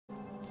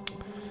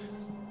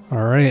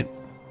Alright,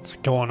 what's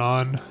going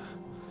on?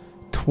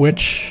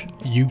 Twitch,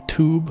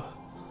 YouTube,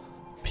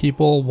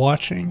 people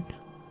watching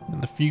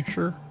in the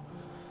future.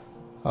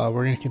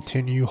 We're gonna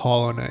continue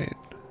Hollow Knight.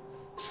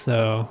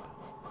 So,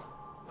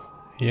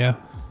 yeah.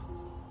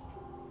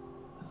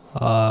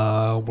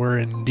 We're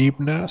in Deep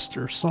Nest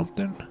or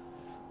something.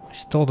 I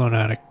still don't know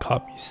how to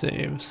copy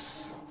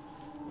saves.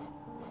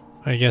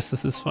 I guess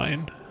this is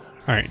fine.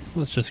 Alright,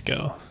 let's just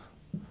go.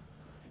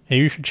 Hey,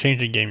 you should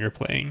change the game you're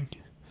playing.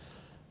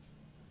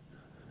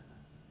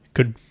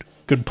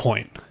 Good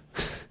point.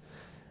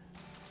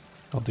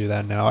 I'll do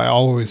that now. I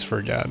always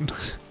forget.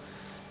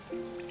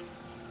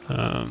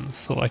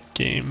 Select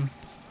game.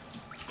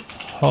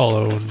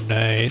 Hollow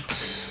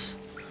Knight.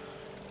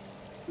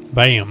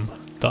 Bam.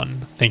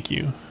 Done. Thank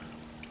you.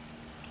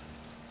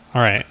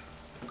 Alright.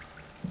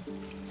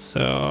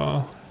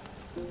 So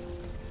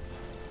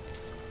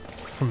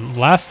from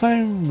last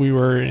time we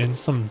were in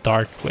some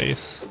dark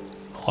place.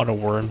 A lot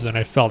of worms and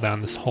I fell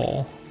down this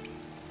hole.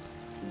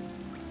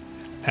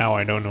 Now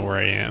I don't know where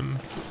I am.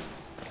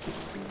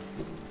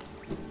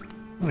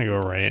 I'm gonna go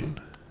right.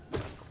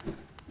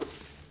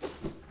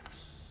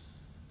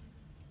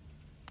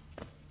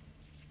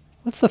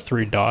 What's the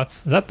 3 dots?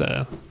 Is that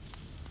the...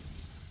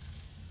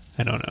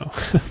 I don't know.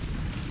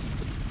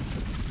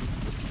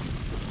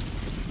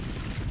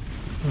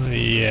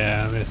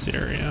 Yeah, this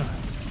area.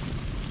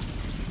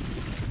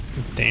 This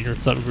is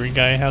dangerous up green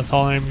guy. How's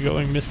Hollow Knight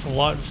going? Missed a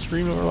lot of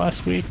stream over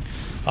last week.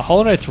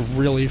 Hollow Knight's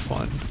really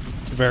fun.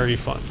 It's very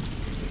fun.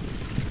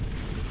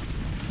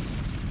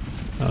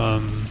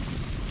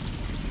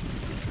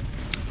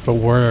 But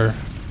we're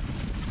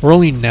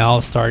only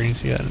now starting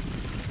to get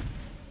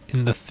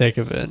in the thick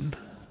of it.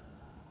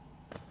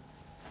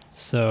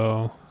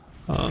 So,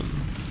 I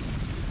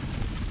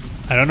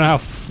don't know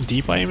how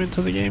deep I am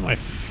into the game. I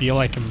feel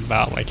like I'm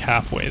about like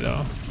halfway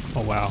though.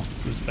 Oh wow,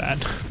 this is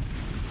bad.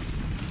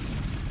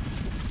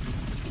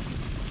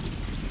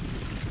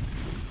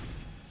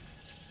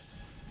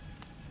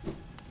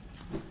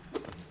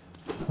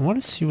 I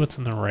want to see what's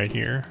on the right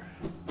here.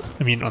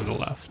 I mean on the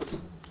left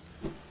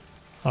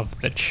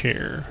of the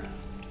chair.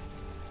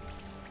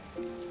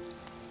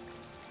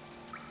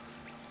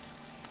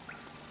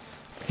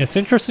 It's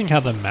interesting how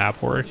the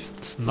map works.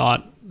 It's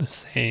not the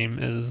same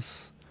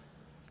as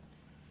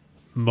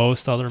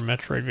most other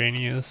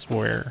Metroidvanias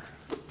where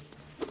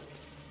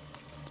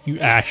you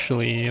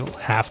actually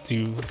have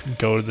to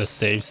go to the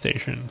save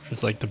station, which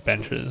is like the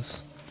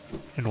benches,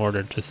 in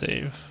order to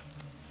save.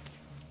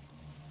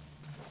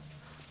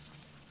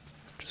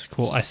 Which is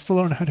cool. I still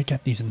don't know how to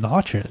get these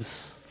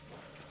notches.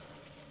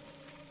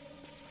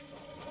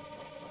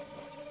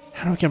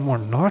 How do I get more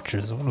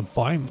notches? I want to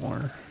buy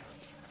more.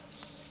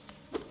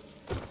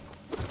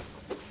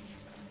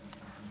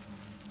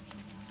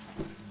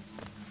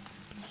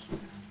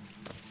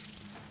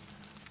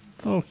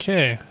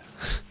 Okay.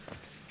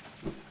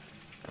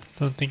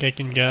 Don't think I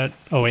can get...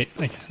 Oh wait,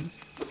 I can.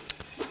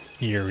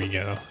 Here we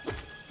go.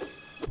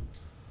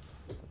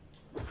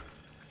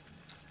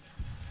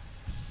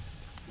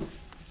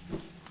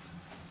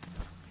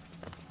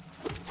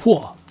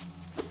 Whoa.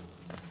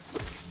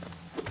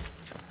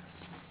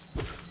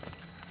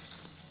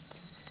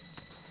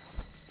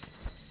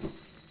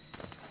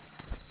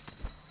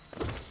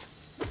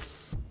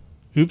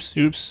 Oops,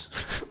 oops.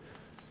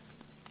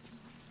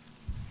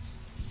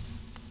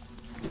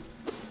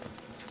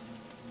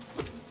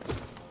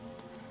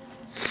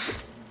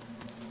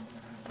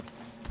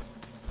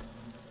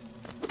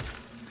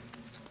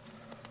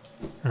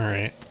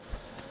 Alright.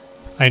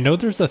 I know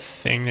there's a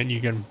thing that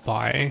you can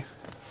buy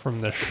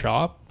from the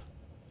shop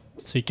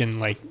so you can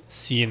like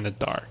see in the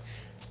dark.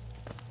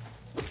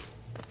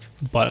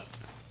 But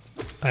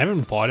I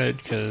haven't bought it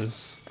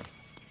because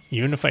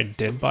even if I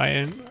did buy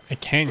it, I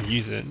can't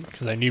use it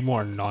because I need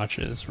more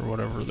notches or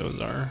whatever those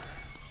are.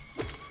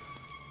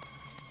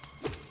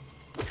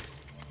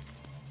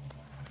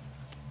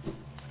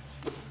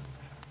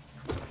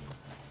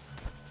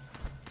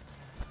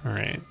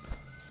 Alright.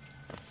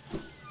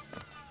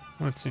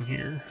 What's in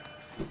here?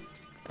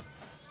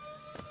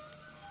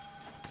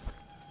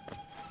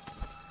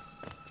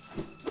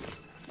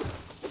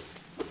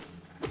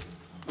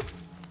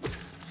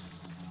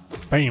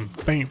 Bam,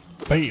 bam,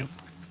 bam.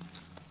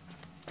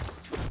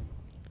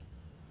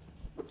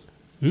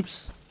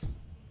 Oops.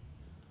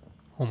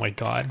 Oh my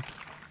god.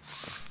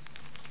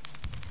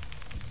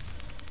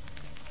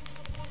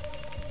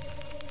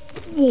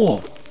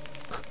 Whoa!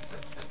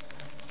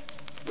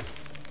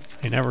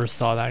 I never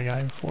saw that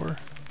guy before.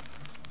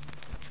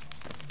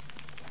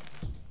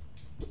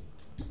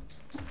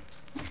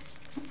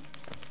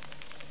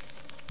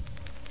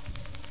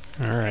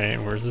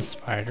 Alright, where's the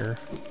spider?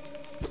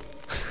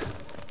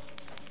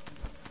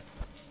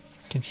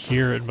 I can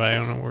hear it, but I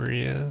don't know where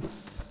he is.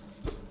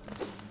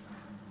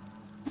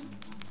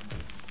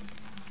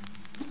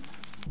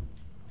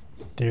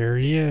 There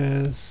he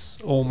is.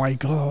 Oh my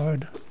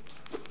god.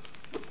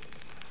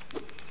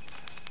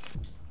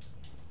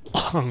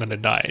 I'm gonna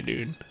die,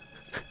 dude.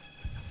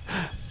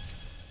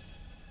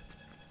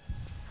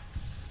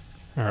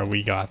 Alright,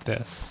 we got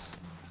this.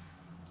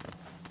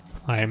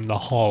 I am the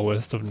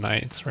hollowest of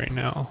knights right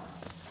now.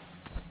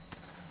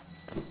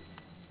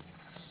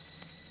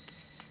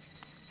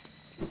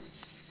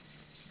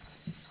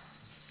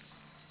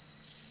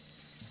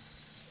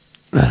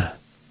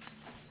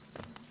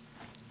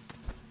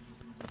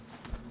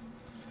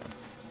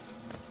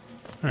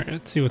 Alright,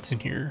 let's see what's in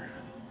here.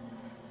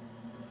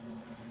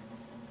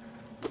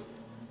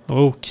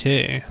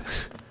 Okay.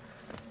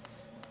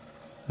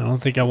 I don't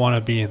think I want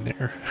to be in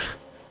there.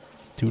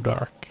 It's too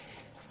dark.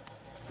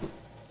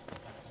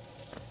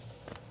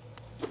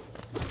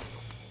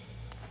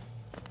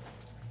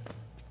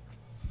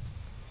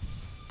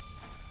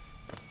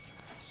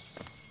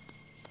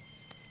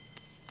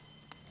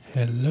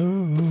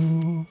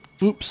 Hello.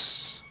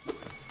 Oops.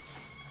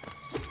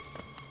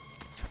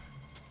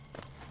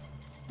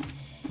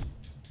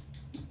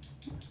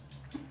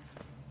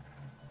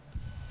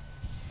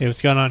 Hey,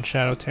 what's going on,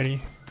 Shadow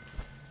Teddy?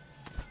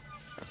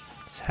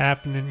 What's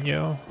happening,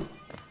 yo?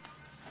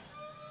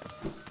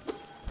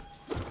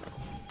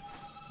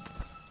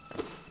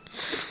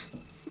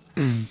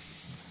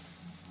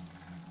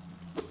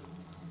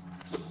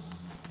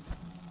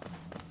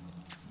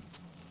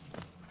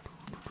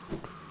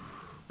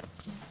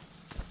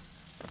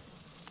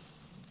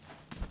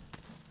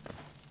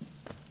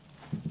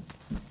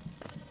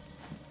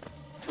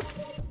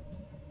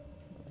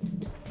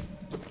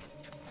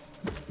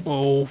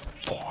 Oh,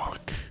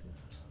 fuck.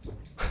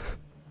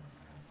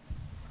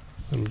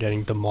 I'm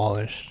getting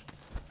demolished.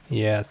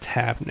 Yeah, it's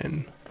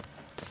happening.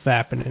 It's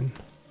fappening.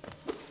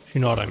 If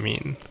you know what I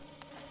mean.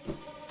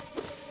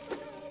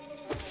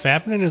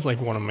 Fappening is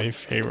like one of my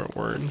favorite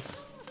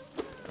words.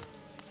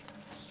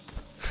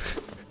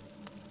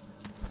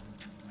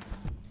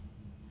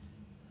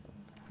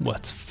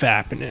 What's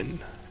fappening?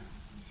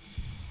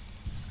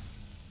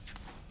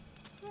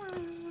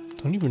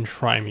 Don't even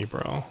try me,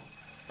 bro.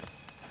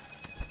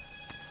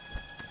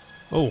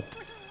 Oh.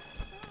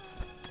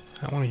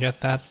 I want to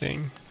get that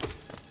thing.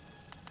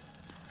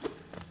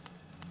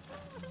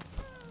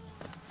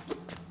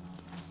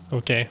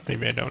 Okay,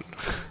 maybe I don't.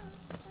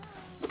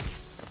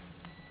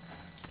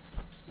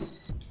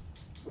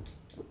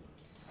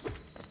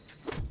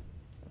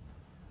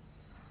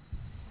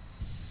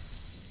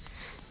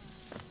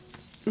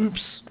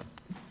 Oops.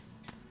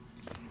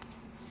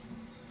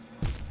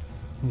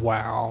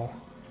 Wow.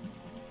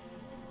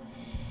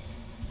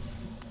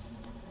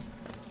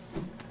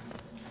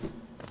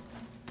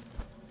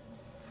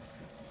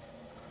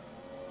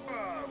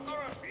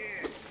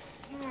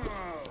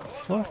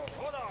 Fuck.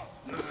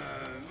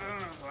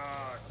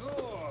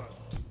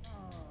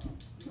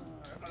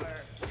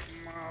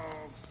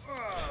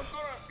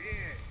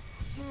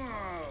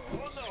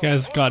 This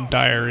guy's got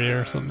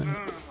diarrhea or something.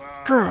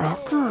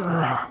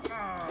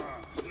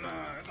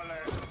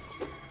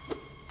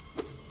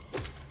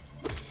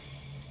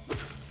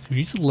 Dude,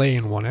 he's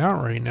laying one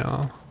out right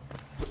now.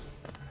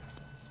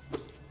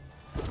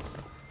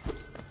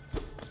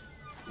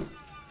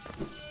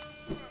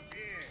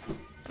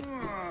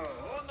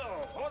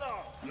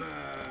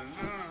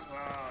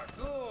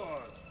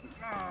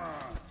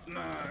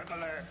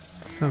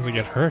 Sounds like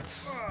it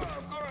hurts.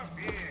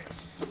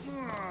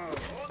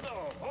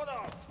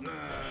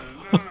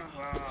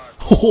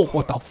 Oh,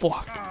 what the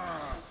fuck?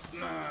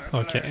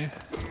 Okay,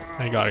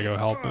 I gotta go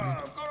help him.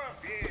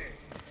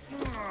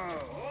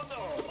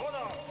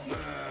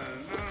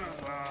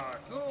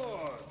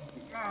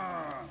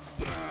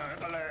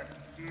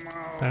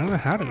 I don't know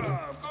how to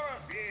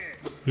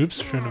do. Oops,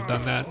 shouldn't have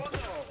done that.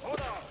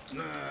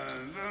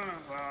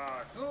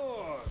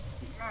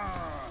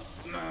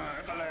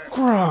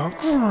 Grr,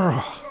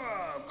 grr.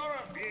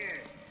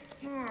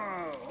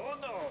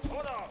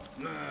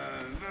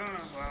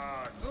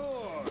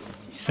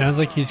 He sounds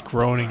like he's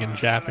groaning in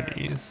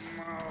Japanese.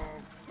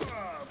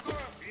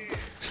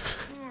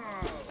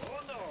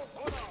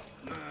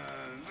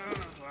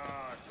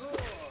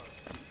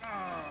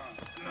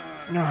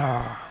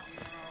 Nah.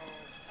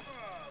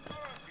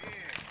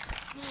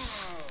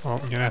 Well,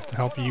 I'm gonna have to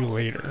help you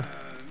later.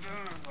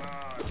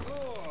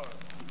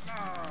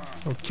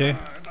 Okay,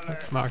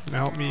 that's not gonna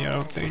help me, I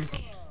don't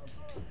think.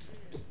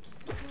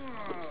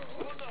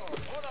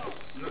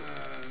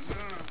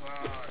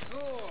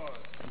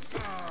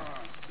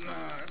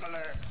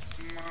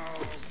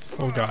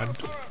 Oh god.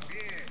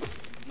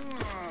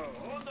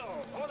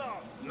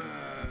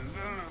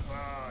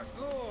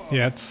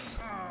 Yeah, it's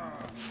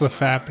stuff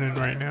happening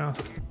right now.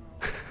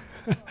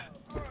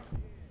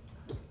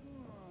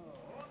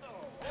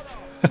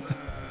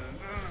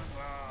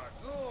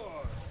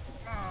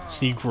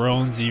 He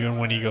groans even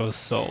when he goes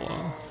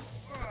solo.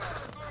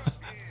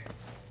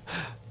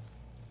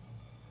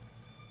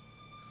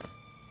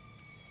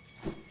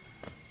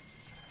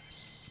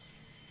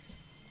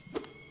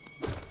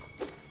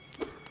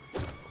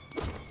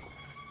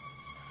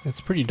 It's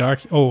pretty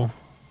dark. Oh,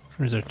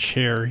 there's a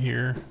chair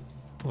here.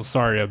 Well,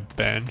 sorry, a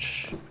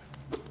bench.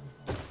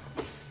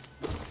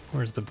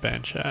 Where's the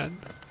bench at?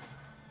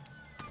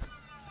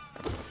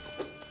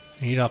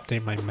 I need to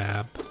update my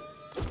map.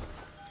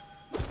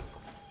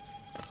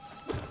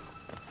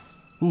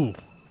 Ooh.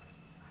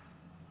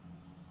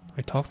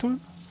 I talked to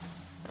him?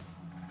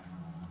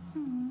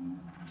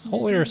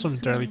 Holy are some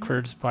deadly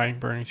critters, biting,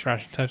 burning,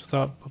 scratching types of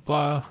thought, blah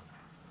blah.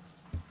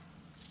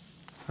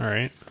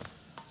 Alright.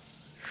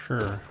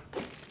 Sure.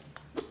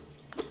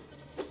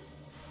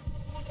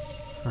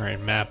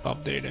 Alright, map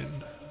updated.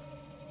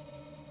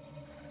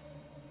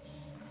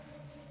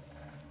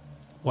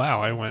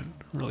 Wow, I went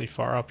really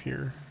far up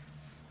here.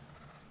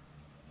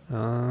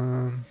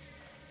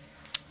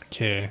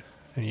 Okay,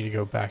 I need to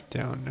go back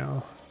down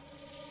now.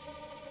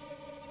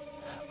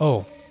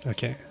 Oh,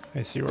 okay,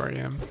 I see where I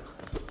am.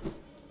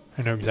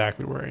 I know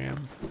exactly where I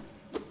am.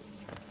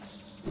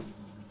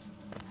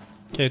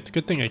 Okay, it's a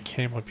good thing I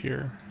came up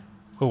here.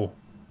 Oh,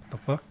 the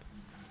fuck?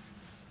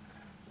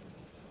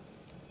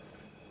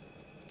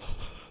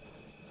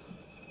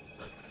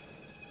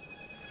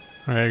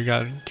 Alright, I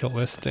gotta kill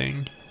this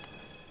thing.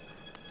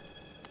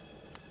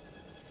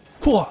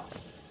 Whoa!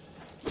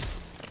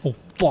 Oh,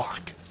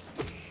 fuck!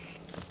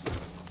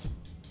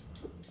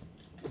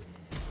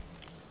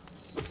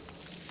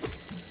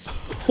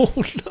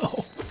 Oh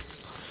no!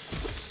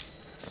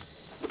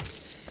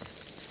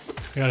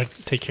 I gotta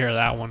take care of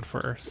that one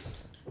first.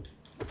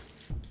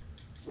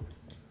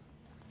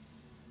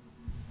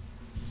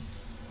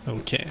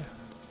 Okay.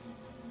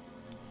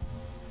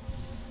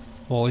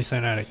 Well, at least I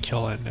know how to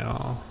kill it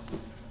now.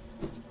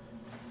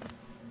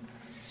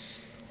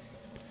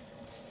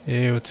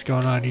 Hey, what's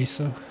going on,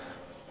 Issa?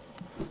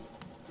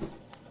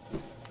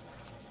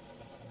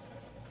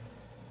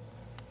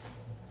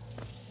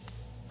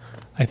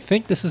 I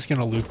think this is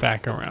gonna loop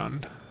back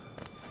around.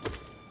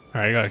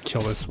 Alright, I gotta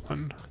kill this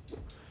one.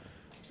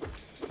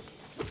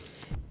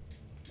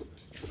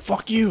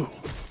 Fuck you!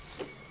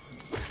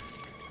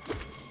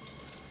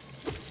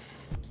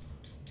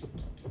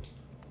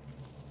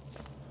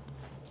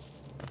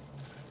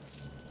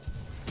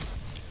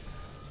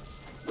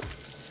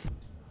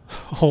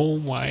 Oh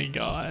my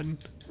god.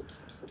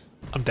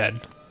 I'm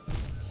dead.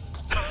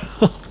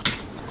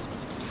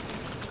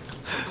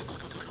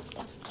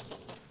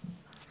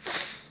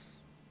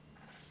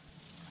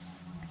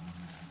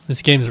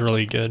 This game's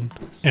really good,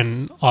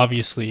 and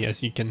obviously,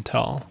 as you can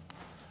tell,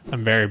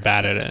 I'm very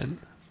bad at it.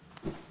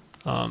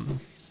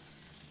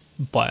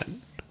 But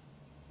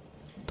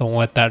don't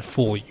let that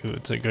fool you.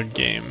 It's a good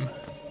game.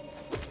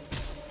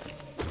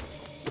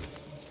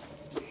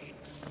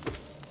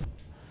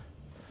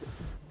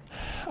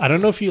 I don't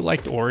know if you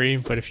liked Ori,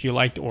 but if you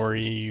liked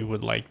Ori, you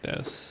would like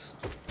this.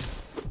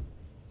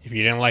 If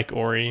you didn't like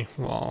Ori,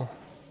 well,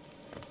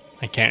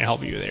 I can't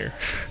help you there.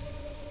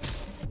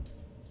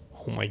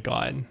 Oh my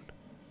god.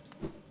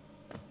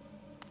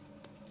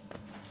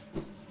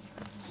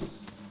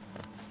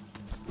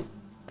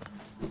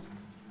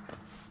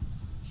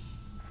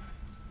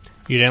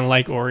 You didn't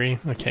like Ori?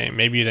 Okay,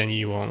 maybe then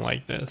you won't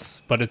like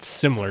this. But it's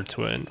similar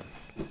to it.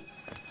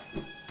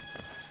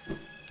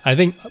 I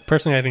think,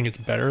 personally, I think it's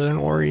better than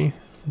Ori.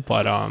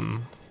 But, I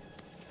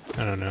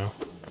don't know.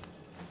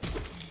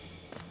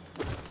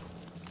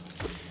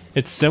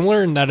 It's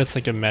similar in that it's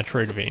like a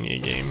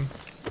Metroidvania game.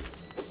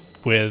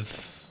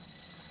 With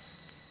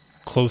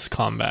close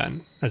combat,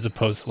 as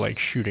opposed to like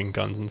shooting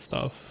guns and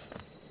stuff.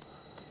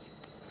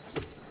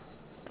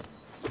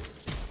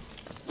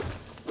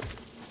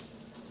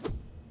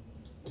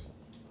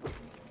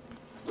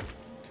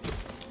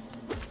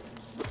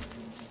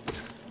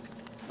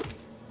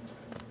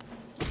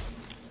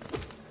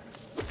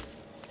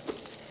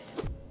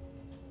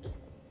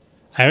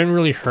 I haven't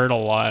really heard a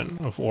lot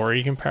of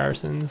Ori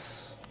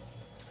comparisons.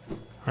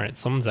 Alright,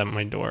 someone's at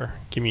my door.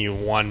 Give me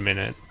 1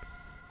 minute.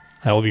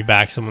 I will be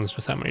back. Someone's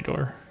just at my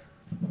door.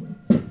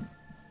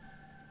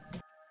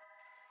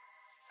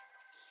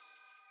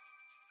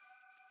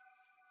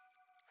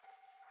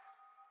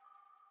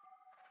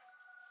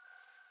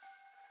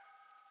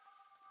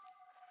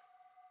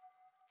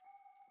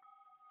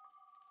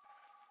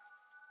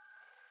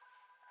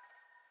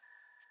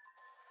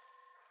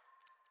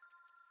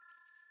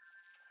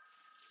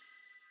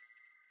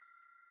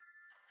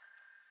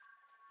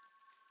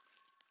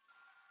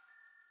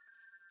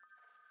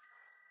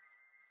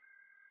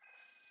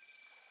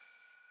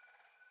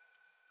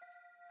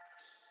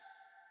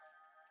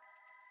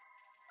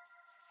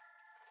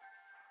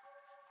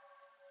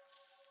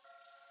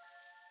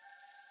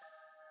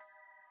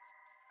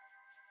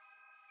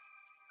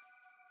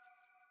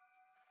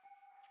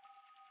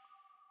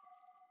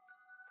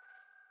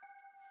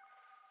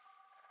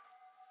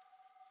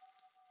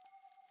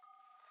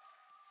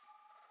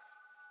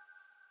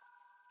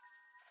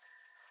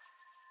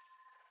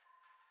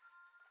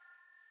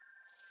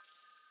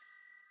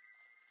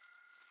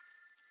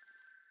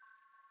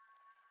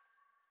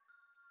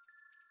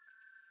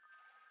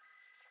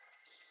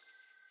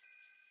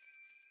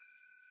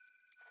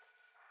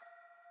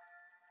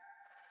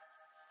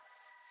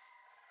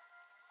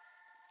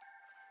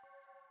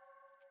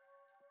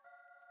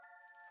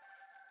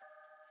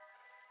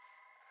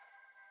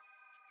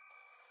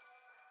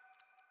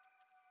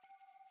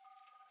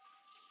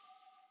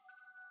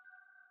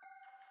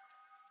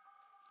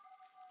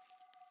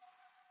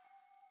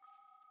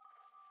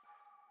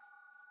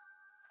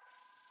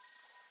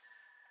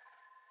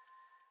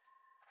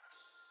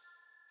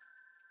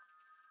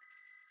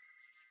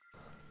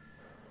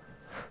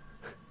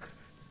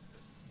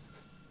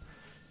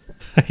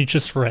 I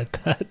just read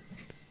that.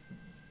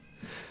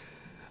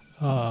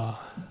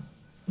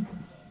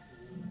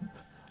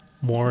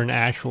 More an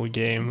actual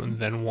game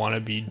than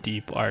wannabe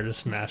deep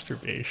artist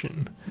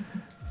masturbation.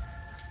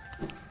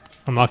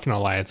 I'm not gonna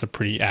lie, it's a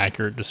pretty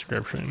accurate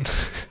description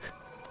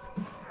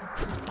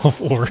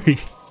of Ori.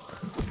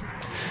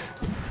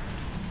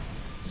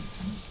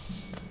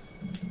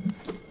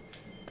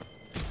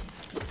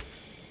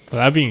 But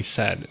that being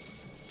said,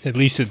 at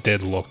least it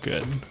did look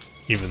good,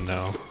 even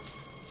though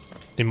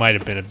they might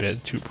have been a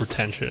bit too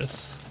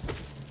pretentious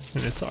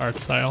in its art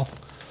style.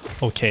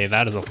 Okay,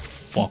 that is a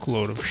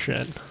fuckload of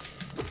shit.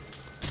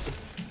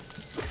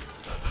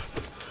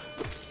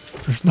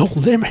 There's no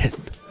limit.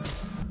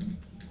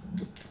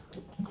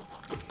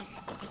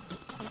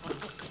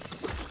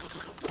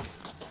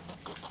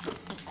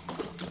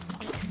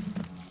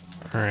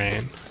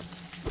 Alright.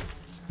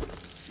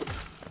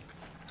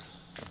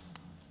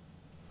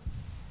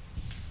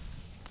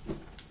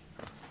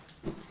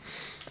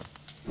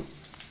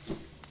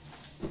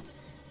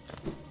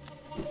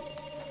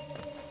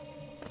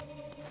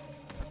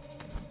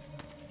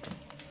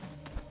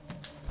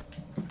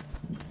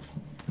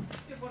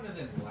 You have one of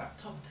them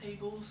laptop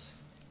tables?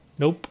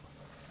 Nope.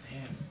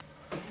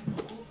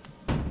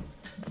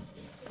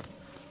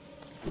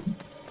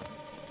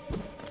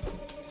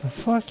 The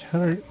fuck? How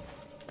do I...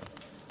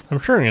 I'm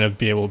sure I'm gonna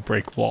be able to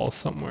break walls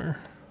somewhere.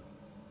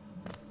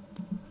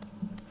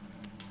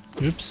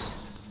 Oops.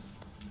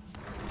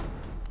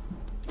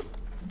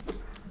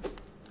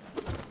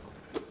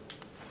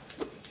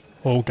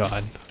 Oh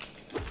god.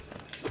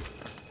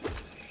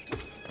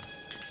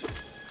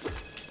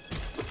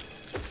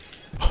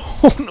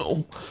 Oh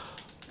no!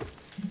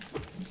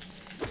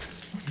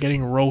 I'm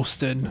getting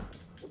roasted.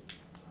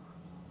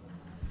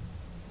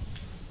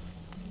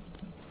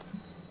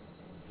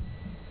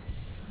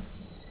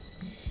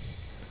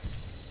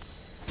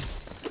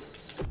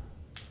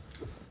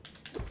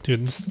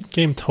 Dude, this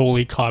game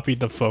totally copied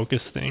the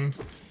focus thing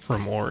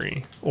from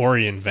Ori.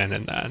 Ori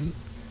invented that,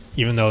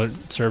 even though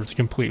it serves a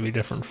completely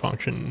different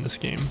function in this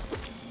game.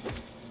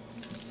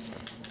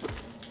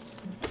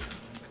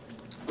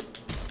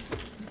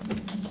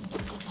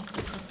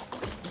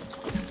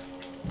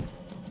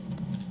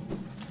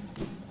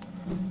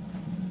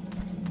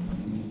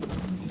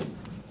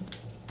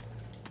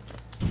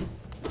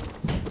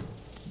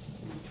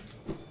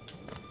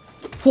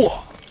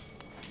 Whoa!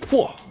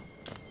 Whoa!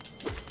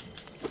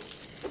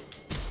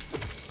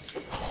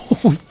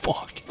 Holy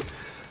fuck.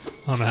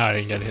 I don't know how I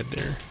didn't get hit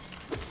there.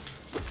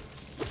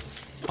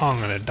 Oh, I'm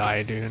gonna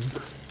die, dude.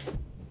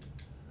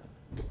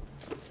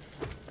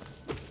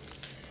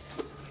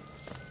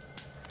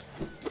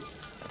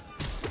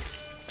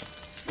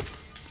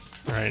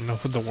 Alright,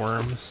 enough with the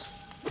worms.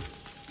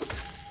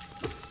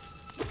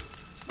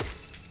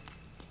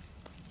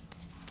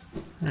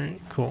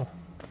 Alright, cool.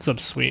 What's up,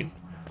 sweet?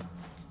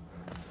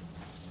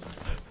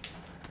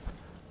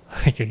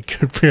 Like a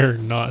good pair of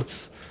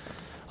nuts.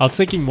 I was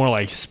thinking more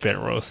like spit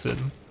roasted,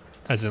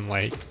 as in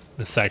like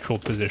the sexual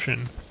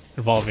position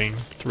involving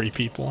 3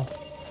 people.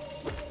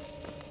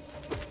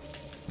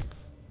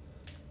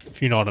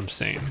 If you know what I'm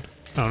saying.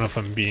 I don't know if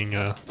I'm being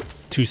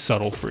too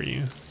subtle for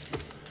you.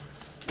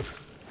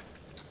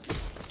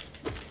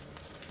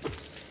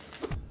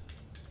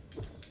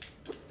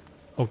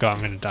 Oh god,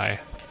 I'm gonna die.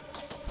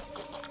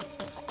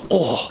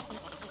 Oh!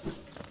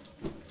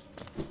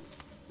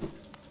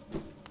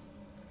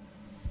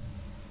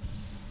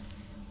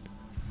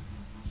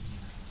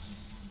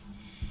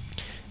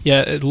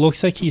 Yeah, it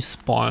looks like he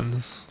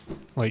spawns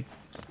like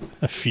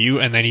a few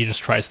and then he just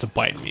tries to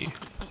bite me.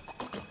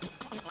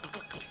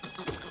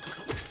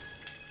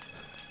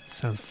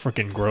 Sounds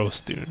freaking gross,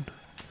 dude.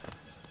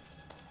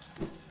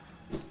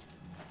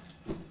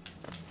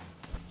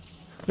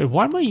 Wait,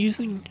 why am I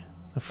using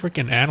a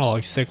freaking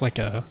analog stick like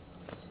a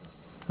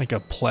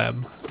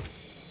pleb?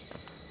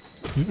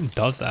 Who even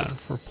does that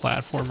for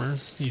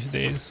platformers these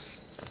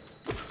days?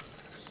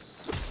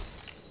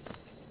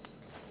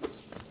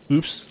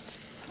 Oops.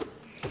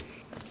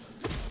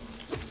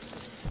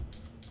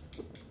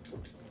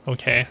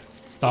 Okay,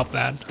 stop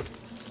that.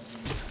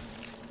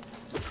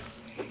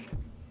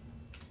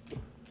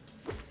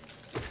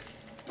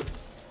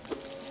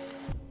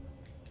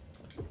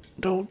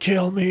 Don't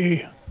kill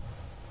me.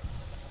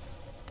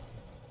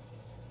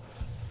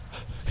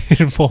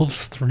 It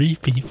involves 3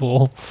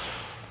 people.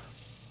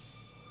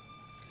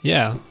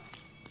 Yeah.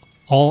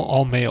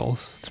 All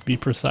males, to be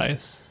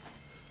precise.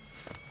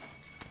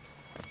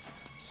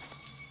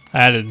 I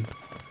added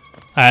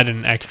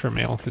an extra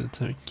male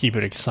to keep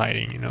it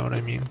exciting, you know what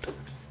I mean?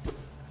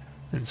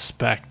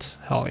 Inspect,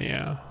 hell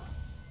yeah.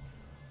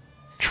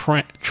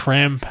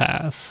 Tram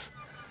pass.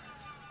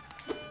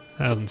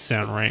 That doesn't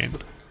sound right.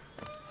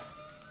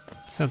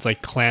 Sounds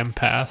like clam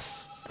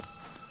pass.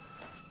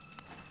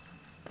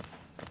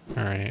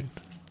 Alright.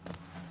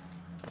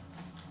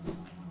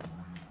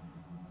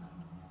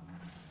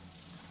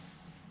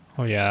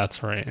 Oh yeah,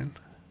 that's right.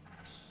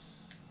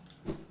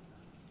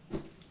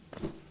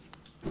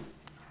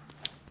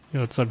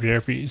 Yo, what's up,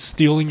 JRP?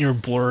 Stealing your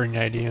blurring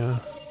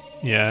idea.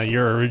 Yeah,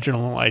 your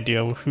original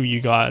idea of who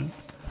you got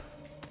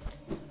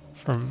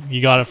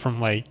You got it from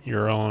like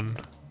your own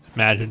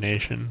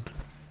imagination,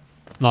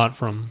 not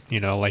from, you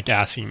know, like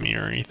asking me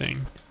or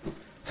anything.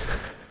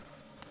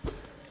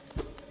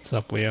 What's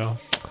up, Leo?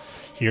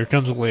 Here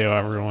comes Leo,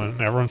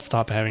 everyone. Everyone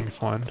stop having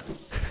fun.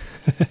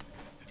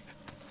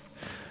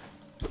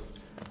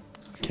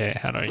 Okay,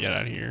 how do I get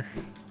out of here?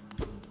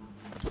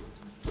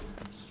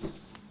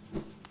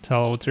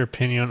 Tell, what's your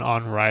opinion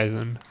on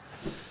Ryzen?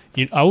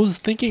 I was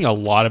thinking a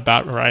lot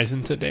about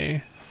Ryzen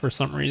today for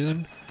some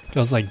reason. I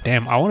was like,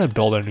 damn, I want to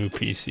build a new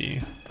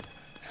PC.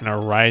 And a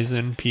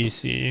Ryzen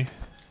PC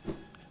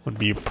would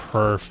be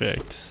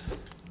perfect.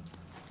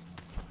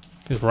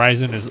 Because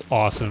Ryzen is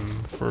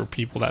awesome for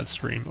people that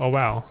stream. Oh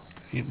wow,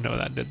 I didn't know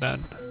that did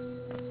that.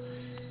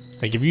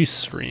 Like if you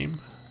stream,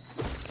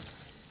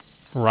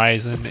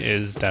 Ryzen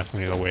is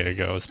definitely the way to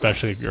go,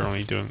 especially if you're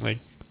only doing like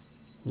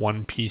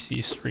one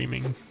PC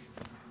streaming.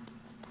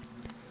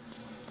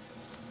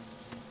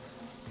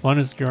 One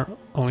is your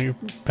only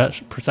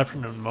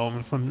perception of the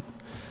moment from...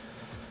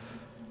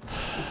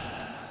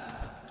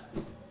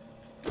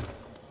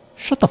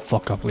 Shut the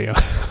fuck up, Leo.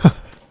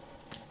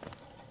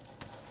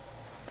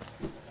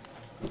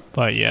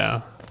 But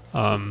yeah,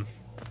 I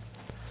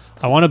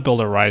want to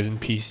build a Ryzen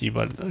PC,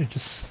 but I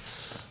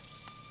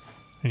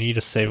need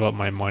to save up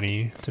my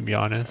money, to be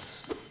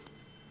honest.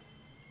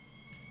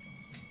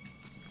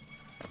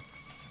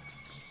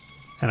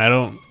 And I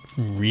don't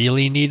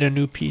really need a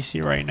new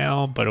PC right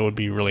now, but it would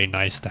be really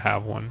nice to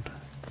have one.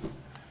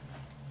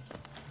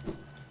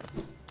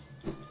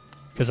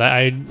 Because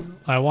I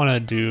want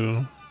to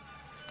do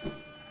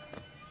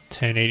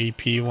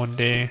 1080p one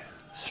day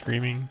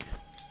streaming.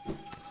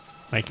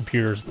 My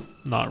computer's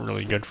not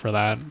really good for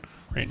that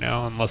right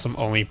now, unless I'm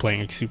only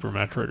playing like Super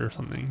Metroid or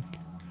something.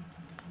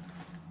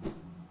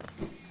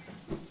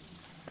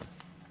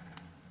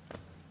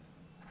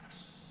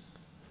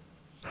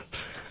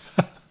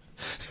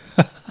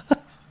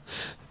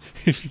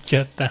 If you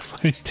get that,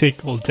 my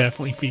take will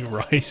definitely be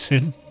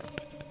Ryzen.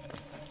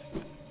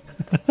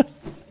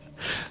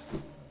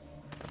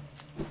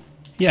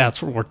 Yeah,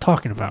 that's what we're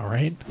talking about,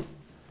 right?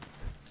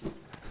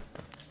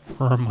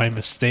 Or am I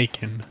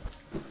mistaken?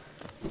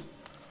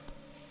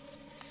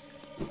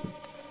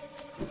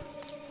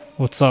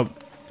 What's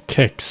up,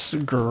 Kicks?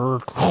 Or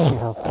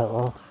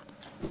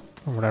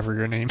whatever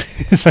your name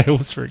is, I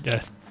always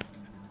forget.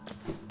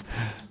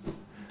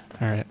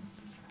 Alright.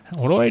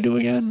 What do I do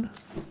again?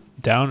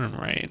 Down and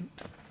right.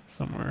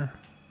 Somewhere.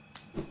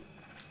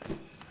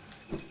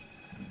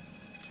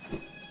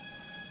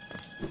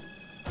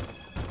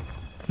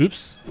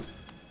 Oops.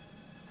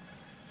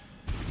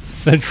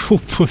 Central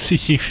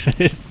pussy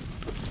unit.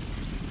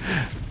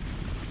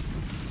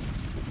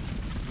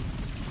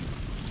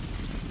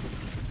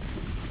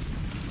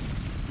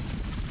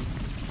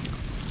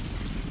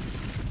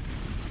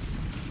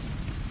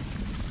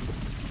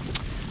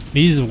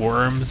 These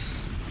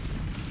worms,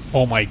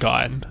 oh my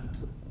god.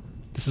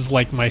 This is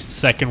like my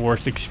second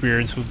worst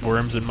experience with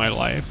worms in my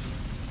life.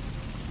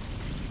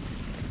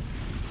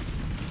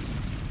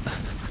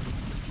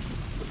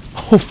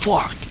 Oh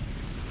fuck!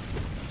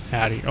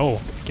 Howdy. Oh,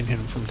 I can hit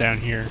him from down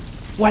here.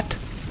 What?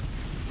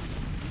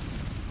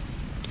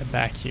 Get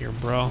back here,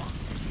 bro.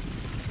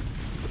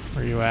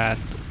 Where you at?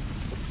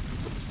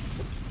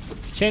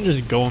 You can't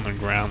just go on the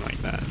ground like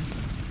that.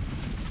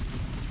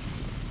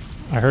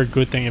 I heard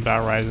good thing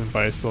about Ryzen,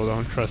 but I still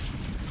don't trust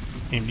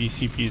AMD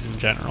CPUs in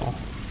general.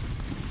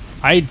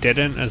 I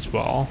didn't as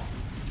well,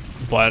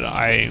 but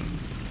I've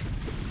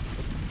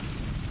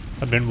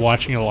been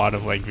watching a lot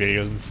of like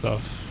videos and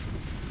stuff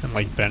and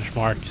like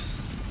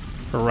benchmarks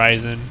for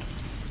Ryzen,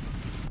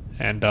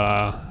 and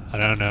I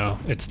don't know,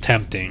 it's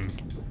tempting.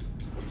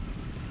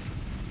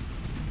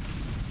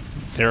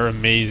 They're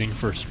amazing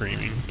for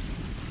streaming,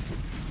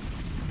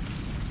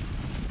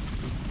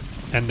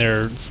 and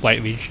they're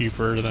slightly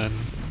cheaper than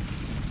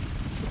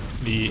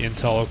the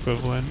Intel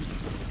equivalent.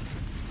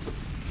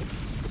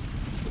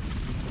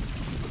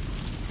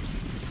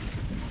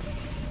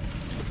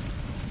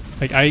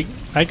 Like I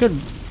could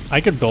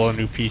build a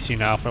new PC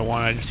now if I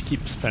want. I just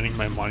keep spending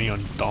my money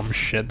on dumb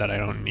shit that I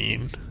don't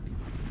need.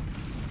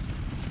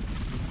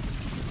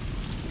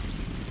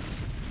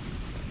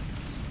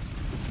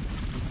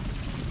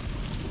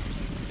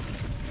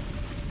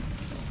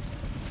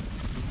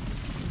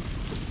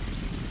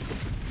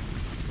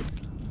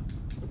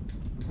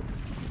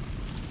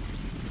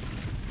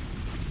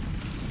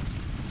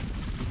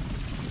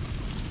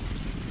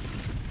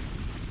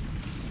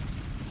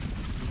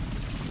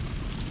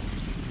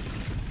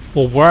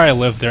 Well, where I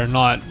live, they're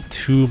not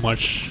too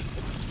much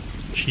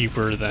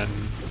cheaper than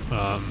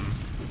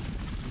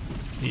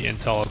the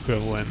Intel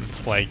equivalent.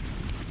 It's like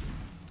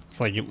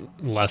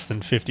less than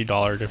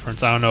 $50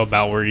 difference. I don't know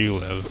about where you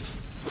live,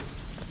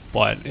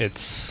 but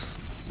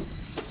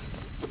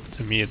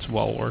to me, it's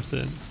well worth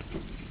it.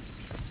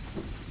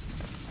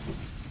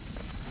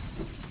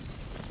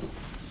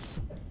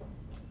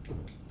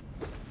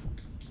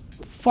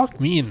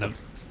 Fuck me in the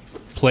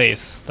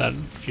place. That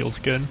feels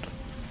good.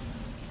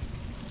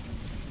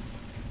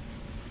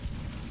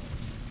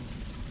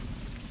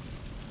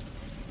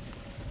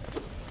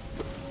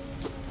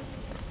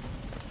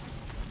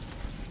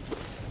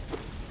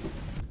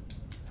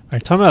 Are you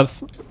talking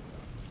about?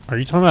 Are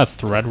you talking about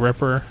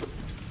Threadripper?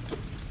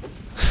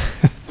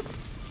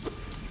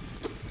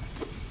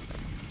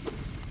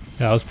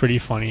 Yeah, that was pretty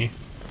funny.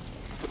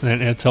 And then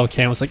Intel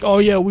Cam was like, "Oh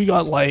yeah, we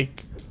got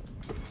like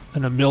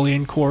a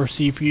million core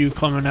CPU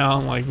coming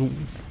out. Like,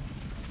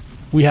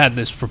 we had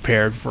this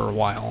prepared for a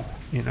while,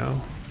 you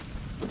know."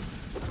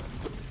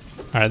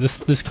 All right,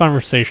 this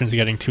conversation is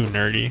getting too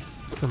nerdy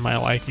for my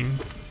liking.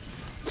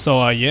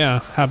 So yeah,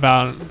 how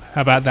about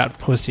that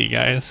pussy,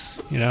 guys?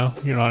 You know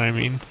what I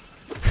mean?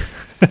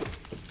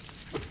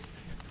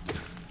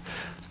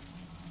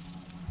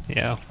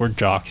 Yeah, we're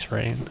jocks,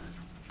 right?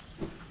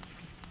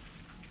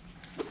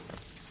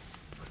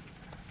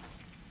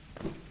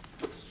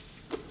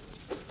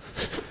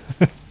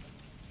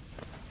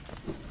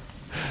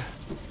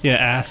 Yeah,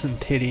 ass and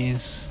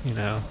titties, you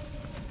know.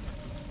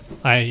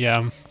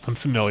 I'm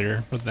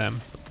familiar with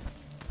them.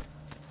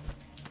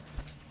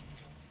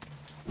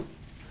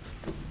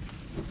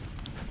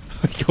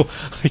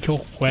 like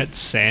a wet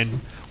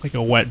sand, like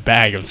a wet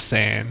bag of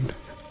sand.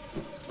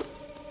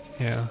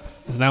 Yeah,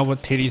 isn't that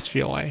what titties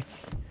feel like?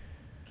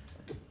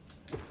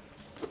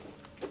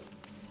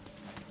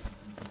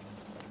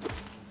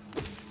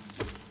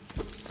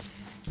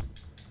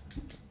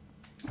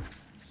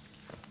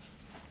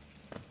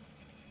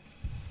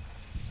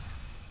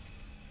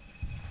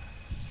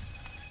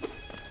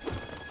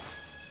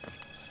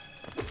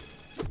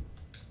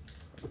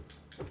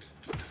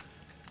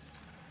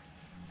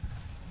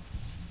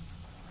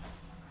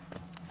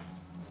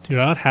 Dude,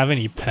 I don't have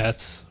any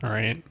pets,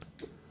 alright?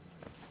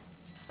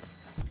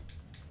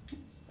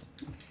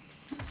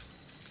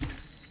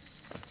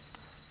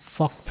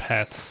 Fuck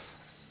pets.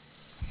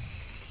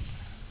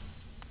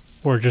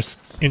 Or just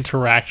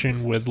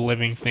interaction with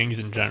living things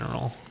in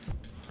general.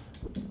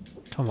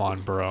 Come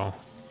on, bro.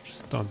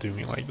 Just don't do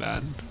me like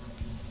that.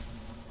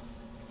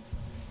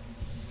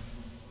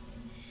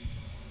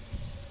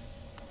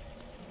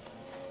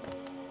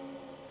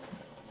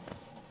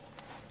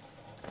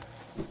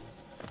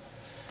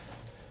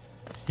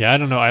 Yeah, I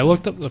don't know. I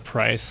looked up the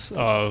price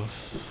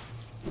of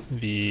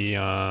the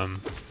R7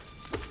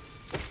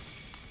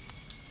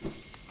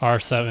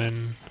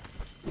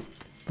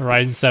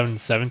 Ryzen 7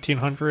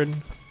 1700.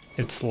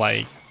 It's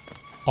like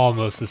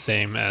almost the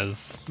same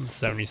as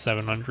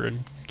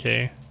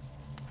 7700K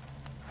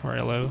where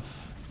I live.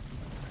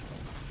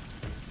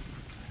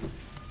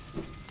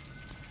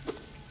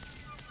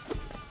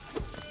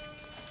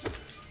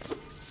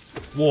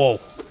 Whoa.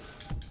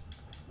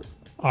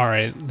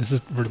 Alright, this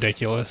is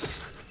ridiculous.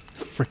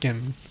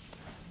 Freaking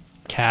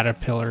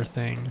caterpillar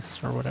things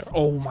or whatever.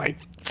 Oh my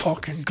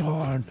fucking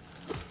god.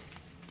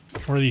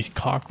 What are these,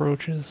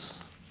 cockroaches?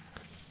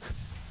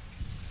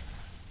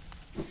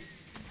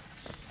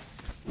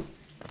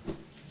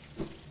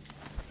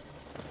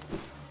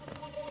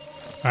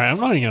 Alright, I'm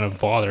not even gonna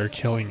bother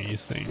killing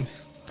these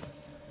things.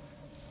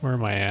 Where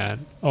am I at?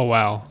 Oh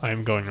wow,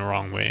 I'm going the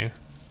wrong way.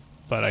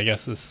 But I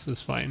guess this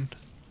is fine.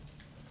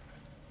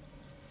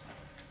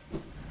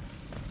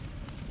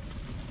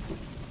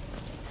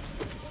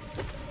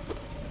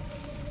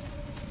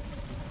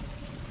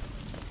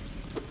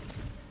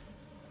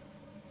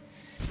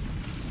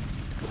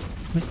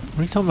 What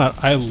are you talking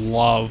about? I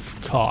love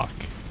cock.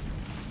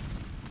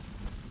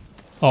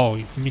 Oh,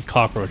 you mean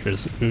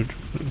cockroaches.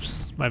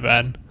 Oops, my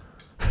bad.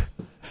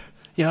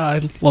 Yeah,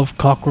 I love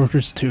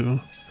cockroaches too.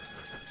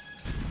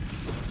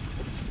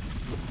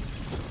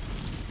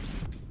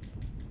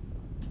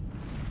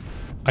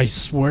 I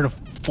swear to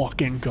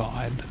fucking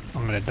God,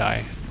 I'm gonna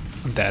die.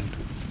 I'm dead.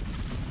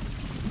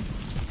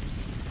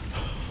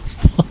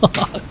 Fuck.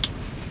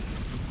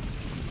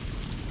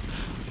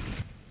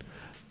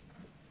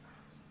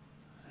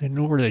 I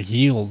know where they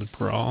healed,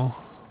 bro.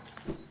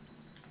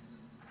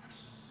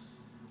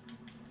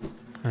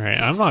 Alright,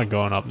 I'm not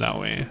going up that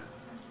way.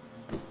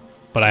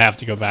 But I have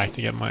to go back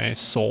to get my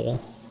soul.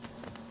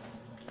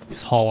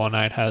 Because Hollow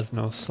Knight has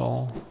no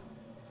soul.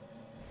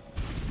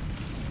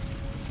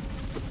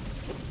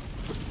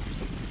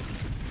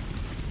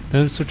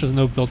 Nintendo Switch has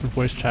no built-in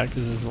voice chat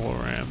because there's low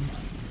RAM.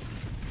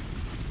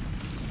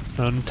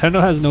 No, Nintendo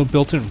has no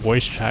built-in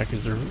voice chat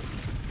because they're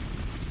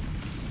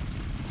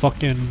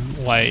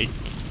fucking like...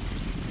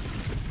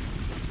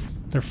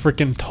 They're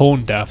freaking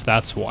tone deaf,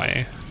 that's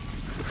why.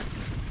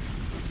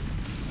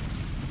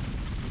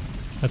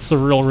 That's the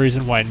real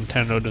reason why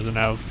Nintendo doesn't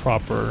have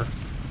proper,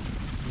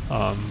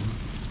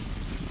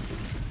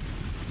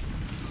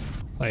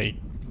 like,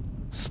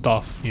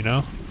 stuff, you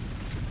know?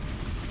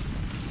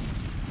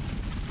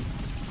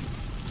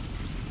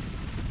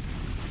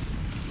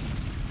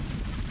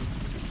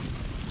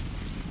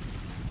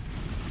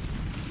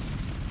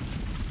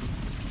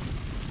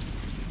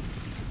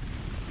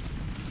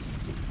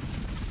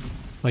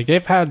 Like,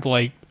 they've had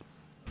like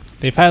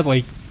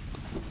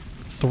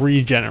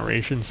 3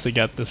 generations to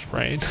get this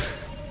right.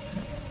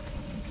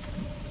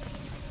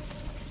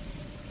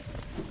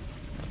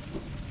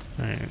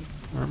 Alright,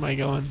 where am I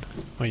going?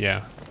 Oh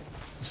yeah,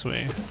 this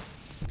way.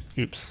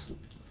 Oops.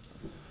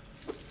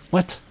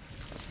 What?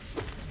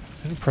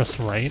 I didn't press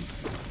right.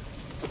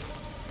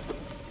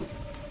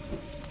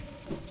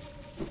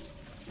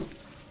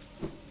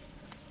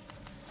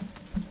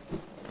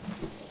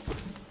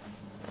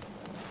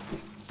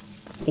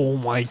 Oh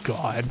my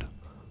god.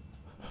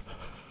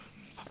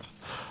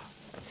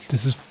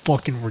 This is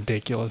fucking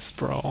ridiculous,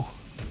 bro.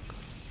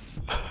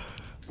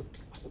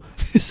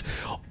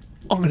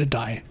 I'm gonna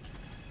die.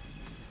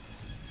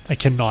 I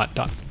cannot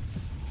die.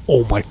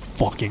 Oh my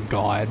fucking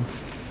god.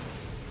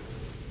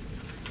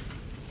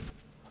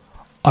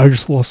 I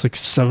just lost like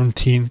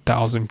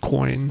 17,000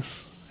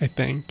 coins, I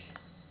think.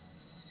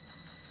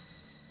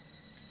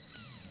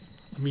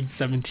 I mean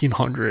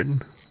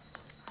 1,700.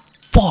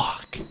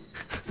 Fuck!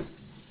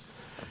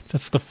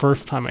 That's the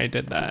first time I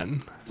did that.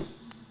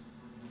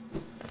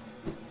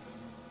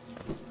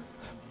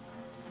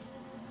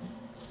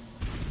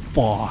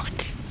 Fuck.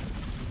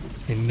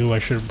 I knew I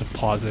should have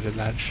deposited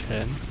that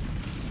shit.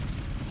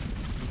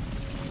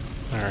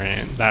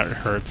 Alright, that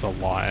hurts a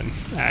lot,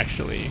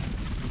 actually.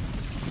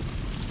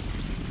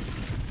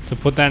 To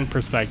put that in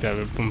perspective,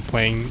 I've been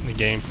playing the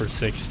game for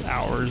 6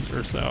 hours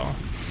or so.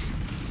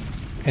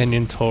 And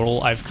in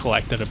total, I've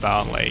collected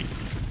about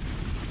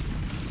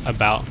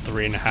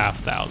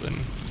 3,500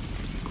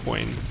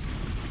 coins.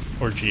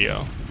 Or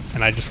geo.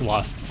 And I just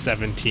lost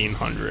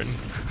 1,700.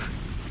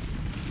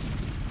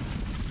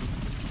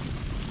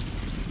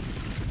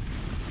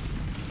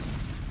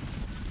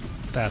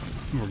 That's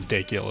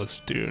ridiculous,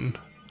 dude.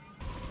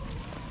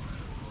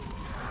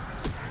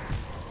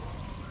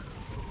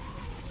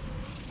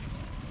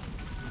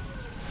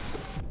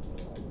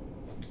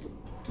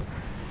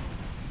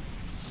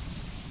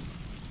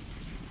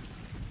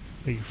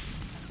 Are you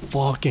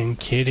fucking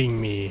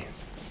kidding me?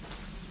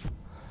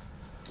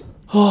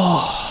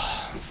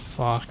 Oh,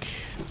 fuck.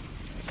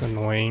 It's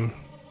annoying.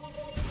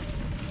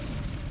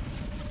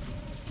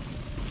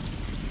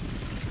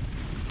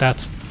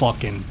 That's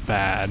fucking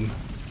bad.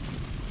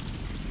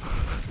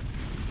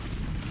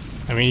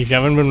 I mean, if you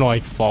haven't been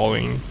like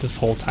following this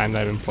whole time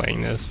that I've been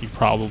playing this, you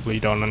probably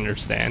don't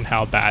understand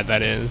how bad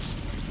that is.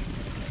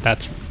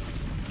 That's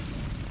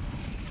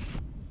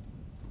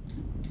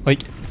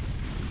like,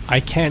 I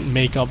can't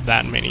make up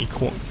that many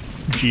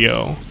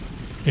geo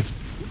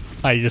if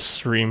I just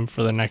stream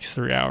for the next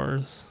 3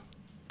 hours.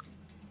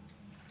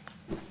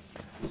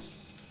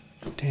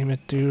 Damn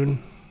it, dude.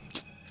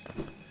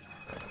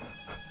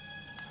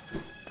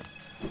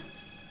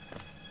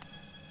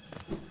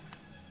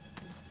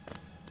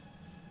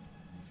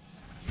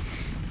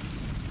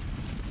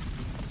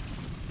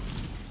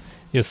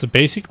 Yeah, so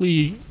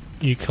basically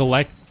you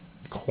collect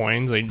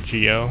coins, like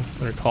geo,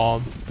 they're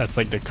called. That's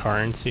like the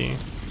currency.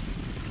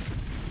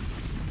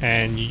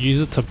 And you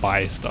use it to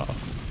buy stuff,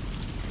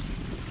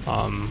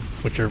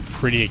 which are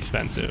pretty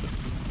expensive.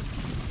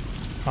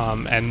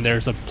 And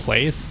there's a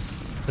place,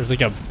 there's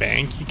like a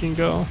bank you can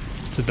go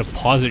to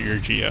deposit your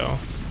geo,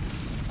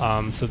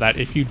 so that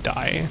if you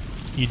die,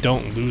 you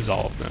don't lose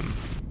all of them.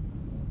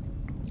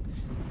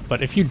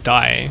 But if you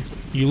die,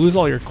 you lose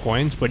all your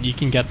coins, but you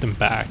can get them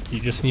back. You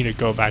just need to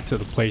go back to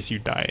the place you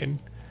died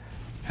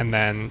and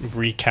then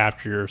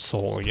recapture your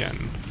soul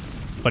again.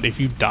 But if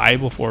you die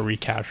before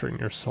recapturing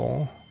your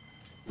soul,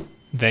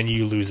 then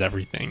you lose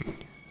everything.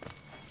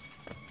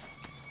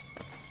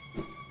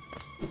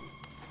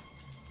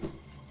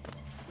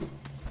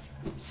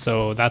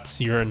 So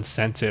that's your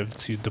incentive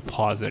to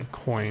deposit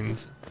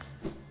coins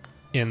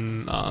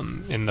in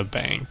the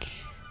bank.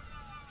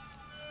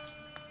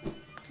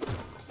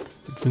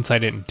 Since I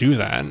didn't do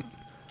that,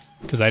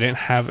 because I didn't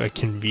have a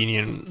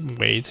convenient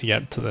way to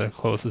get to the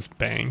closest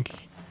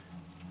bank,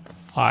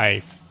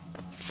 I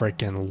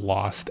freaking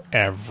lost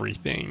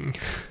everything.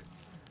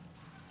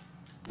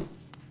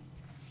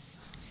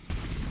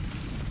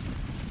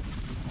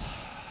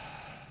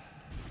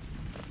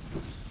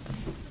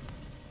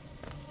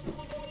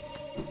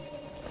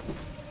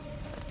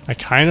 I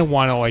kind of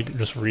want to like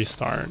just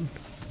restart,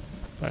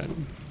 but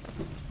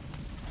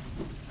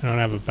I don't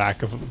have a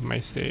backup of my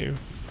save.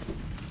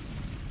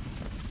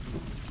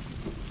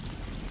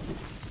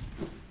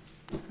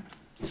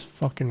 These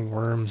fucking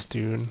worms,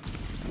 dude.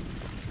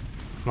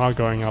 I'm not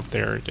going up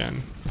there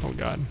again. Oh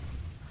god.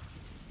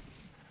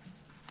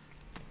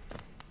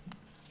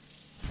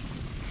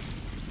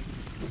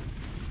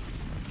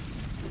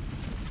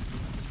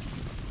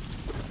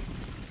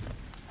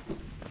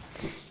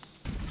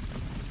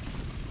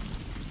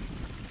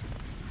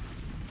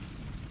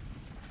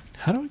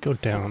 How do I go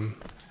down?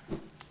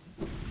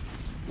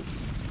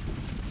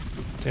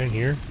 Down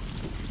here?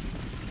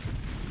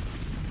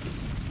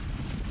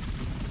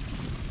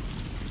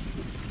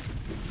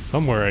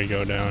 Somewhere I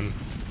go down.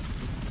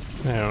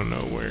 I don't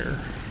know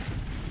where.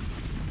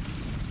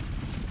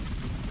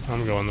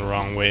 I'm going the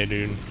wrong way,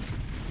 dude.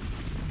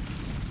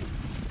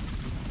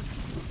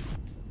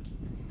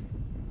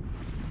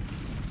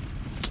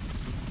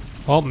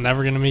 Well, I'm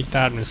never gonna make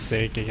that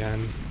mistake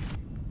again.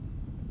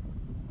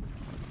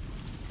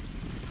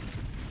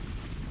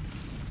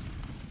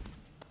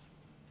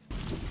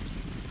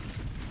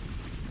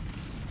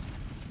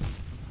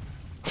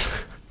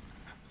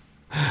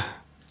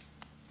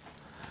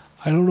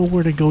 I don't know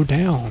where to go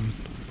down.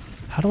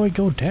 How do I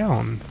go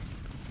down?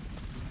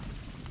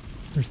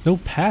 There's no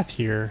path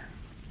here.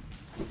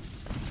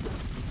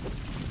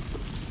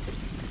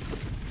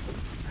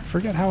 I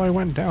forget how I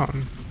went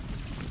down.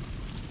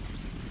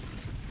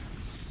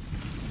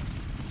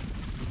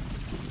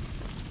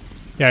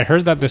 Yeah, I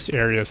heard that this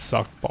area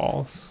sucked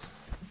balls.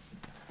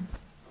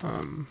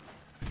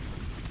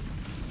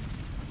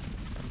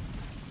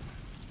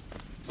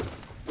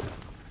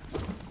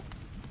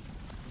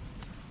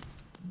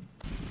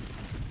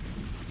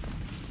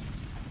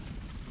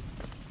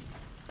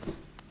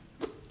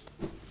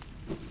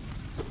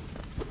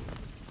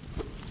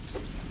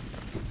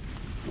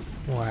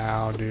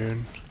 Wow,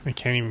 dude. I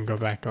can't even go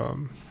back up.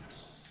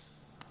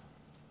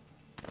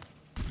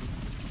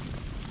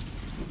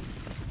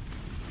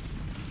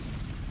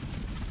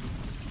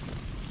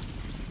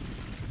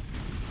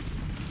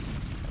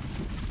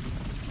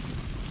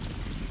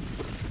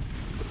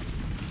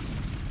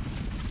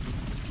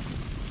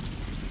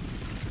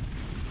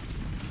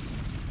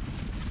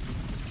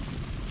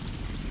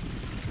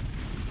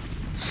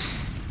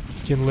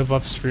 You can live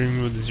off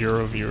streaming with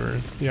 0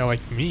 viewers. Yeah,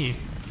 like me.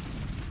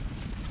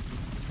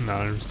 No,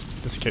 I'm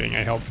just kidding. I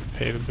help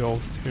pay the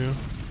bills too.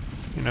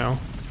 You know?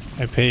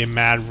 I pay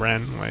mad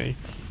rent, like...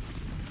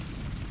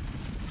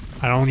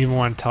 I don't even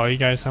want to tell you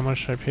guys how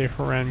much I pay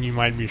for rent. You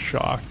might be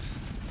shocked.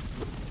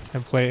 I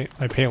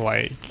pay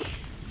like...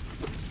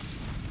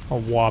 a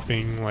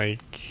whopping,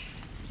 like...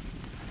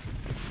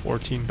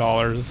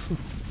 $14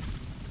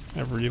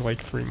 every,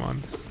 like, 3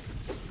 months.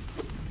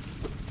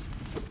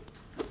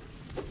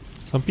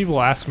 Some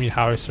people ask me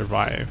how I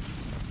survive.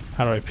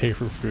 How do I pay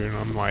for food? And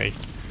I'm like,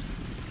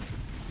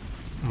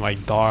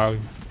 dog,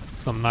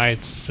 some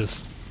nights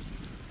just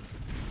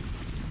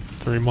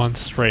 3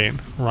 months straight,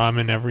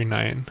 ramen every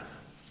night.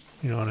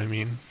 You know what I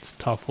mean? It's a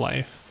tough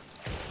life.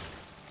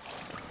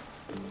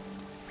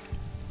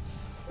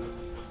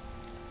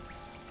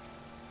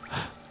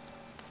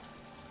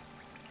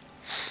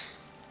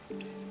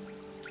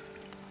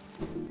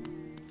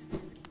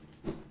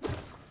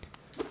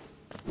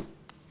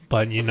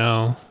 But you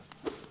know,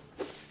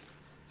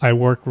 I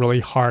work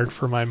really hard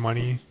for my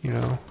money, you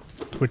know.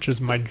 Twitch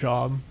is my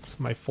job. It's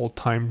my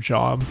full-time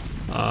job.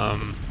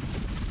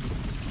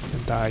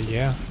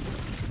 Yeah.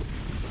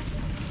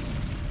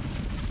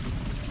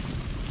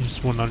 You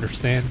just won't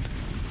understand.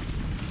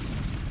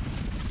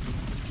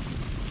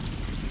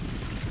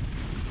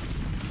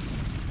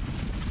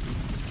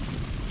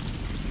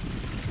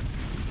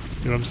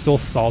 Dude, I'm still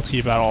salty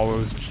about all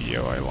those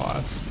Geo I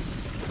lost.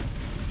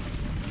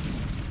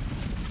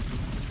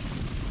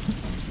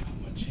 How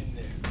much in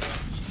there?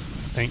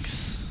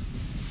 Thanks.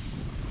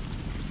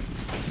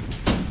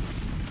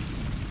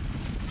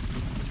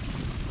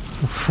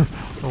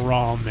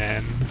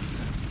 Ramen.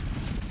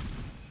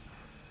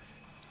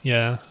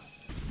 Yeah.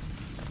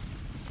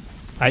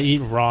 I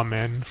eat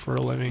ramen for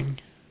a living.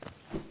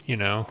 You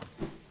know.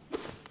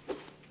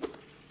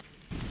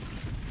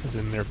 As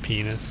in their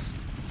penis.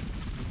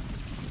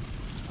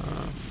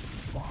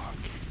 Fuck.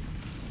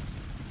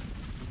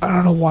 I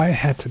don't know why I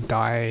had to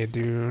die,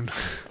 dude.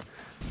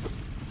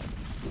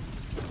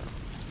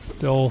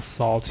 Still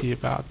salty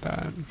about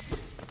that.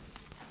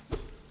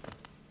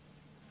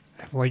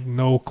 I have like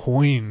no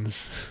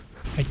coins.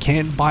 I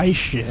can't buy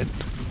shit.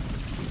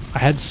 I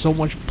had so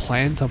much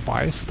planned to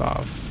buy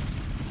stuff.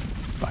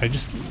 But I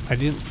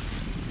didn't.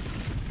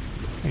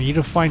 I need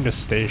to find a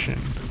station.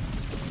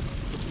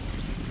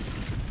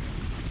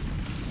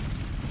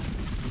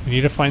 I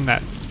need to find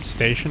that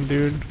station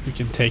dude who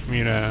can take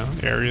me to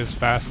areas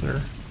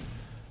faster.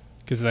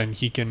 Because then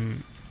he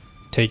can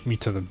take me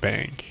to the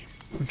bank.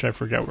 Which I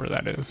forget where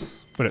that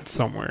is. But it's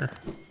somewhere.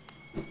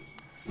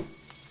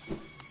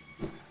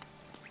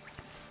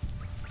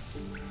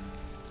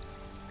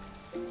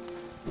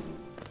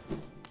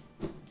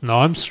 No,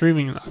 I'm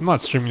streaming. I'm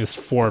not streaming this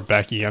for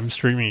Becky. I'm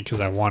streaming it because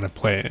I want to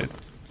play it.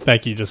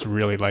 Becky just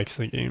really likes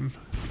the game.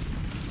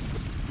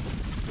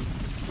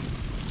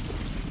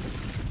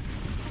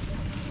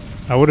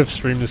 I would have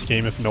streamed this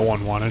game if no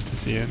one wanted to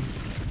see it.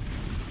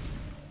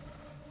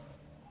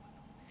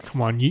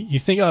 Come on, you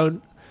think I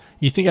would?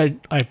 You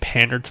think I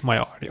pandered to my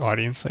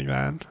audience like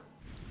that?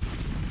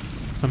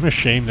 I'm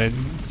ashamed that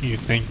you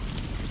think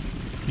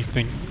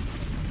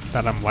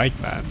that I'm like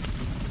that.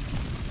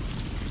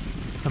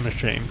 I'm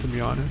ashamed, to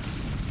be honest.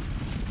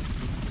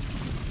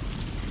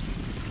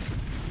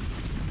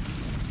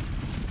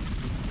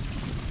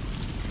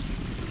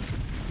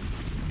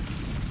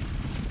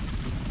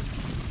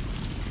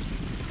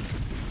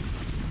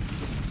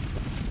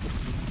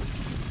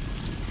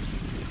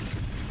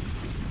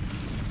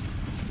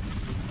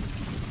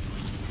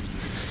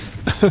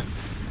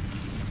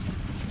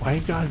 Why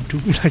you gotta do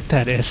me like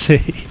that,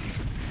 essay?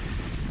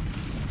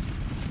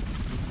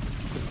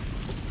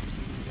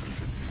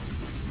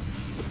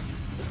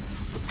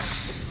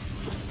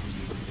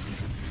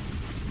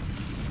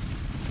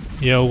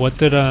 Yo, what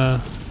did the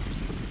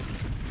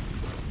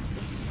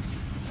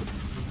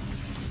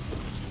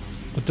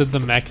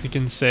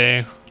Mexican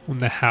say when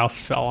the house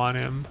fell on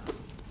him?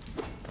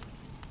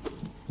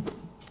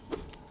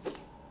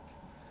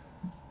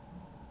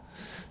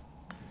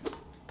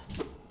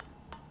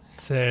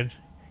 Said,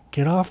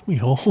 "Get off me,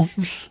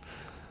 Holmes."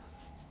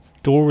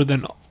 Door with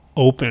an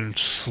open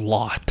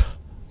slot.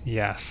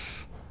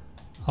 Yes.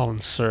 I'll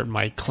insert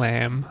my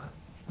clam.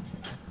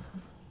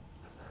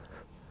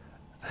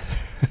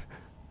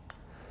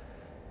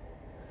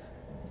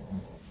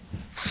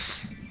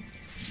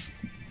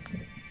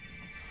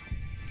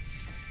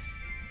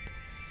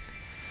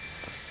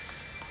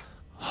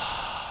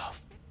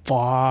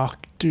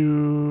 fuck,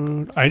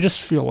 dude. I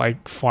just feel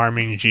like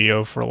farming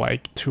Geo for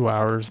like 2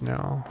 hours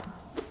now.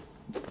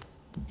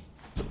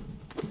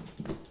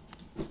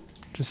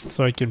 Just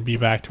so I can be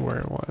back to where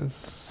it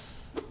was.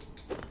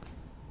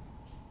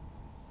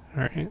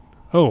 Alright.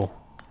 Oh.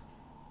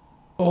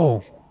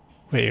 Oh.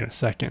 Wait a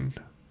second.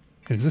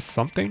 Is this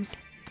something?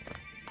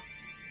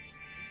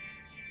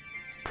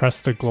 Press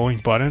the glowing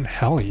button?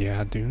 Hell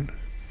yeah, dude.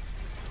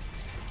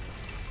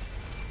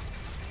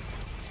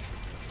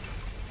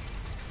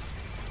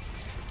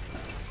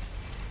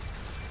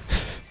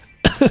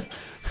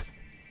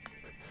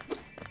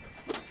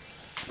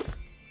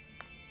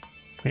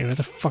 Wait, where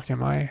the fuck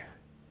am I?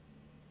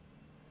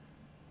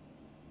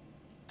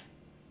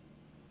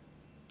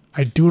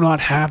 I do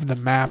not have the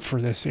map for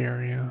this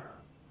area.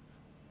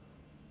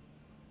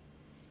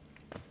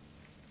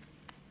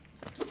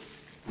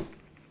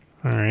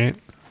 Alright.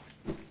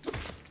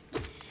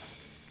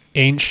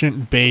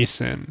 Ancient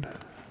Basin.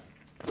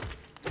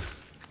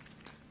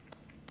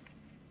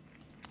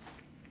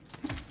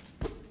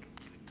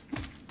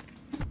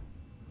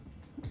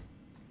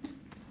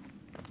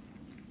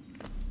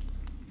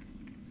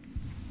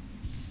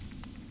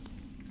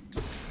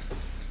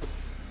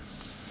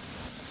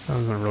 That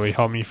doesn't really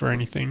help me for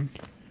anything.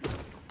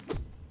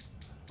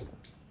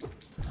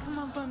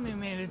 Come on,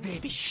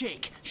 baby,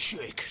 shake,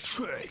 shake,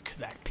 shake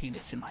that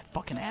penis in my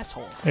fucking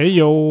asshole. Hey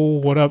yo,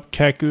 what up,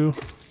 Keku?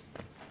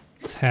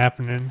 What's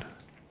happening?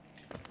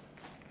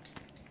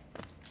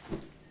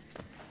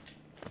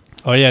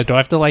 Oh yeah, do I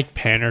have to like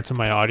pander to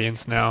my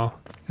audience now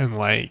and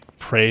like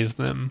praise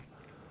them?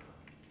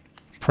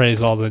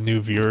 Praise all the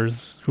new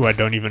viewers who I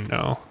don't even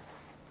know.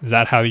 Is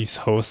that how these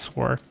hosts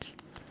work?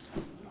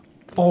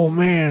 Oh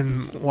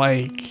man,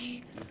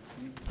 like,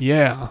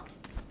 yeah.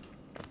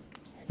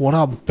 What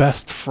up,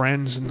 best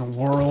friends in the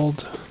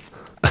world?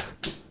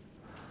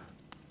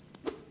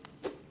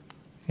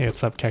 Hey,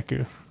 what's up,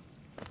 Keku?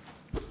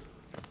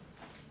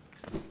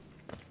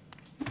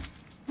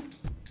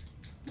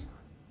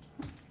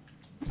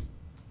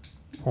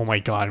 Oh my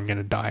god, I'm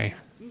gonna die.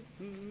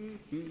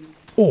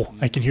 Oh,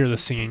 I can hear the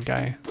singing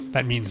guy.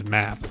 That means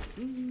map.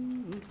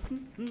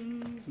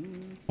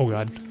 Oh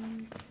god.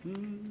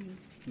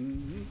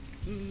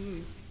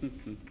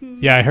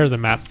 Yeah, I heard the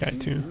map guy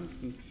too.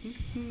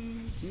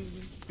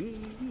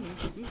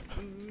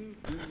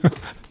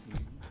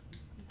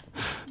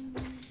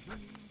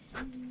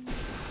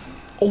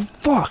 Oh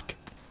fuck!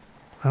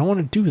 I don't want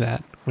to do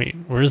that. Wait,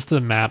 where's the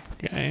map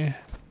guy?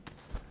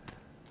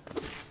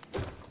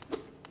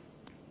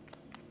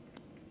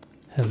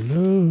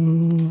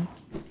 Hello?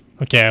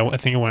 Okay, I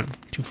think I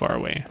went too far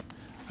away.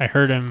 I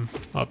heard him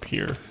up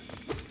here.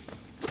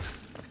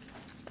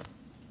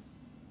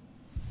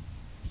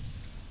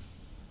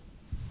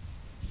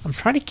 I'm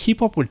trying to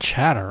keep up with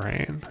chatter,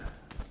 right?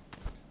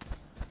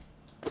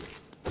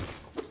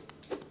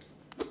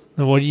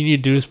 And what you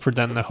need to do is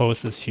pretend the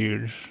host is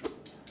huge.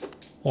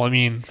 Well, I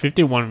mean,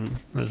 51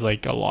 is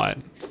like a lot.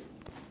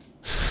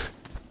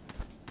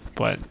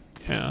 But,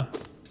 yeah.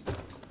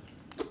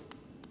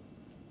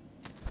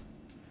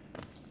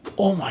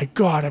 Oh my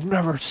god, I've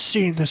never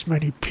seen this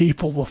many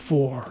people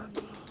before.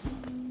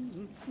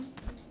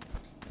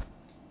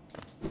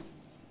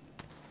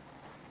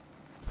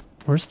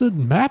 Where's the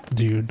map,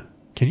 dude?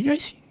 Can you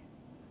guys see?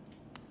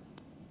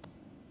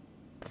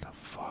 What the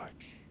fuck?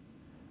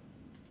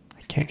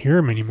 I can't hear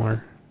him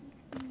anymore.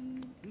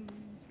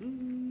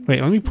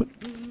 Wait, let me put...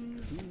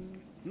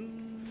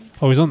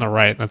 Oh, he's on the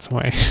right, that's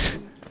why.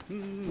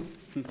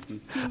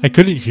 I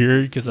couldn't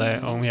hear because I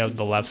only have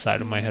the left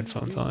side of my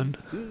headphones on.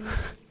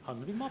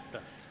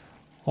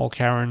 All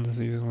Karens,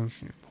 these ones,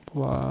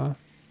 blah.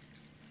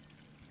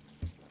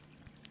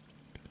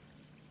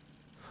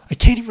 I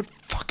can't even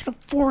fucking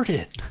afford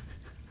it.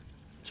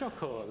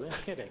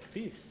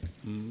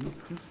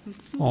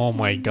 Oh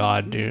my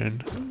god,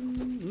 dude.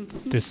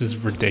 This is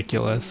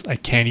ridiculous. I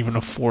can't even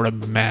afford a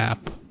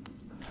map.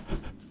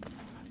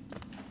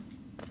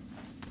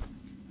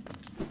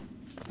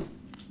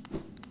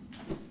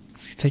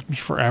 It's gonna take me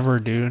forever,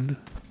 dude.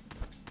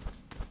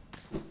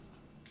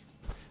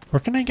 Where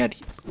can I get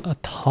a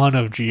ton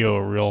of Geo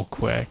real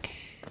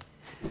quick?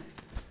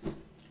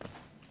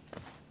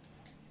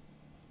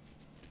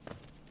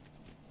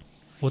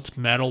 What's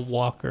Metal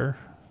Walker?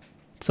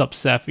 What's up,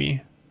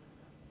 Seffi?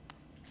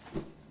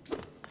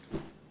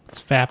 What's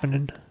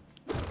fappening?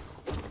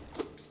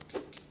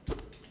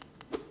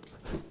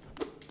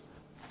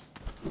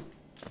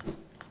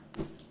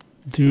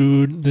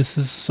 Dude, this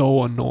is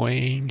so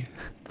annoying.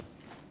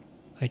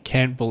 I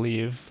can't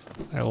believe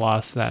I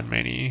lost that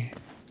many.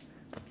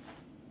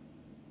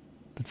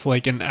 It's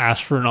like an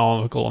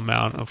astronomical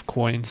amount of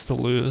coins to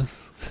lose.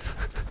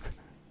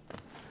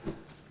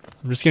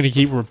 I'm just gonna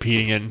keep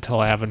repeating it until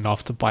I have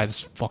enough to buy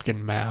this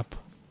fucking map.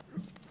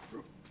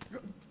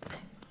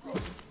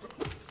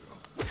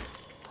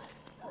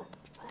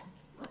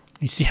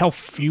 You see how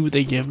few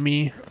they give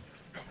me?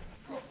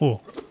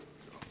 Oh,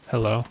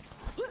 hello.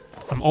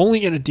 I'm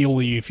only gonna deal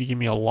with you if you give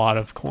me a lot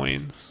of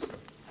coins.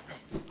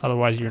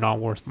 Otherwise, you're not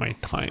worth my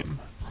time.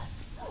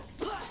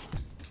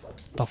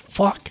 The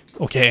fuck?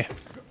 Okay,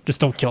 just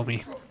don't kill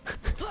me.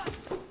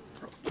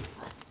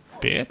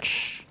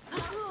 Bitch.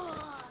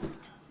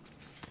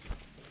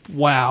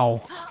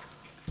 Wow.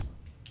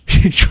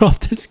 He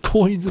dropped his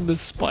coins in the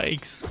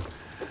spikes.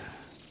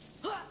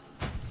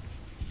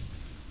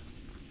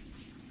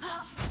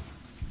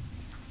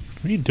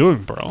 What are you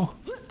doing, bro?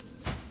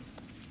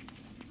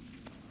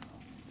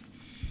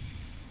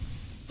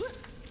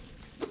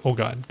 Oh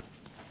god.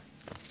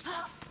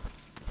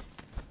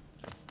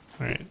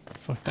 Alright,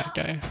 fuck that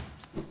guy.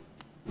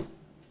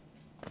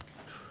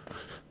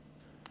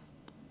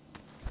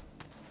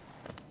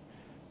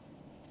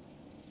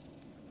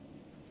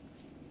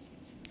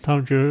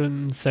 Tom drew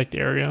insect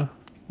area.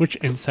 Which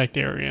insect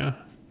area?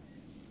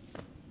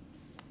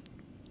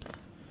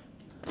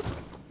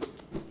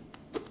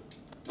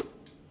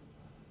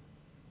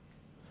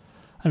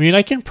 I mean,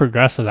 I can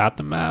progress without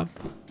the map,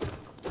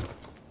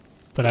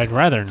 but I'd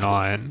rather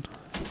not.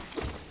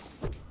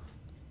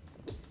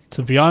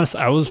 To be honest,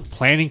 I was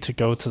planning to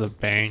go to the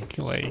bank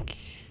like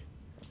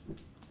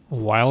a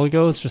while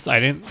ago. It's just I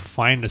didn't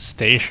find a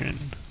station.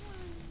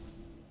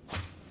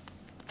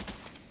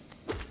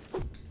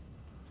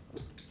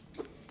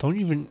 Don't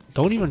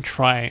even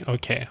try.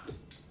 Okay.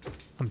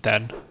 I'm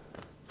dead.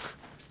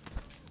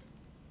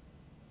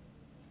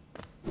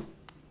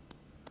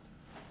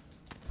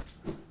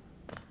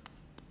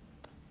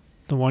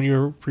 The one you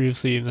were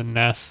previously in the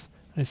nest.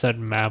 I said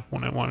map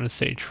when I wanted to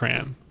say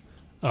tram.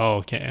 Oh,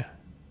 okay.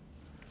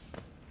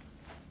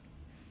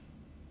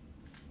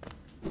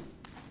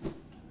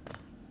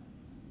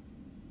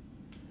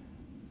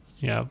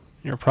 Yeah,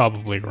 you're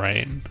probably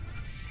right.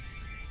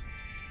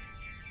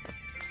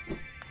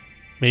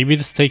 Maybe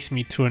this takes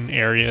me to an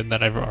area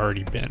that I've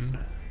already been.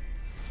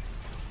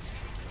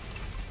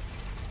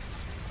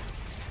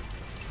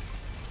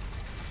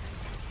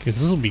 Because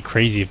this will be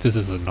crazy if this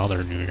is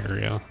another new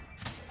area.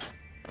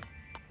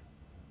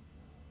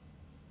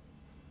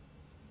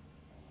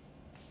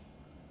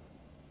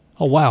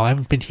 Oh wow, I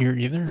haven't been here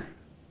either.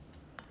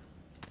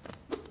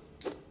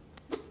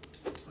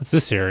 What's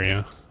this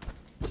area?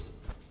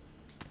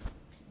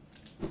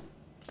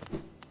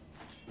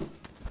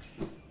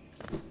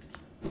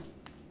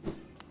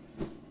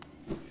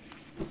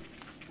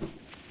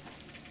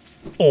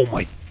 Oh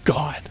my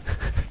god.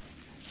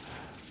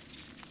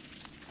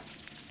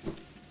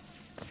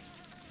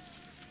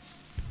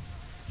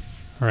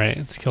 Alright,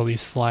 let's kill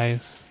these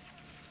flies.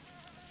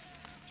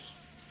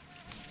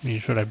 I mean,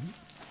 should I...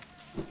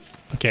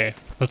 Okay,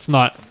 let's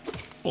not...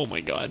 Oh my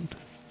god.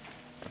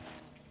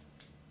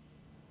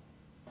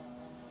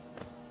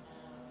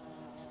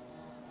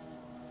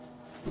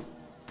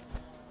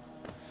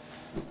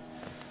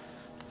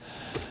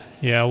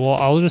 Yeah, well,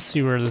 I'll just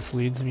see where this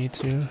leads me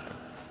to.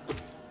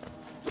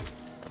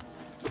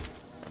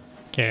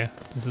 Okay,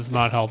 this is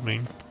not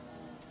helping.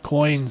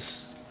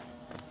 Coins.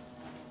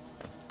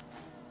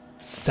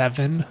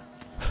 7?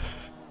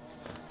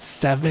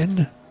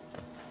 7?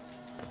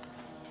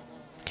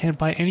 Can't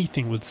buy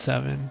anything with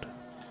 7.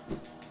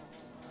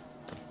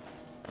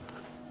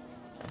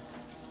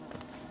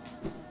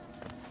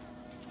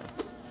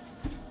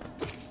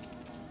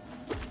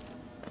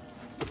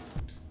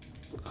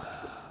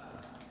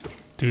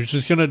 Dude, it's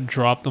just gonna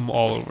drop them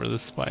all over the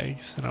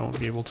spikes and I won't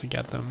be able to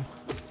get them.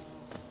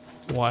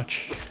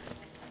 Watch.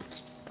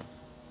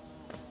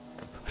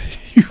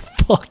 You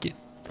fucking...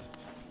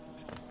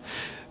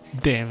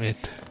 Damn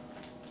it.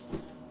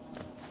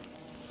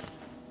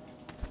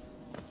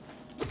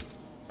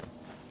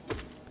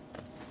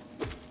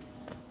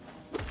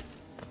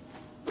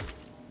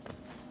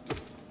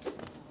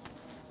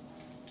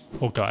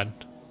 Oh god.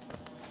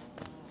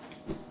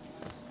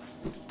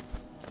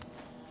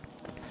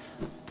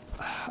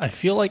 I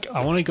feel like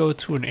I want to go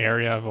to an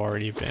area I've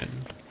already been.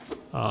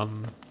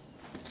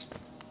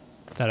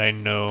 That I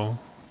know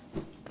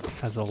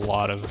has a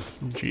lot of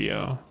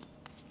geo.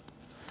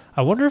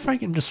 I wonder if I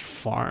can just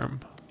farm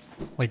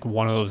like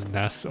one of those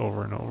nests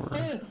over and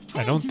over.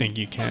 I don't think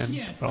you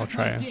can, but I'll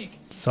try it.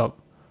 Sup,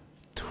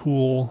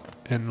 tool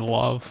and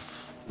love.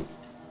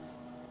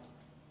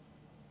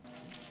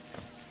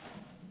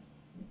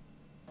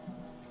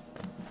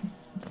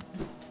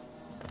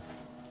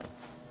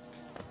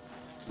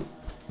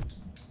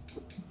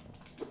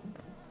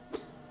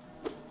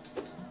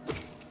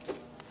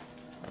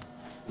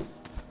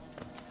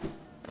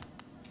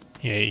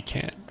 Yeah, you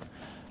can't.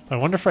 But I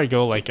wonder if I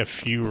go like a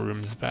few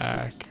rooms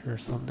back or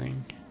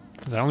something.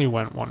 Because I only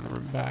went one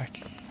room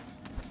back.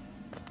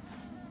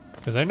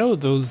 Because I know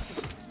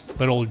those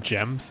little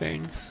gem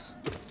things,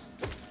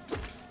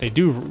 they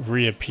do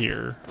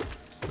reappear.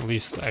 At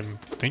least I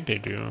think they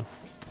do.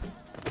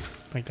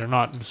 Like they're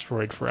not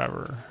destroyed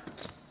forever.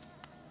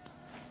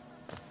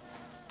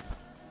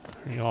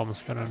 You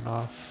almost got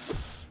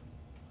enough.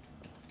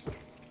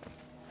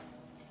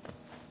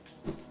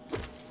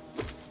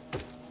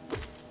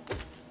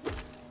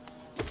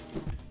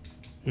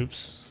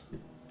 Oops.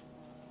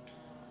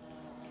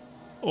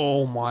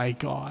 Oh my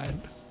god.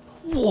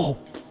 Whoa!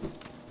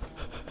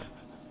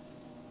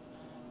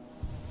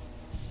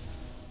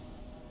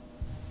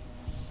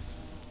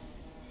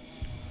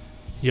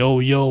 Yo,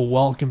 yo,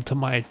 welcome to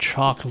my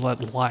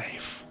chocolate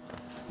life.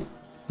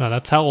 Now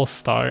that's how we'll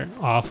start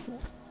off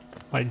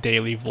my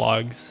daily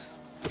vlogs.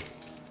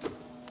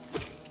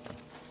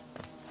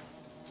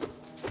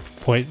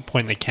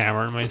 Point the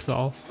camera at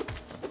myself.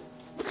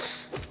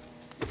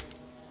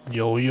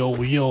 Yo,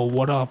 yo, yo,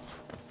 what up?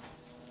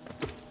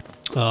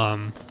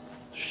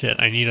 Shit,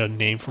 I need a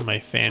name for my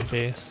fan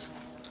base.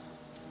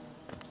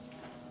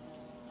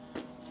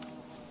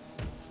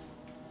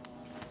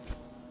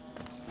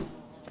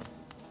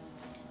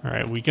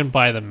 Alright, we can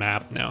buy the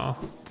map now.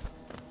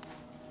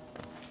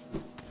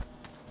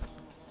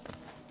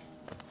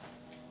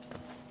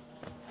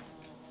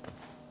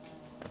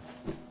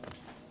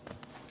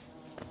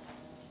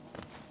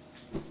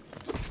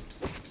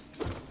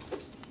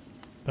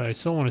 But I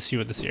still want to see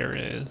what this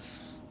area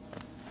is.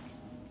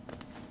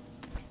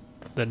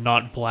 The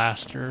not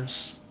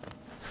blasters.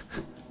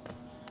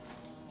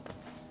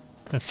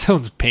 That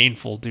sounds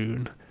painful,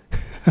 dude.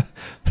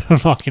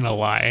 I'm not gonna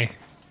lie.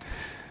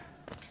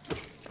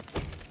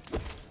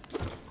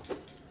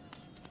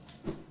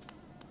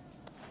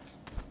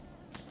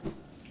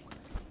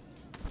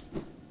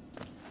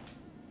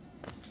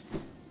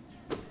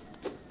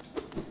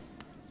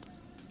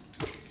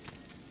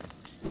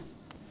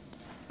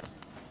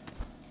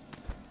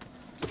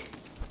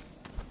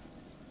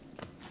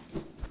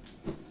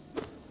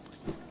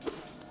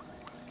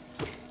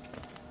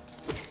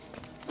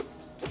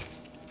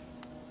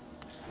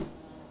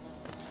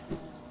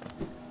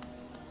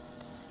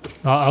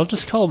 I'll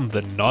just call them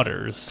the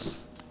Nutters.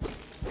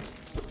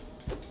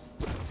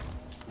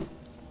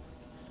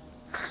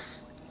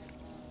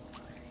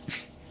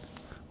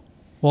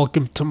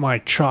 Welcome to my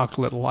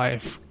chocolate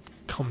life.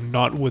 Come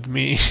nut with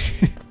me.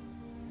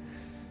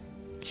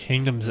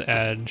 Kingdom's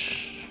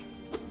Edge.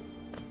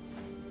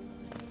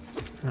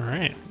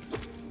 Alright.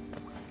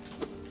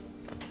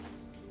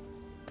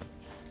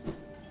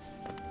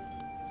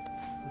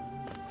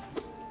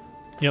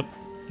 Yep.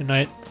 Good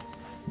night.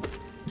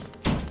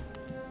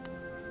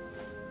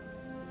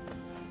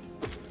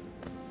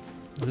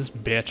 This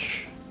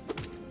bitch.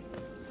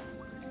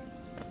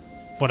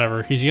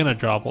 Whatever, he's gonna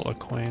drop all the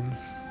coins.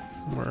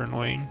 Somewhere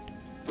annoying.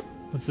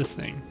 What's this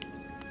thing?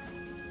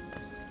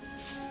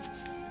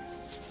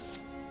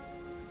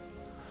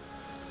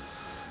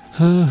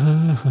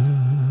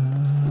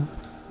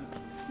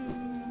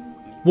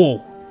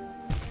 Whoa!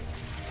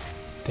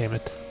 Damn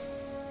it.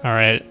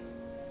 Alright.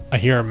 I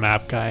hear a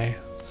map guy,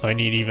 so I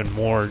need even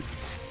more.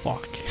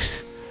 Fuck.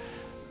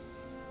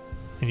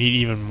 I need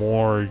even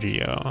more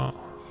geo.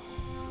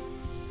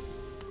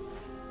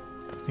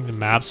 I think the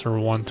maps are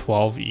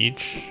 112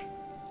 each.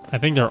 I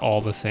think they're all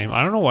the same.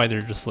 I don't know why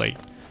they're just like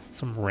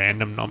some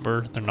random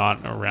number. They're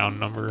not a round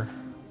number.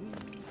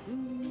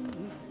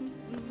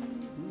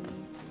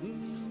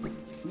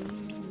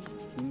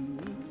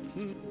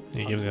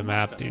 You give me the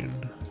map, dude.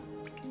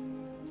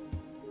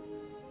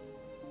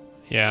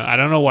 Yeah, I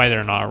don't know why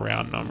they're not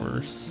round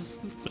numbers.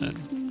 But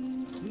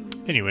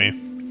anyway.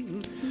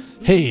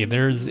 Hey,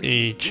 there's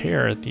a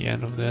chair at the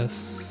end of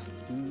this.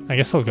 I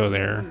guess I'll go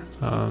there.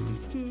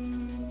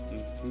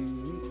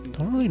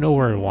 Don't really know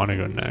where I want to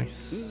go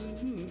next.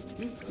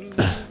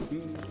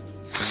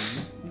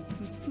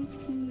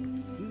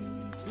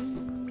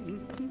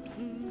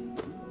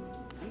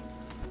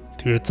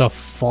 Dude, it's a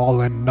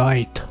fallen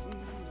night.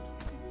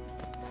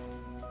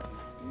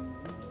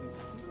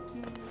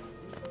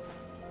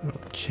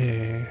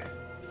 Okay.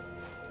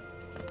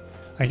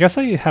 I guess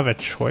I have a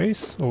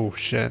choice. Oh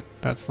shit,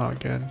 that's not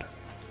good.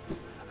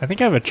 I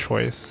think I have a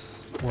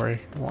choice where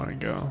I want to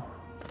go.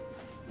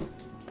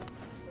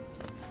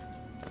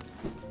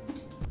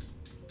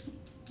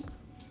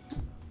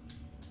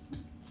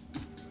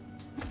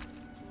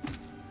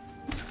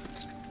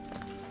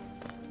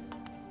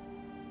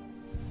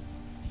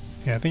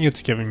 Yeah, I think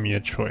it's giving me a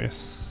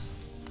choice.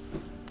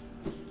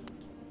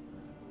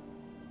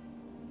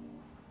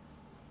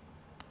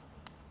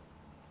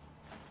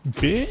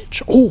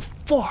 Bitch! Oh,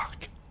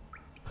 fuck!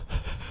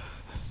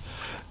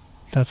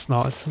 That's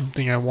not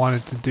something I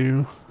wanted to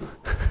do.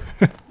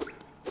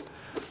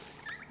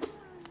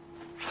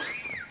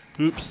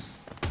 Oops.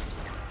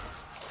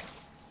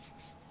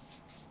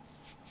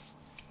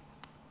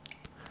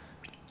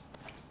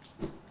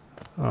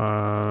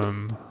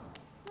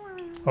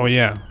 Oh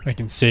yeah, I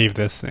can save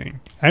this thing.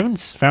 I haven't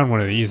found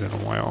one of these in a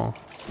while.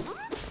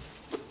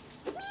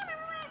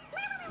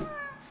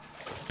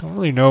 Don't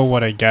really know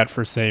what I get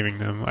for saving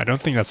them. I don't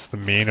think that's the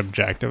main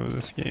objective of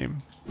this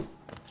game.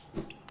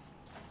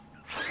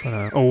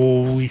 But,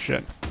 holy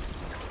shit.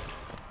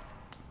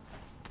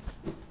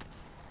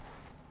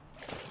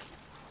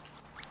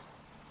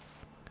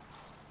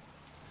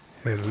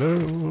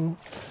 Hello.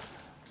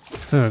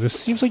 This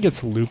seems like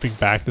it's looping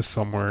back to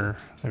somewhere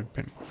I've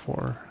been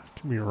before.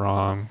 Could be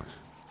wrong.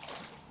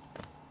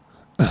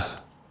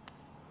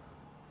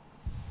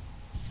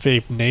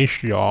 Vape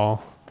Nation,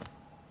 y'all.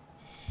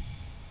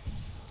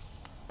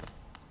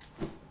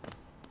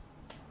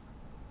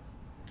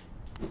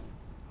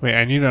 Wait,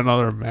 I need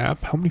another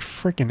map? How many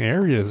freaking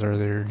areas are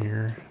there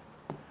here?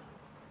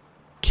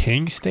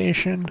 King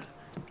Station?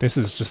 This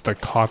is just a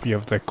copy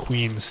of the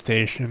Queen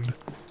Station,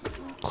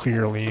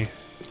 clearly.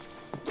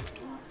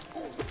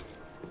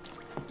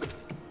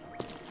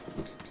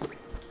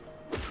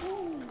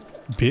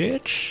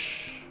 Bitch.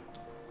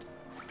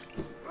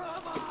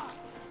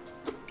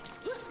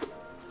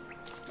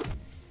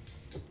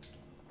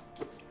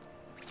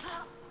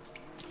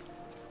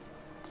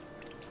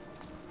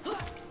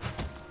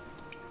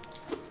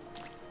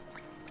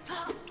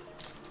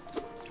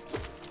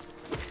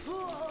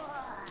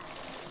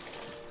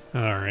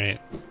 All right.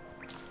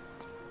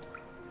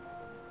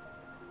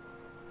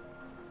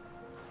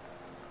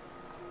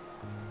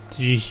 Did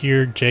you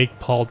hear Jake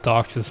Paul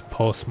doxes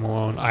Post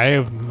Malone? I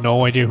have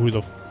no idea who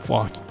the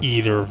fuck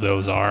either of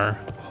those are,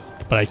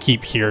 but I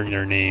keep hearing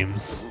their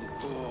names.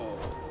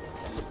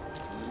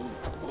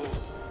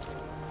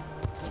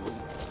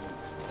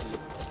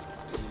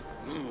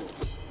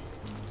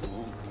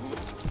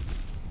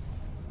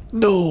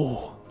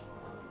 No!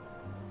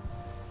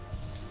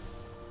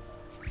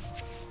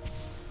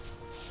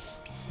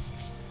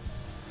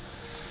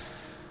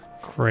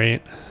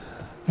 Great.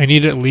 I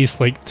need at least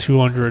like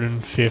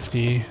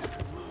 250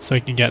 so I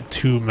can get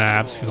 2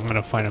 maps, because I'm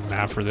going to find a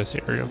map for this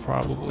area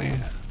probably.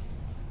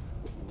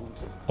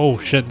 Oh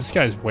shit, this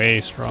guy's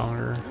way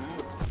stronger.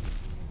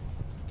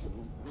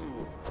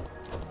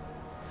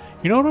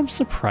 You know what I'm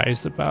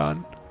surprised about?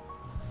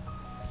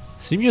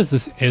 Seeing as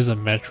this is a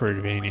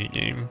Metroidvania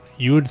game,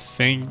 you would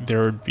think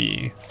there would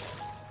be,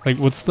 like,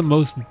 what's the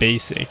most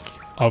basic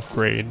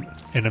upgrade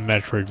in a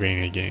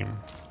Metroidvania game?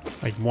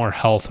 Like more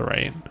health,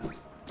 right?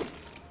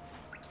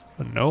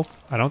 But nope,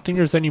 I don't think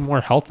there's any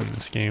more health in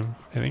this game.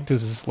 I think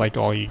this is like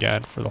all you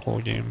get for the whole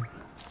game.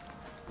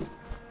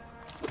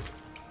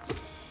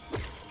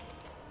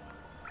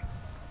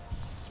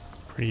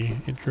 Pretty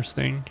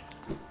interesting.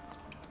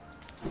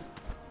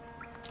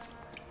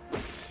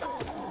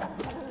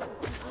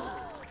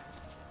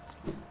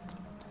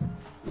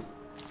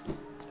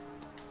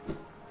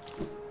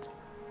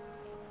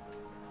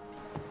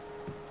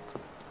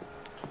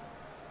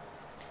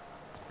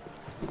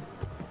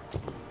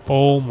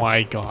 Oh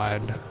my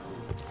god.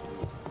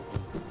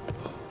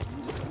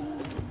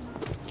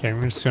 Okay,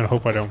 I'm just gonna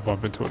hope I don't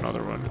bump into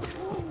another one.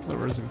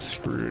 Otherwise I'm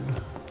screwed.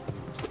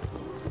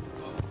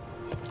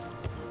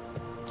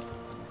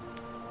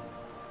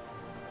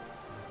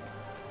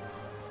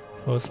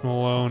 Post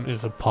Malone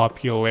is a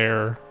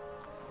popular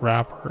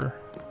rapper.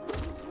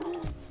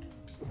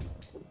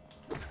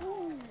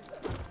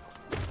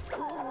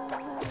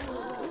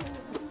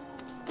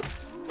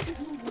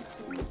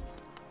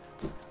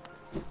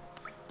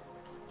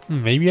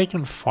 Maybe I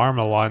can farm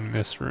a lot in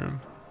this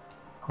room.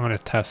 I'm gonna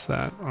test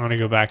that. I'm gonna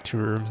go back 2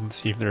 rooms and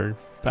see if they're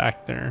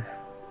back there.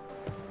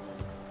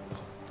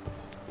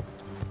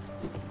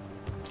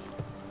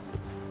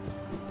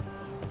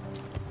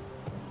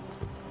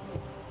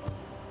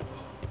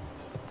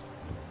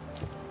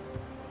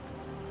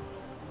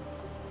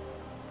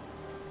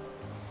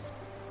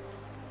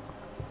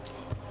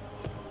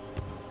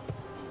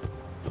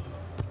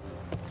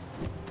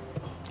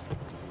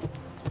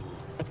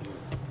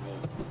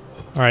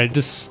 Alright,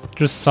 just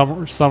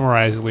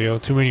summarize, Leo.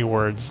 Too many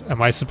words.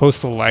 Am I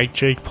supposed to like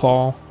Jake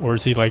Paul, or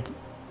is he like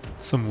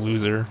some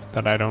loser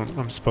that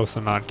I'm supposed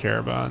to not care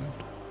about?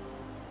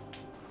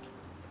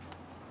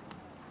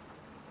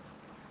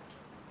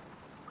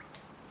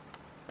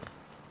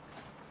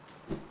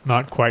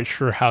 Not quite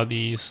sure how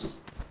these,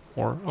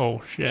 or,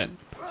 oh shit.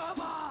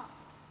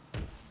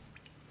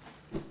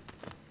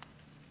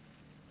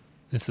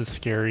 This is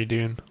scary,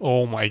 dude.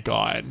 Oh my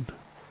god.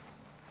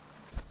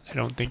 I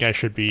don't think I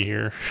should be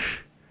here.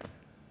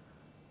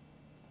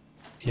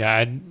 Yeah,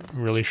 I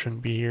really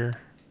shouldn't be here.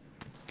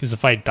 Because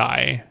if I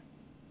die,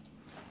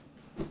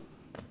 then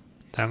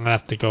I'm gonna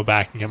have to go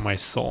back and get my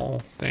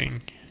soul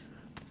thing.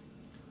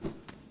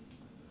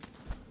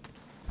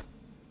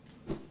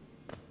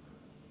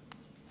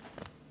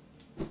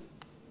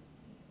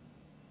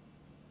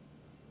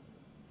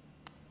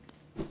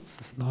 This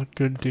is not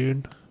good,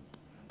 dude.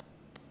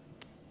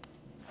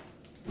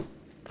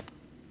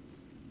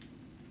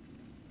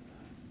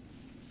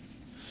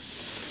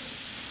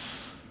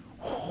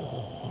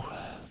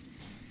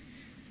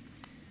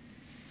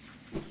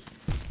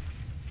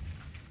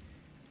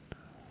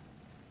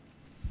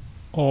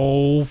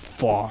 Oh,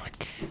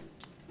 fuck.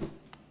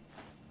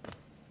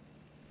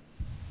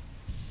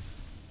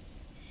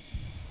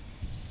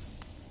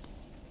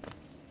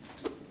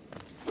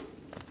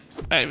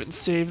 I haven't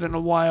saved in a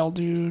while,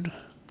 dude.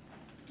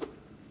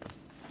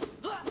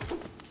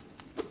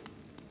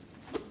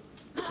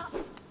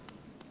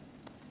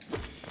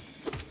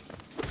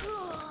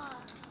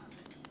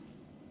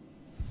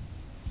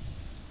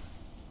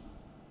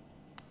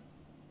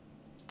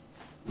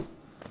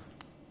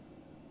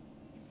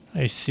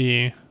 I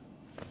see.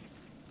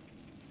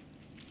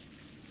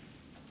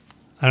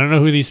 I don't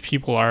know who these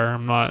people are.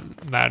 I'm not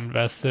that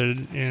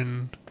invested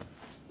in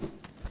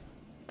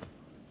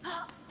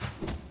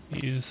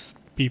these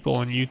people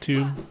on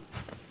YouTube.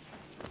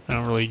 I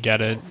don't really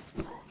get it.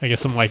 I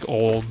guess I'm like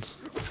old.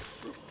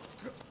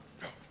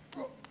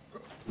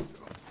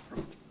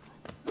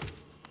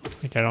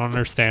 Like, Like, I don't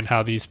understand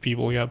how these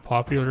people got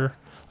popular.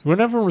 When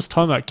everyone was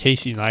talking about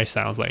Casey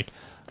Neistat, I was like,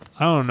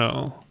 I don't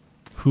know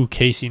who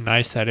Casey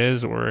Neistat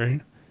is or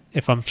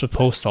if I'm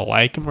supposed to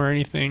like him or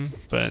anything,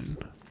 but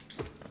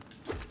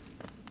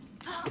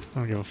I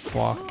don't give a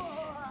fuck.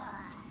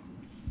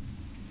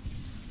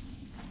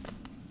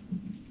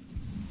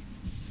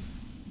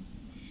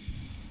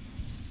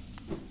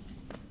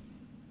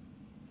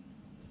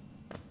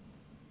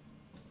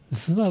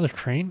 Is this another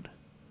train?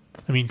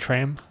 I mean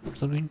tram or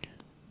something?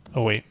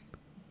 Oh wait.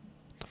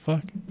 What the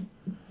fuck?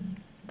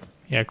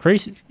 Yeah,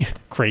 crazy.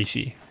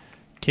 Crazy.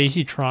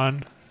 Casey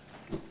Tron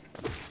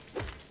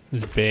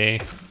is bae.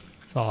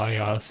 That's all I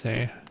gotta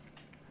say.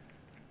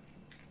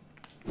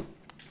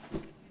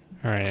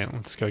 Alright,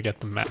 let's go get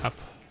the map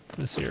of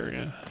this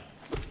area.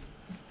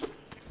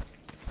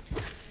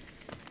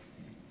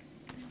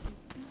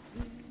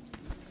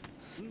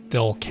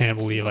 Still can't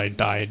believe I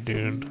died,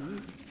 dude.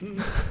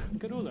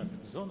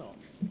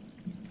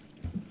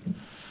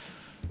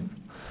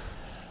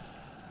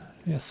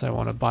 Yes, I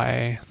want to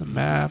buy the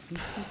map.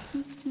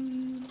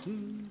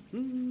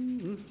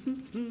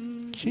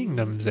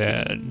 Kingdom's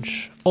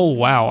Edge. Oh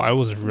wow, I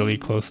was really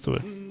close to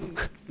a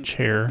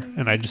chair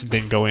and I just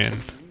didn't go in.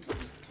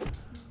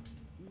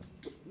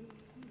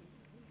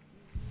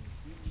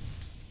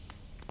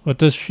 What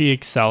does she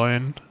excel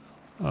in?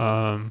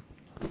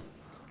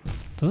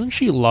 Doesn't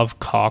she love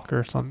cock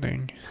or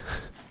something?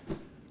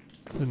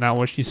 Isn't that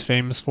what she's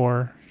famous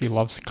for? She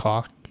loves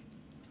cock.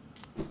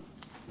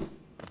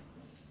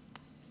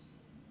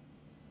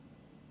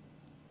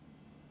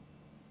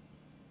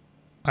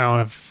 I don't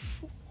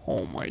have...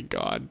 Oh my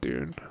god,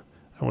 dude.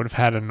 I would have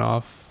had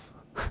enough.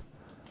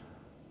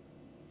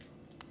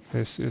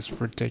 This is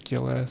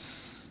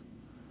ridiculous.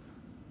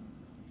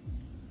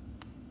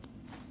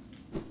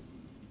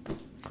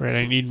 Great,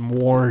 I need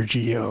more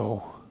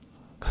Geo.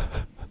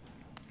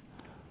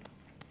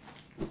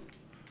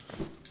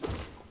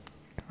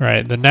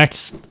 Right, the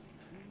next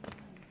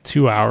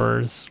 2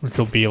 hours, which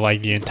will be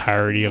like the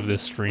entirety of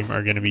this stream,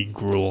 are going to be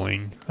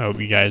grueling. I hope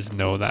you guys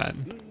know that.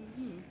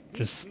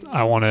 Just,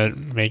 I want to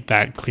make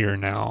that clear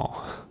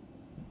now.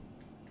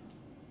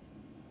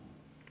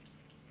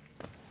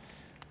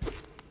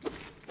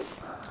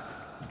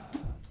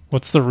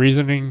 What's the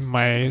reasoning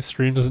my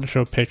stream doesn't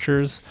show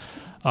pictures?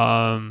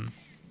 I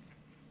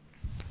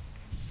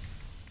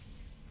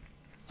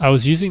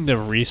was using the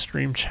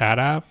Restream chat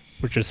app,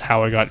 which is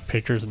how I got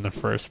pictures in the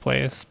first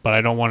place, but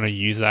I don't want to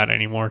use that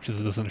anymore because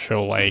it doesn't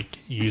show like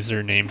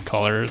username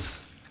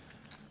colors.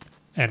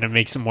 And it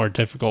makes it more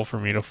difficult for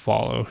me to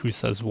follow who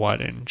says what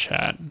in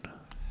chat.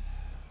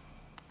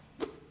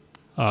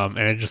 And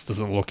it just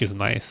doesn't look as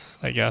nice,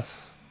 I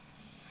guess.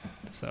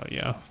 So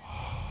yeah.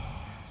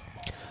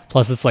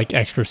 Plus it's like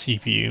extra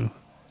CPU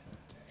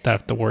that I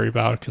have to worry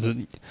about because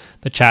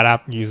the chat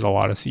app uses a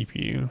lot of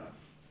CPU.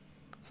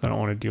 So I don't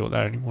want to deal with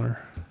that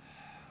anymore.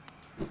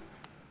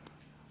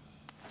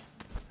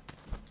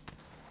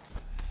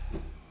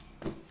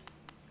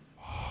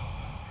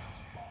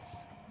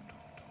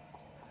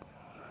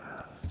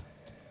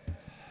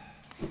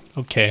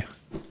 Okay,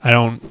 I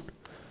don't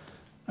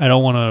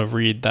want to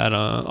read that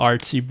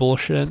artsy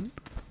bullshit.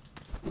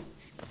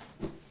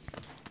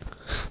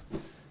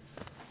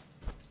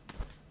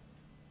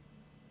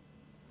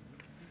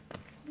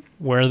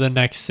 Where the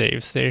next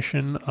save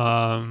station?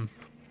 Well,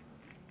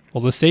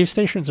 the save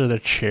stations are the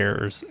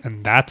chairs,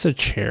 and that's a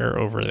chair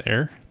over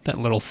there. That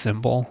little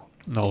symbol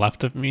on the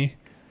left of me.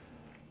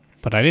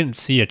 But I didn't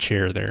see a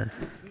chair there,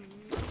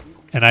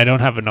 and I don't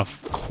have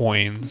enough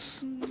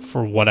coins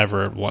for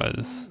whatever it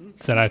was.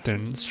 Said I have to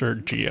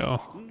insert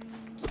Geo,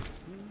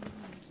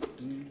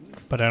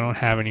 but I don't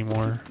have any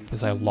more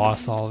because I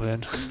lost all of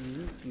it.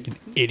 An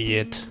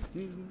idiot.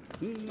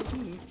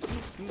 I'm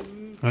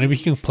gonna be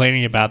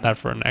complaining about that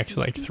for the next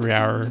like 3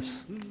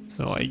 hours,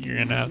 so like you're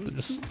gonna have to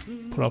just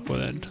put up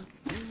with it.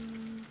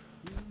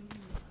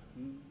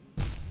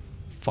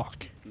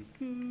 Fuck.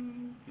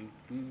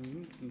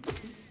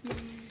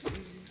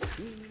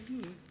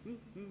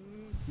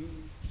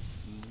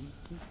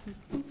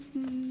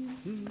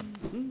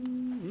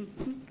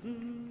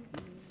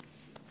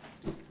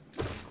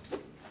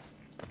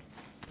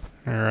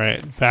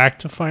 Alright, back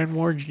to find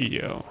more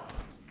Geo.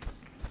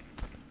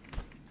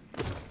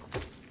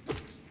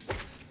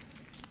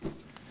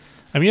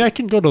 I mean, I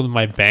can go to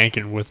my bank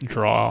and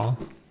withdraw.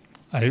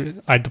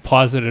 I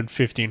deposited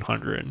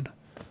 1,500,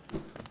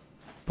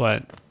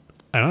 but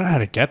I don't know how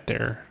to get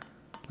there.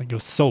 Like, it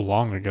was so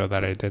long ago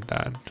that I did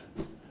that.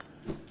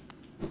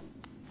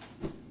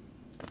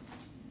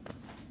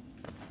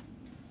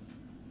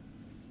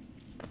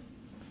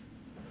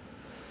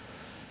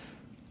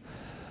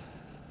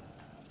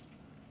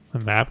 The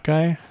map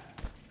guy?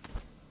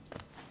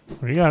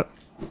 What do you got?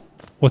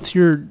 What's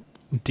your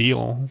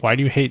deal? Why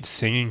do you hate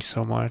singing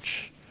so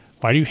much?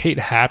 Why do you hate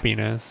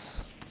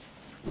happiness?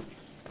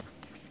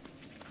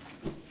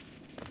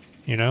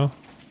 You know?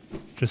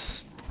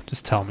 Just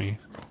tell me.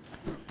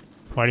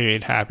 Why do you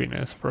hate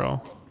happiness,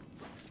 bro?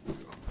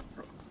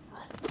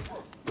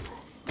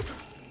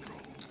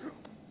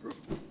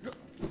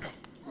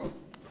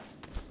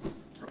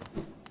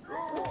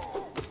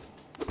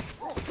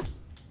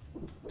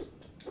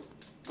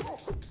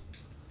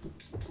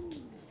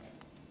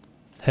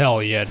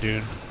 Hell yeah,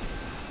 dude.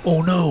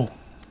 Oh no!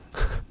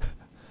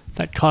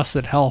 That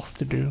costed health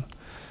to do.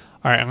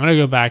 Alright, I'm gonna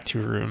go back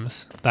 2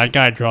 rooms. That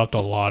guy dropped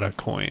a lot of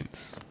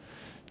coins.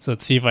 So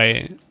let's see if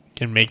I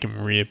can make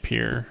him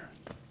reappear.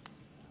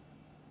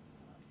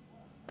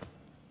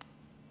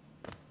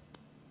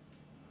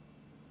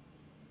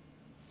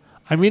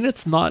 I mean,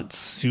 it's not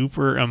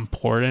super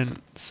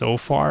important so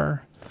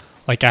far.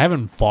 Like, I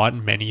haven't bought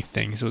many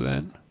things with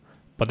it.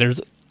 But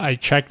I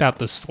checked out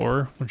the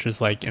store, which is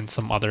like in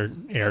some other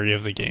area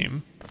of the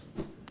game.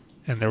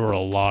 And there were a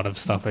lot of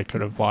stuff I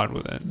could have bought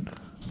with it.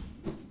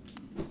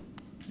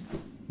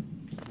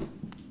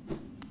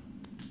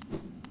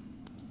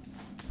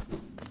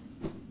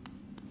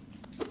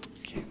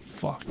 Okay,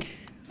 fuck.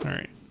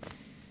 Alright.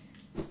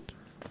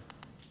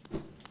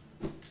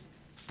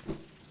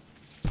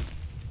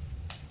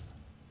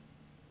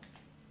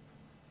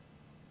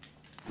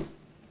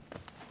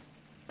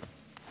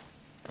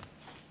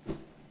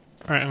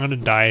 Alright, I'm gonna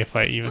die if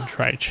I even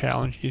try to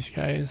challenge these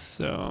guys,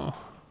 so...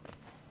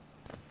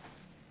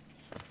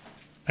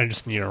 I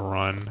just need to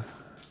run.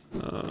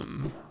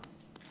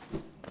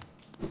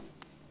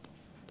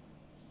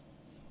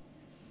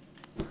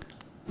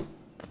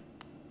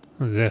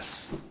 What's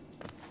this?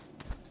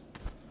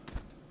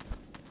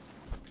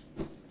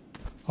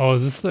 Oh,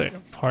 is this the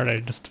part I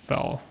just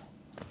fell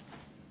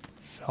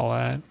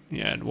at?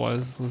 Yeah, it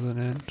was, wasn't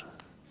it?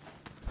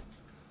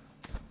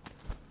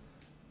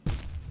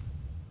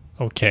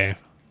 Okay.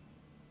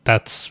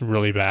 That's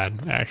really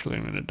bad. Actually,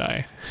 I'm gonna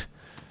die.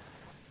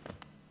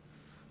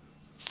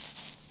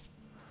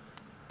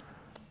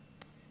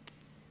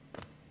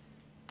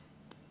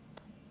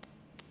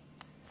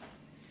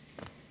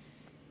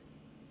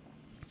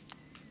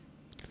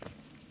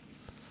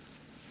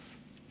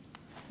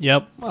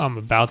 Yep, I'm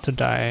about to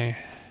die.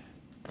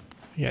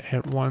 I get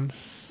hit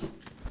once.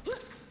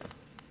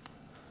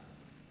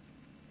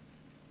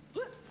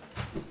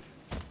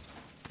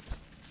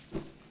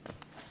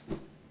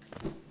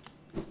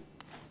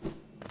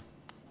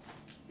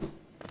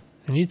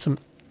 I need some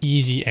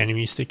easy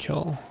enemies to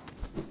kill.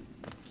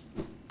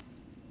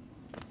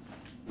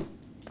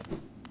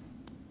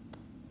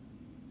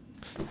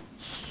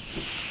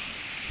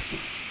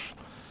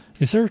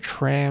 Is there a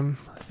tram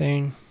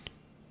thing?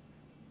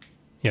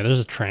 Yeah, there's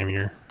a tram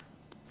here.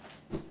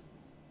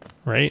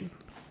 Right?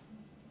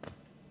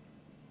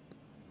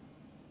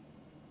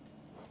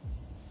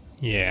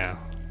 Yeah.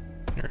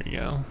 There we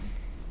go.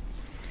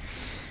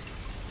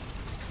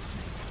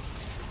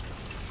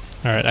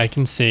 Alright, I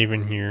can save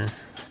in here.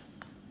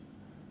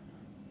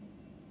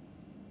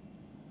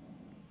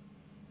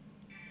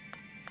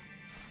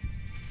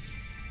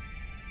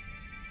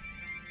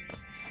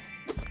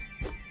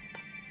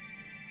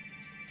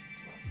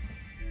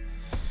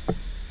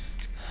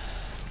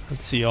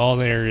 Let's see all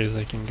the areas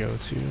I can go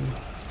to.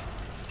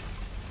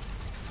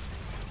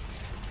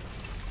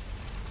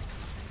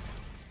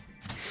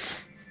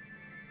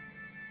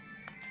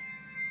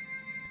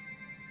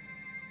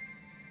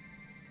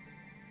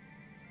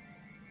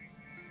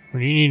 What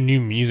do you need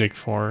new music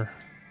for?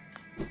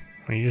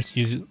 When you just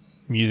use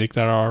music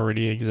that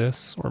already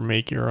exists or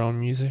make your own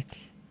music?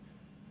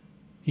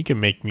 You can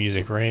make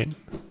music, right?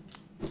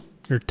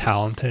 You're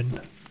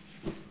talented.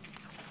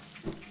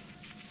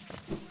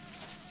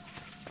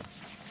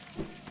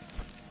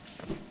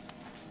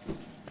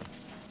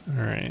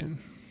 Alright.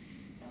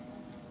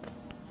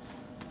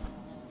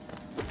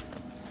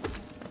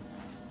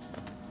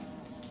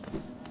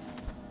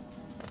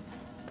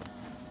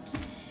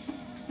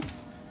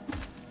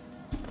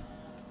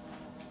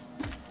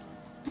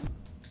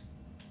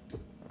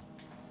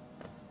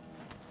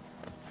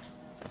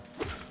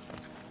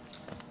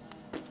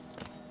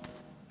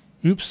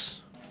 Oops.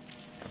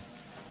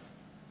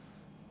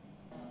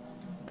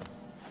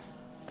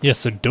 Yeah,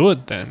 so do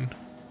it then.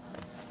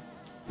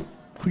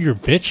 Who you're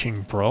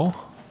bitching, bro?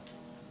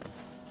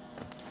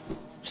 You're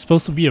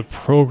supposed to be a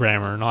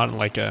programmer, not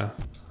like a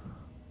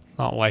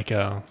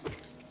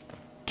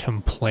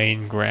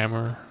complain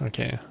grammar.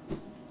 Okay.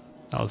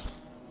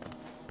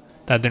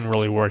 That didn't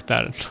really work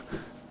that as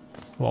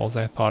well as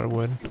I thought it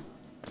would.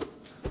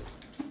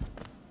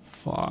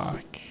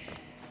 Fuck.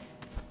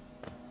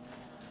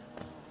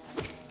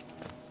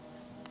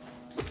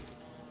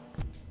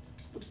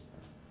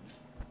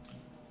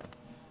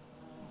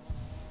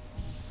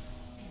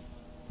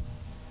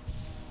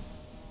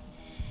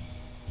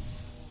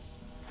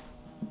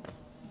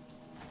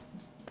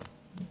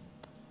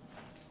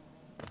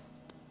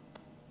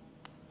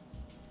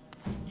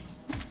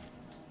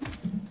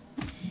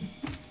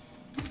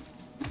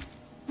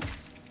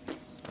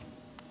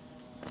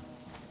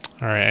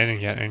 Alright, I didn't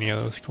get any of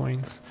those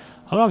coins.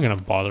 I'm not gonna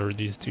bother with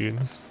these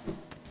dudes.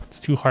 It's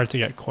too hard to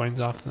get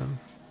coins off them.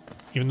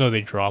 Even though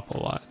they drop a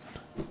lot.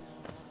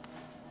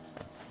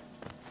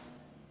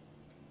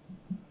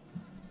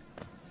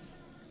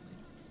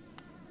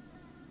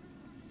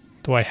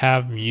 Do I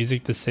have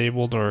music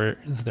disabled or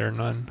is there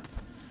none?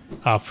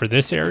 For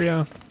this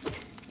area,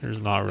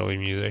 there's not really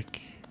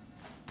music.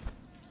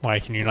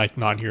 Why, can you like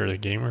not hear the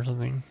game or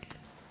something?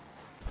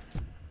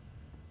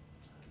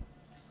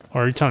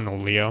 Or are you talking to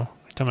Leo? Are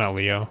you Come out,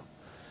 Leo.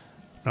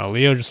 No,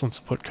 Leo just wants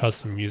to put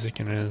custom music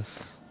in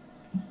his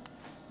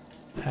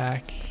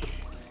pack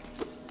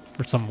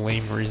for some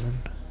lame reason.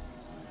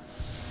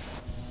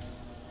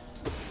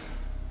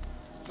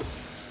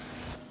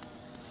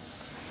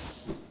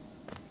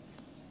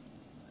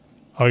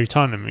 Oh, you're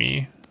talking to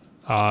me?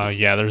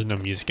 Yeah, there's no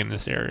music in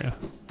this area.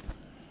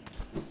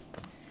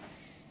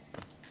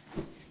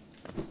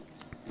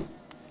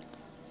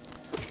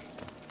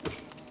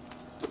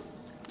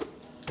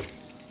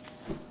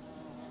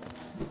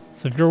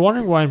 So if you're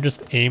wondering why I'm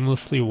just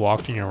aimlessly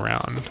walking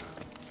around,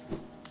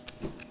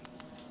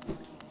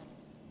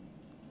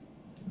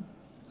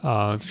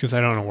 it's because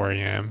I don't know where I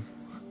am.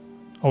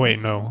 Oh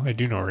wait, no, I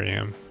do know where I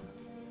am.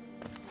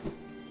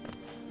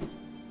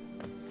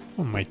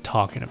 What am I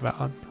talking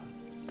about?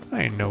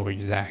 I know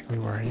exactly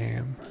where I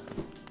am.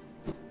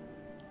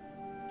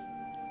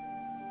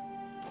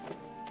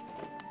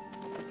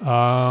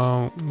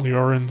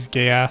 Leorin's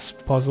gay-ass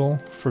puzzle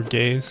for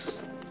gays.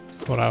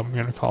 That's what I'm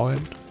gonna call it.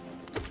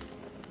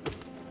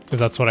 Because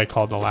that's what I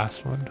called the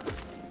last one.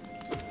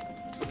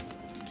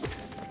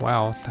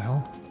 Wow, what the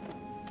hell?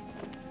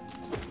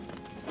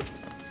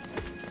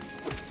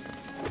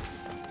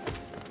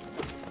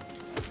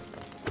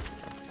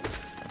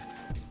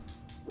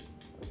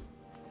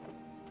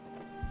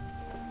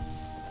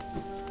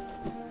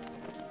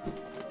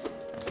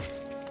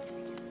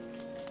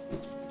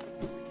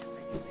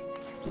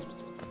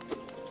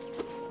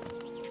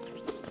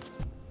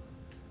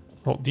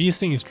 Well, these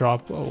things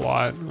drop a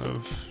lot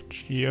of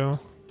geo.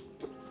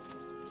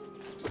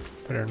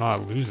 Better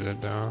not lose it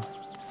though.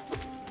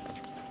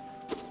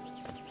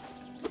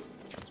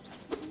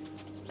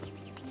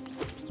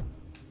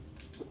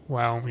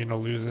 Wow, I'm gonna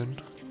lose it.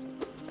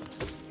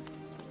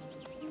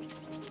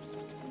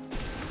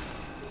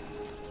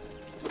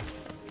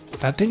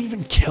 That didn't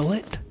even kill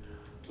it?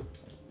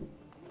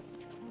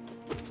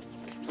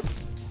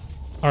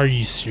 Are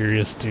you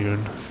serious,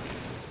 dude?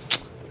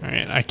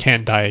 Alright, I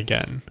can't die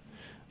again.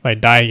 If I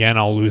die again,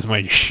 I'll lose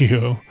my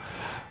geo.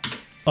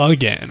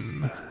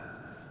 Again.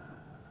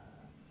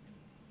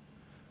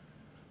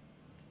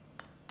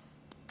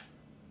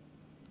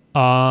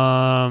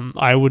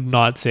 I would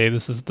not say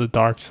this is the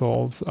Dark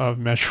Souls of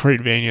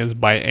Metroidvanias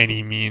by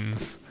any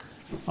means.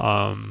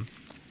 I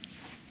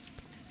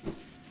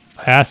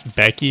asked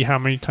Becky how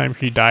many times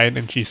she died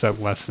and she said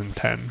less than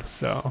 10,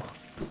 so.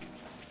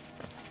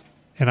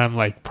 And I'm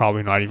like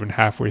probably not even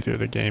halfway through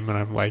the game and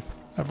I've like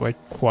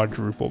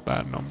quadrupled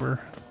that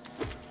number.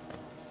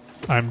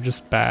 I'm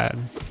just bad.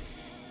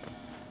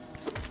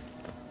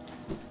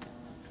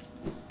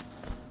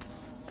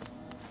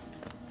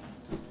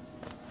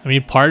 I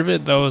mean, part of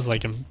it though is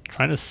like I'm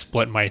trying to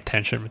split my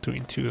attention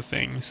between two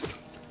things,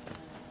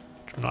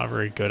 which I'm not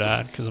very good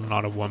at because I'm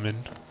not a woman.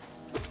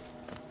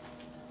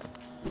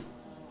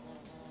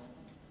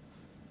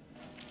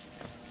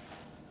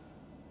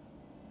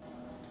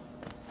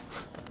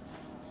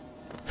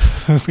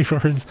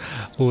 Leorin's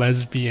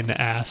lesbian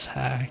ass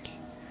hack.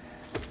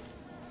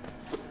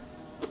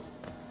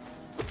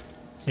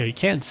 Yo, you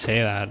can't say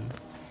that.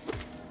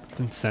 It's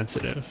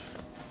insensitive.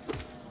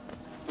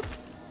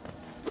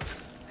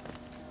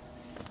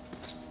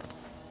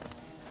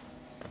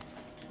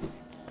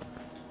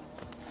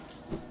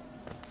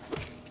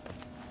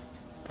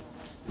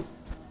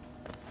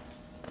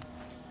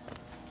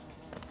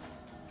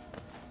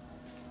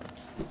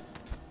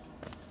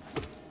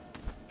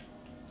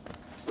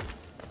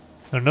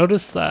 So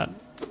notice that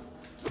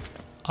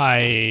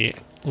I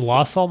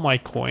lost all my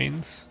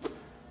coins,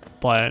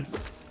 but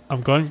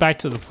I'm going back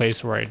to the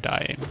place where I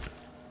died,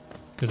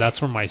 because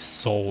that's where my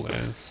soul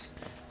is.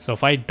 So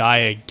if I die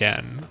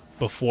again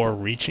before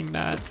reaching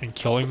that and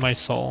killing my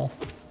soul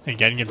and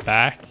getting it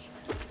back,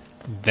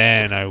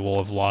 then I will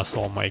have lost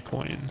all my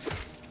coins.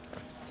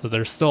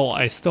 So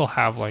I still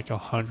have like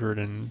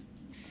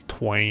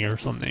 120 or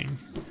something.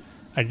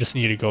 I just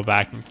need to go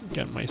back and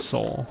get my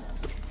soul,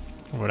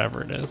 or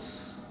whatever it is.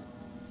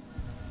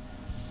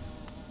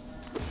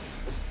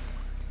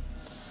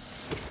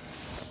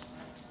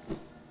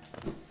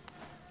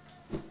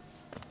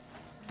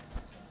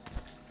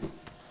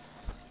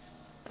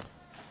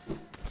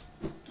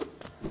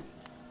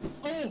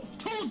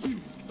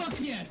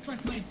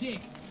 Suck my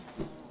dick.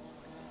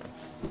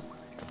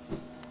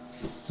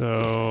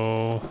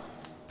 So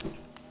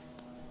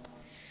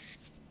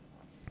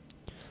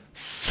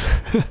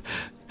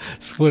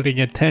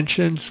splitting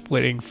attention,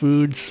 splitting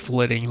food,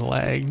 splitting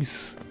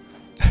legs.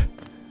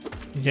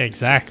 Yeah,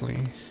 exactly.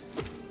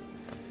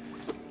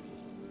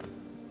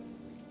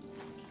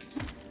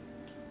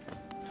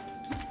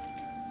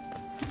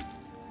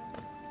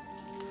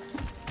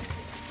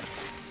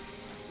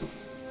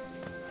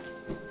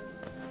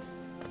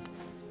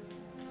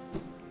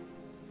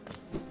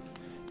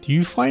 Do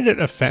you find it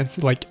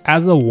offensive, like,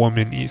 as a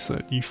woman,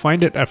 Issa, do you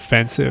find it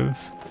offensive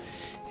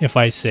if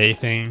I say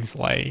things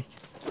like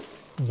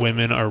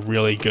women are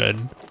really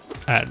good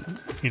at,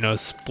 you know,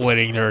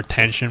 splitting their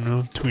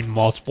attention between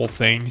multiple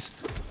things?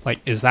 Like,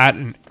 is that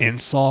an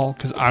insult?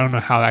 Because I don't know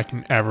how that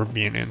can ever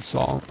be an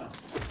insult.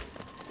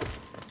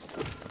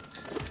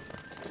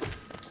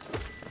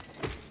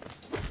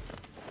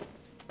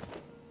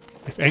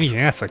 anything,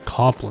 that's a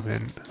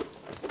compliment.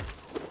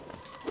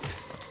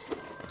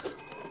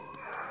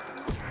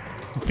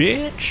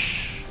 Bitch!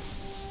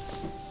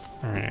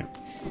 Alright.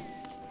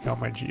 Got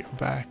my Geo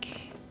back.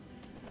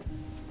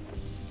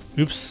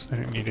 Oops, I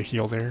didn't need a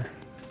heal there.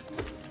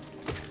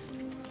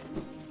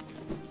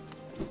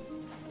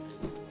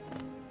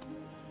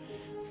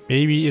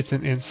 Maybe it's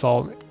an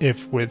insult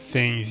if with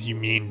things you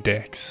mean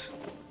dicks.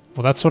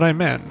 Well, that's what I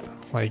meant.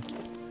 Like,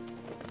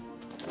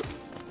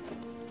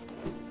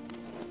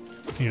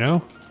 you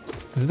know?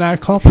 Isn't that a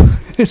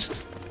compliment?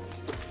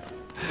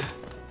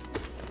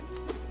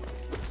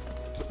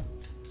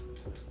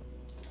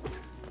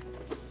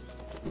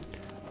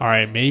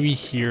 Alright, maybe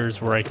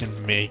here's where I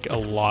can make a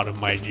lot of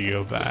my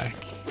Geo back.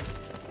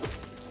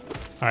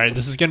 Alright,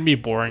 this is gonna be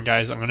boring,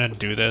 guys. I'm gonna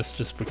do this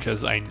just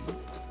because I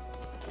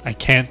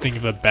can't think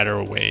of a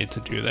better way to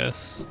do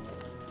this.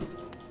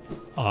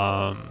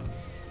 But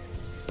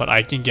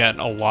I can get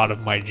a lot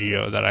of my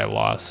Geo that I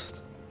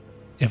lost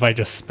if I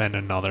just spend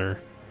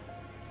another,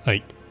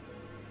 like,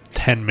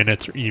 10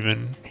 minutes or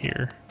even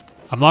here.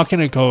 I'm not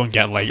gonna go and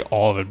get, like,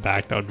 all of it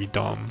back. That would be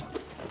dumb.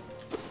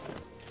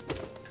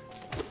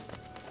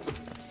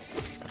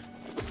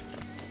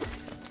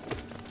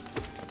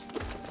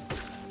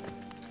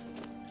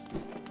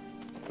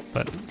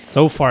 But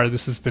so far,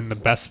 this has been the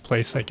best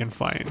place I can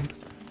find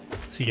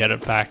to get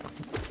it back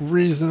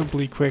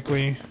reasonably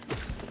quickly.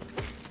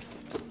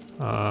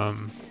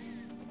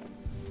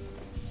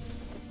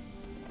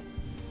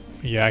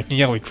 Yeah, I can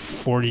get like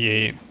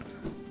 48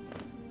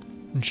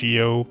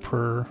 Geo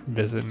per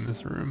visit in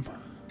this room.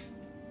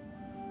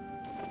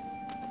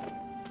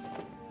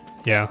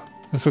 Yeah,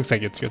 this looks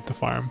like it's good to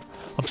farm.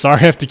 I'm sorry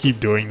I have to keep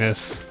doing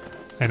this.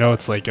 I know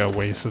it's like a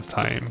waste of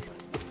time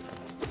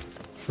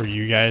for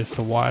you guys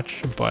to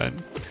watch, but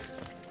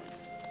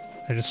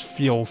I just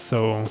feel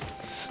so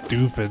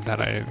stupid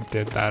that I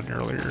did that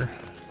earlier.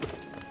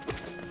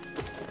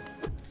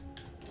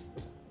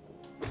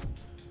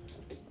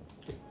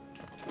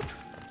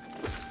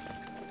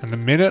 And the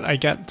minute I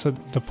get to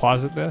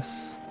deposit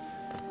this,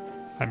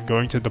 I'm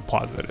going to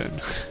deposit it.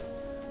 That's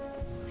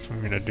what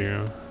I'm gonna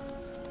do.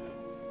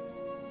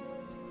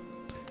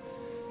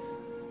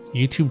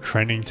 YouTube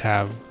trending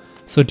tab.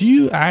 So do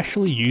you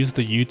actually use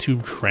the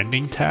YouTube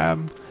trending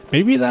tab?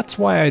 Maybe that's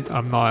why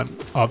I'm not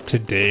up to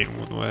date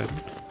with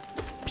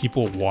what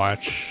people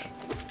watch.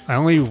 I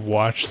only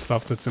watch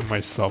stuff that's in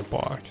my sub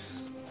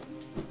box.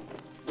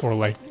 Or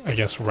like, I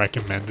guess,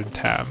 recommended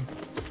tab.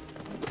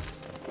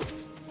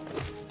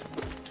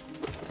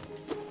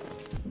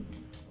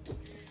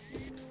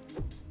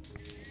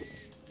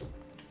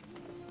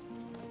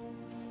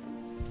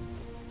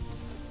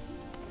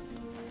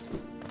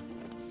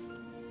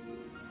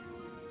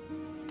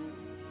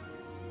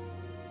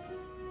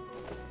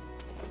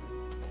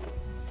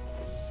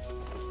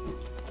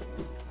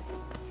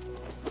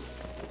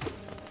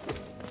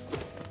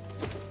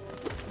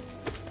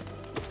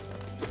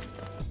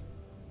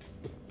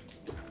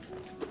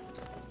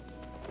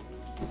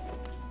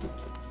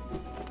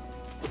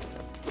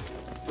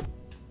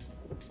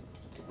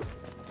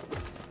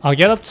 I'll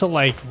get up to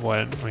like,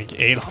 what, like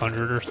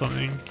 800 or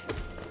something.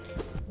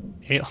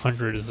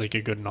 800 is like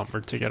a good number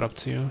to get up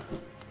to.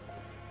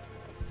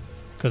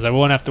 Because I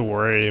won't have to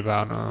worry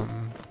about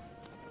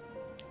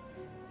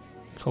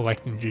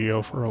collecting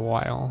Geo for a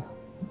while.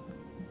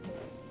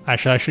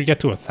 Actually, I should get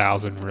to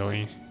 1,000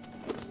 really.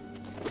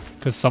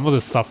 Because some of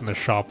the stuff in the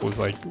shop was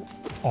like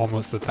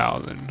almost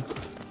 1,000.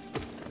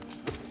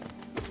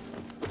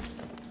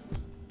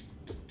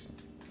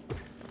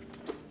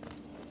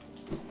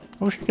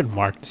 I wish I could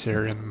mark this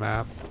area in the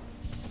map.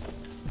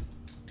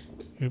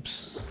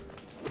 Oops.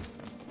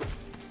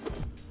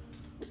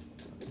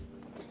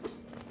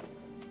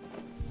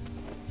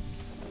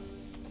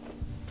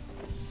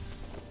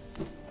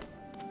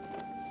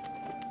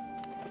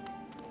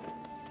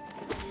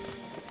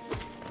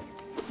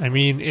 I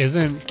mean,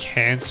 isn't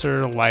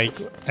cancer like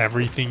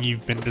everything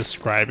you've been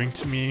describing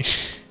to me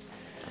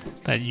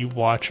that you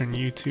watch on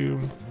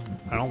YouTube?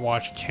 I don't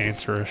watch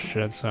cancerous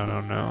shit, so I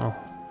don't know.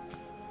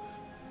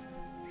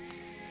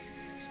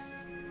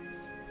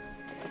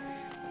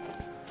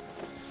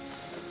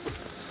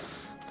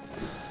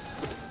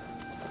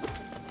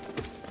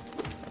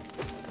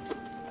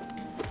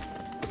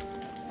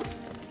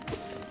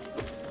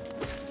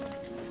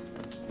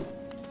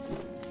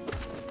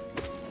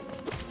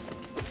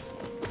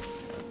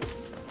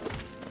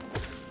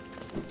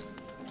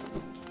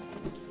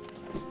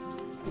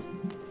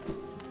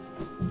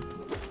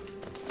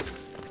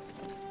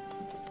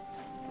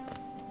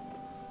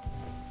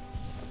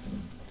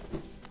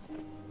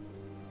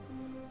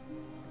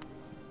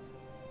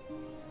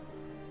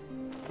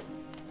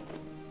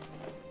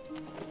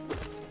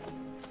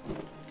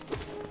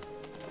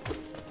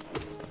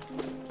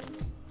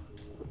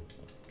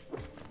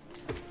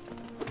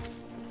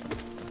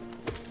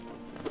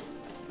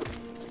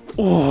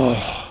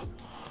 Oh,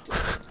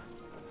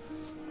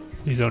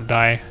 please don't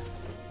die.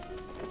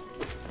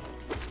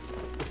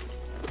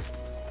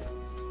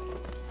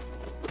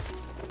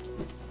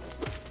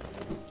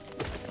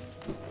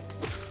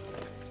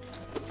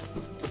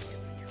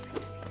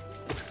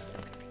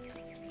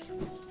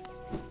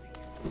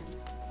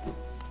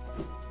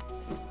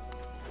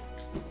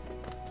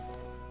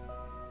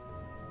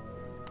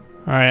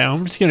 Alright,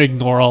 I'm just gonna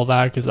ignore all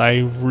that because I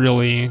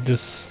really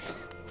just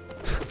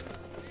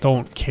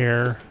don't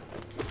care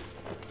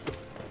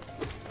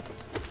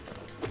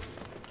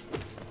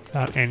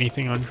about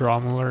anything on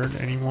Drama Alert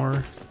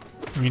anymore.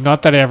 I mean,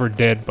 not that I ever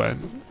did, but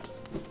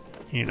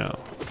you know.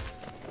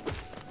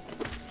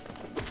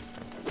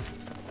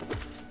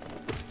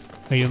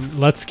 Like,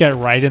 let's get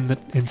right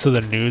into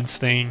the nudes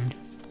thing.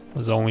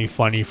 Was only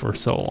funny for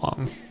so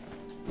long.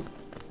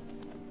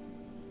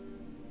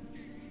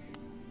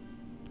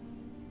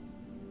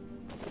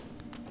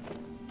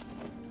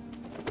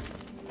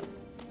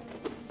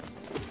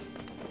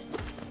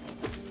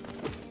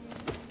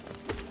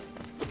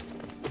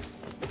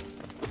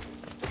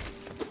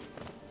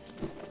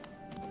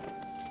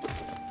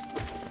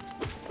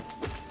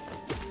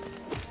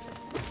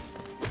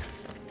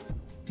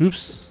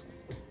 Oops.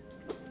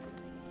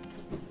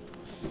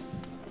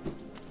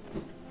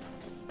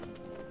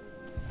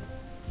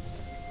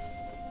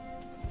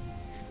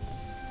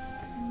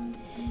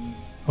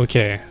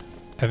 Okay,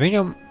 I think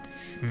I'm...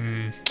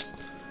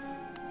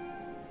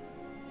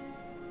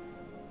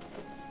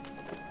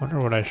 wonder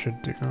what I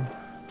should do.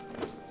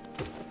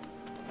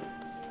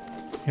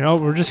 You know,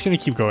 we're just gonna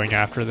keep going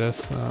after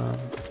this.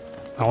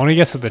 I want to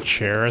get to the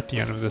chair at the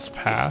end of this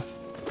path.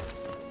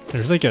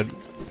 There's like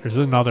there's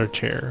another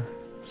chair.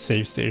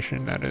 Save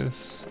station, that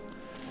is.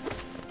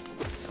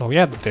 So I'll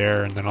get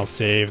there, and then I'll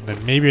save, and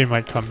then maybe I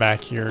might come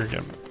back here and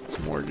get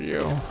some more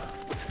geo.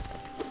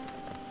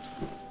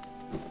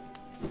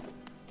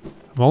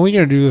 I'm only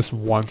gonna do this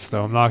once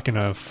though. I'm not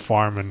gonna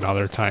farm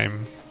another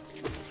time,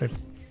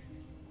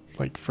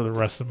 like for the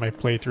rest of my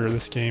playthrough of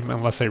this game,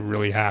 unless I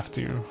really have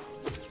to.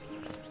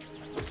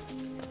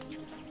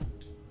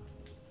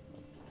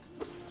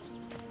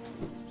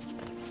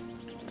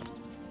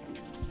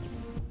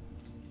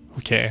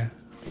 Okay,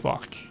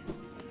 fuck.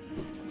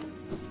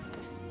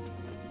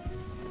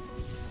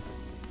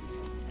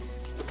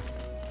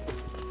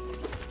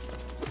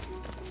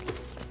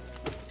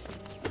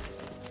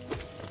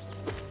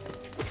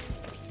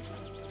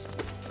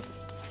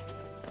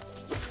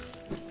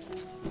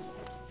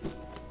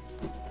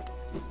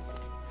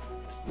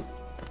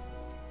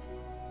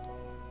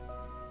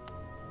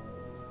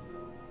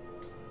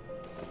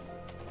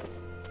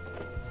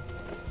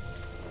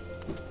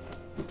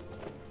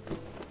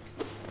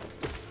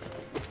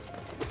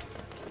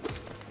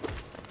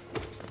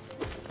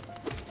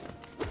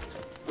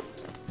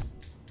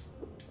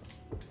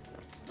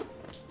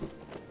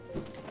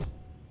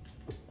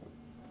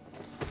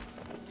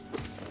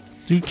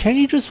 Dude, can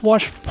you just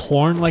watch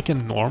porn like a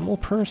normal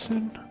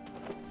person?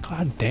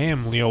 God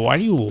damn, Leo, why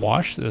do you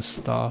watch this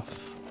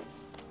stuff?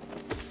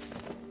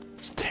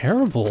 It's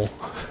terrible.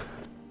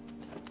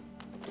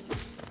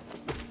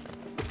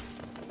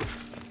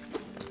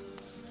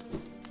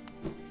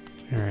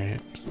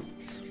 Alright,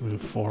 let's move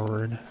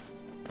forward.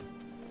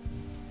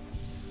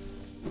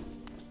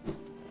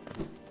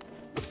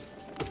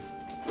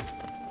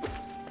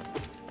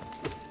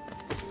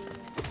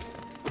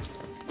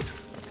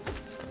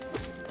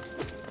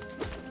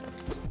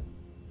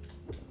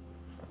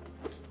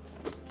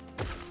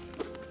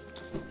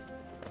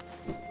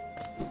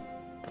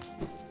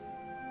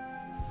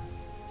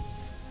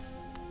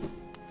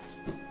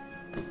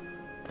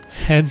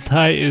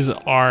 Hentai is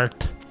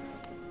art.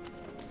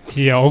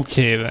 Yeah,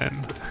 okay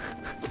then.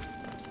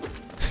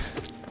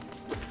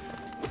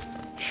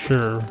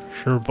 Sure,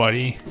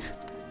 buddy.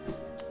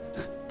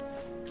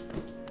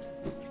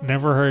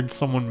 Never heard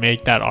someone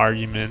make that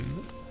argument,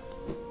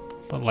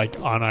 but like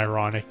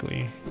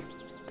unironically.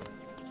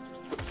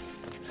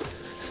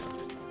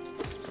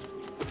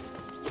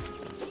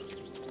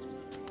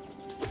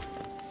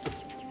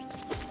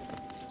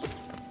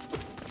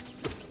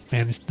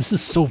 Man, this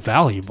is so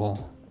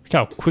valuable. Look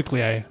how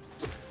quickly I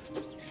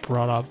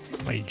brought up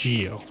my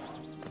geo.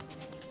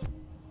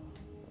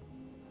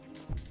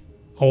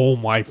 Oh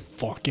my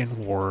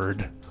fucking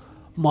word.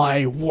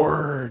 My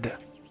word.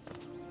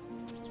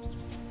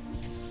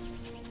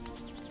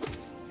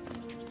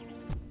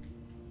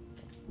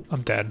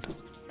 I'm dead.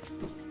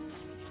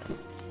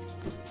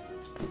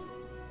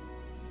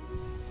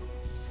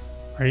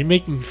 Are you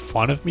making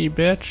fun of me,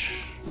 bitch?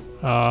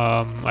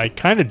 I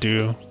kinda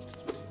do.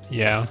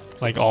 Yeah,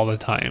 like all the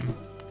time.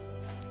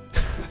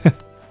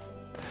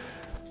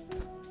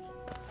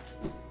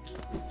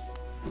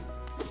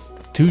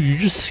 Dude, you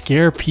just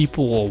scare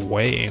people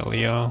away,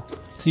 Leo.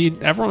 See,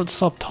 everyone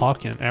stopped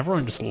talking.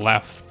 Everyone just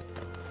left.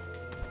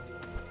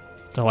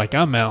 They're like,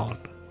 I'm out.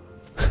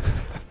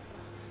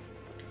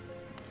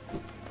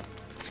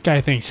 This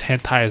guy thinks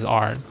hentai is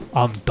art.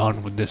 I'm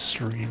done with this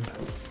stream.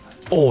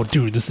 Oh,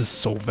 dude, this is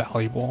so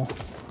valuable.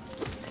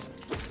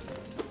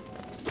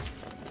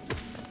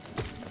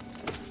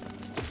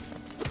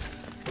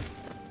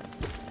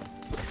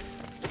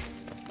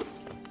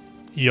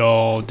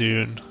 Yo,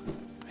 dude.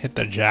 Hit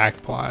the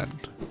jackpot.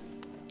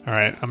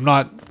 Alright, I'm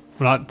not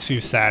too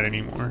sad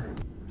anymore.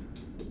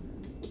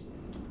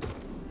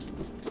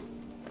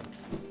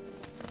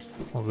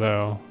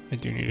 Although, I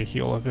do need to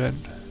heal a bit.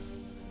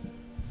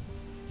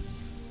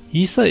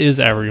 Issa is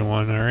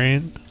everyone,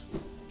 alright?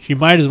 She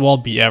might as well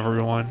be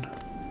everyone.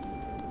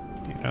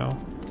 You know?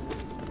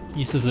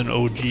 Issa's an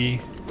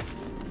OG.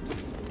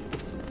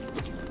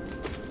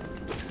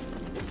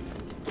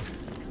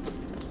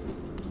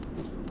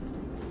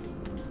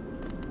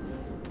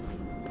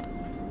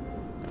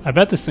 I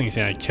bet this thing's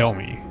gonna kill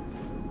me.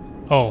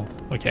 Oh,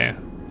 okay.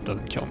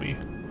 Doesn't kill me.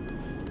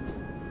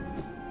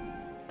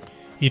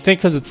 You think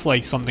because it's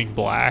like something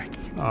black?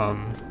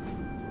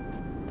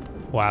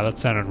 Wow, that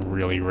sounded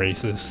really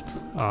racist.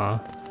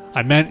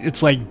 I meant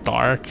it's like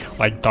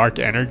dark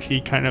energy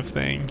kind of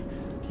thing.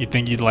 You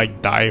think you'd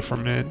like die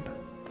from it?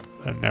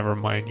 But never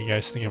mind, you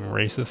guys think I'm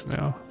racist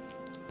now.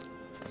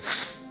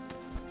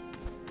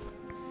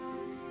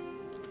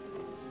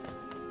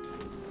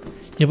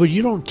 Yeah, but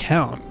you don't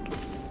count.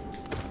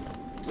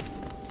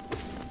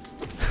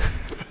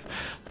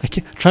 I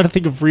can't try to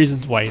think of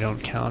reasons why you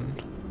don't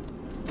count.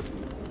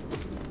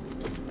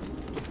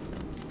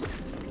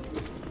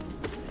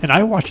 And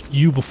I watched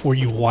you before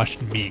you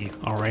watched me,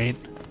 alright?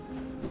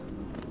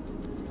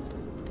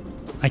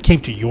 I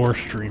came to your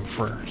stream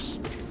first.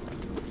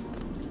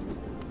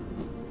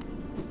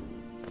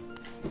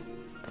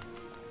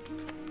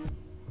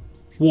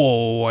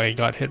 Whoa, I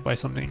got hit by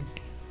something.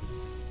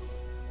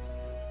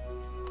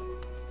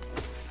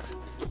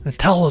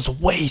 Nutella's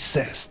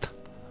racist.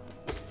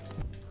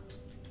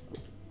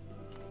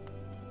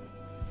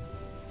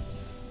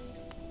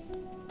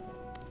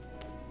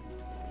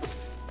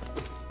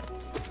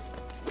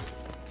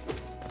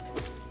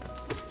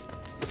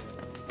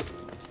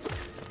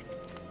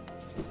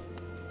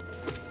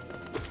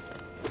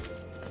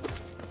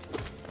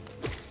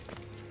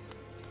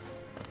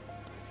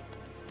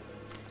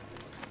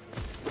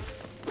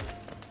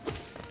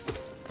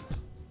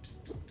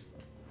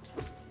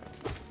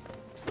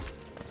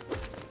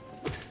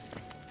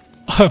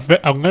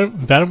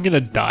 I'm gonna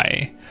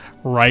die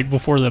right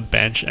before the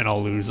bench and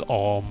I'll lose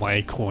all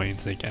my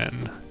coins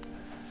again.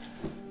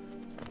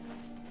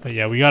 But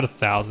yeah, we got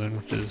 1,000,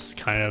 which is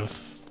kind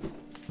of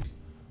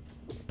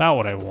about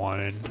what I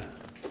wanted.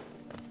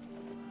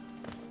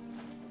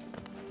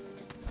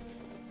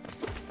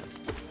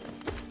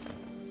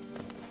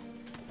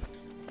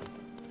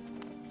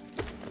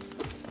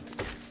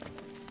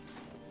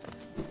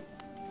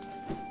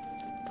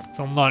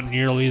 Still not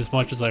nearly as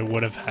much as I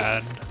would have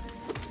had.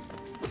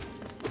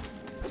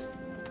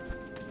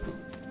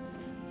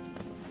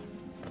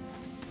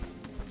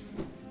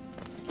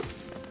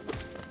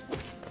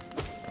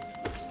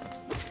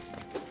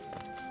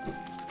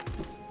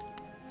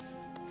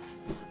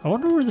 I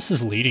wonder where this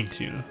is leading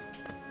to.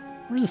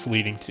 Where is this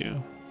leading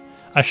to?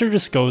 I should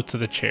just go to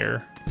the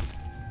chair.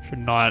 Should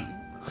not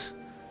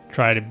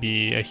try to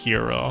be a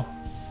hero.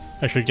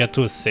 I should get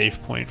to a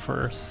safe point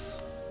first.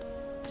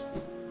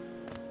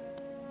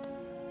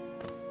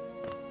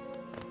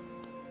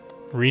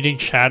 Reading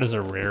chat is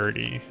a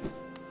rarity.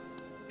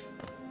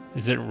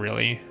 Is it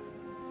really?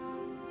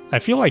 I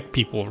feel like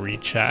people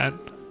read chat.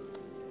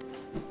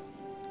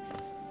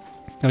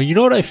 Now, you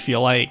know what I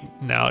feel like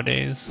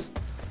nowadays?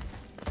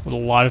 With a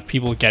lot of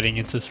people getting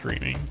into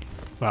streaming.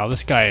 Wow,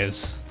 this guy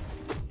is...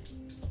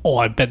 Oh,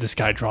 I bet this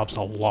guy drops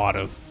a lot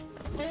of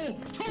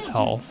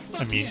health.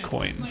 I mean,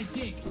 coins.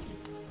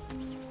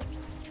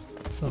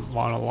 It's a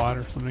monologue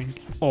or something.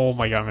 Oh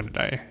my god, I'm gonna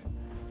die.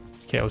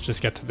 Okay, let's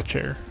just get to the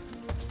chair.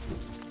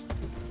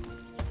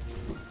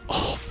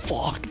 Oh,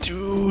 fuck,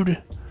 dude.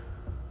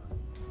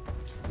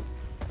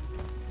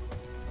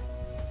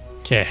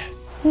 Okay.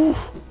 Whew.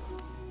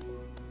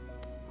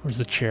 Where's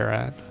the chair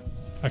at?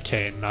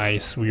 Okay,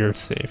 nice. We are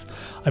safe.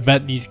 I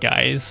bet these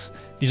guys,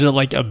 these are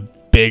like a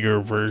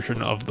bigger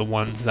version of the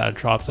ones that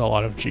dropped a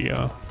lot of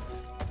Geo.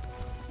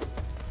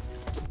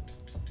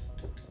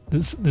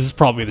 This is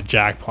probably the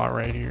jackpot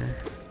right here.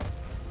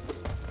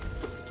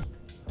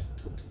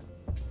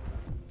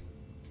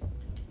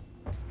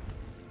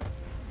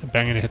 I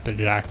bet I'm gonna hit the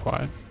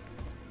jackpot.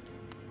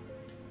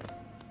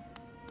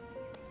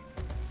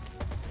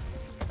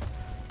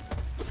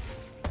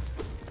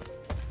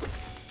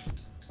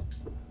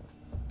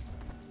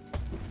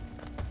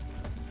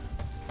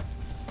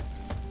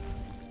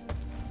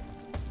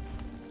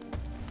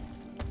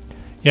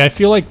 Yeah, I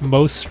feel like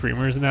most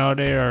streamers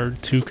nowadays are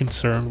too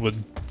concerned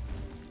with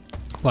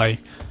like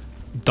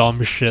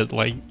dumb shit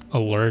like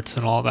alerts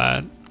and all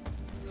that,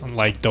 and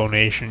like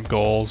donation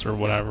goals or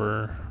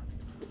whatever.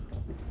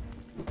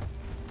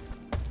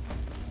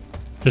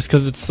 Just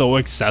because it's so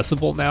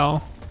accessible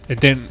now,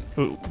 it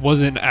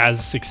wasn't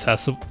as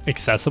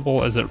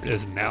accessible as it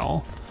is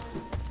now.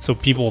 So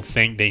people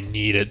think they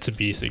need it to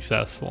be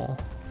successful,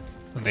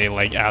 and they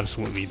like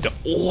absolutely do.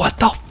 What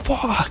the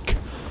fuck?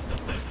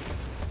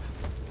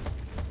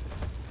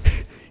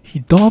 He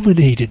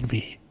dominated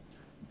me.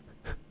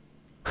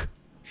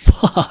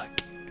 Fuck.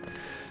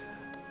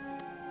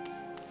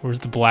 Where's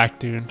the black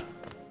dude?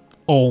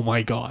 Oh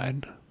my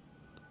god.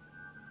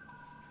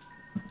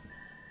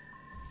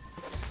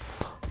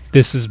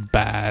 This is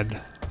bad.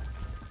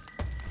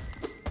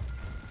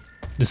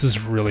 This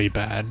is really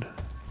bad.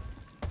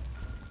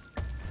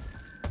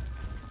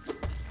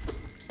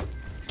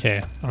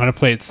 Okay, I'm gonna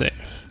play it safe.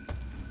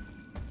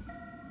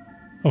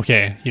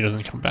 Okay, he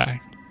doesn't come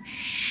back.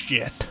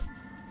 Shit.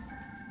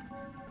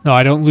 No,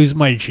 I don't lose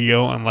my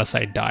Geo unless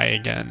I die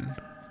again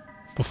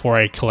before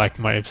I collect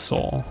my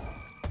soul.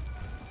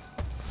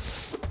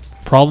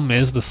 Problem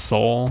is the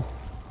soul.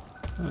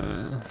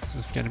 It's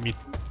just gonna be.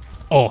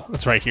 Oh,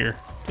 it's right here.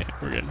 Okay,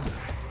 we're good.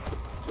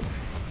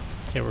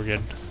 Okay, we're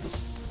good.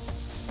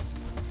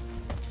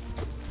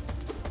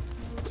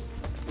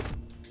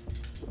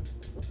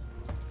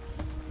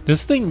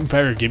 This thing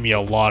better give me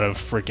a lot of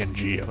freaking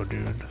Geo,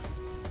 dude.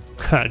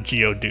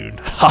 Geo, dude.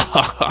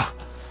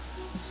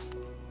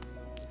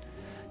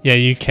 Yeah,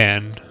 you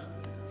can.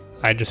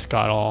 I just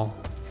got all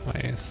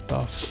my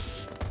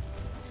stuff.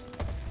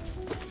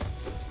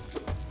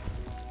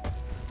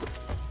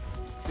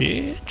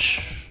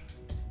 Bitch.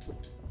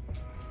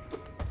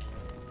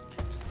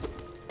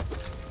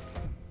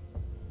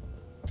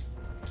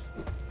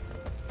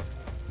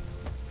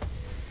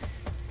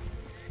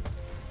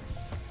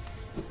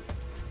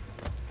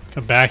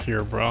 Come back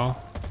here, bro.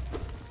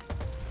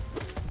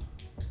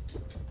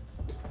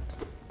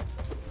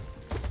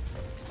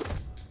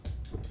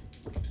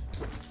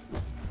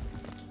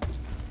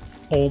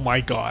 Oh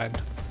my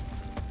god.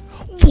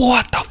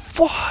 What the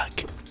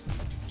fuck?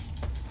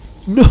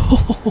 No!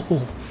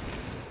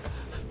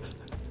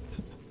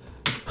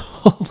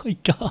 Oh my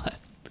god.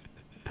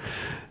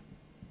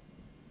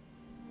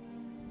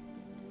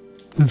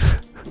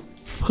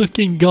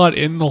 Fucking got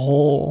in the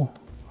hole.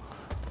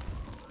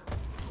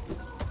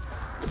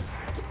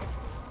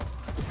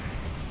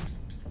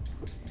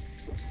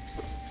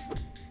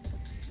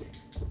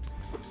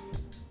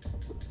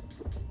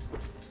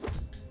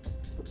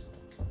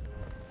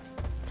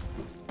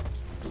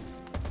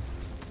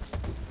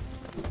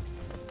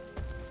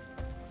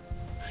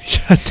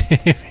 God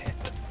damn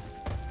it.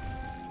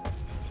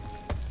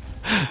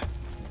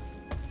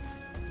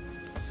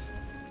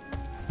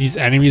 These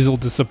enemies will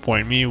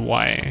disappoint me.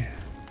 Why?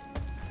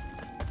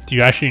 Do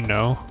you actually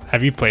know?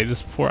 Have you played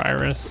this before,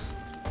 Iris?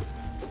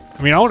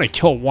 I mean, I want to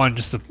kill one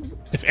just to,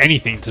 if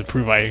anything, to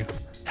prove I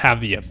have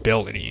the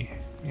ability,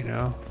 you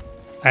know?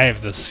 I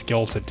have the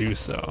skill to do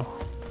so.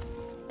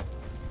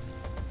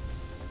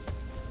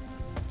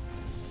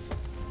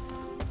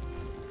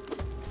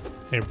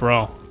 Hey,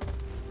 bro.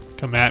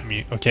 Come at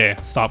me. Okay,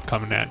 stop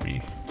coming at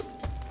me.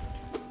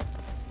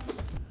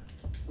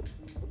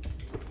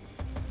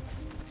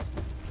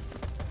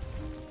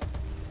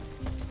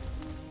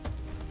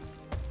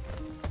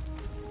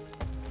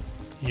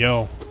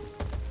 Yo.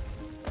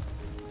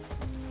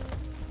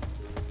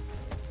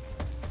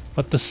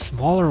 But the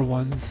smaller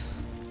ones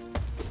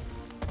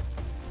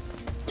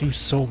do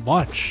so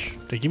much.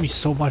 They give me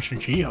so much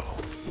Geo.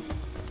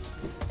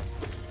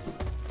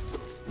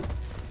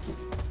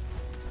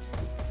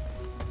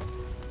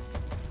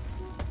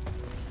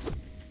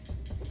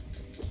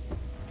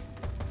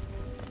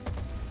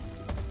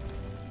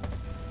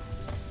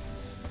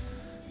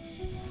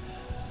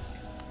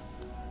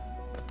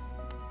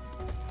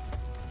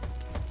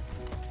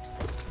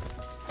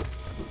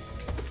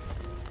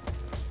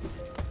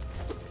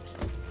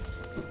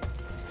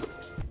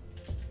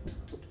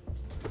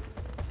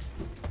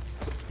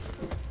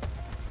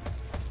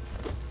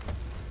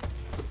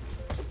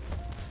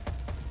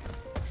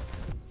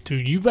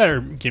 Dude, you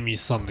better give me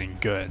something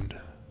good.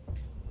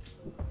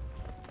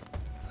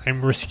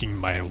 I'm risking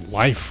my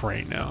life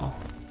right now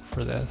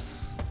for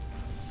this.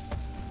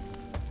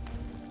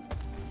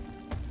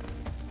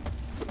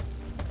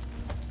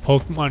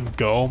 Pokemon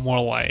Go, more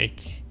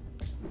like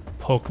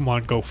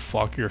Pokemon Go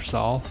fuck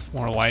yourself,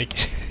 more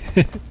like.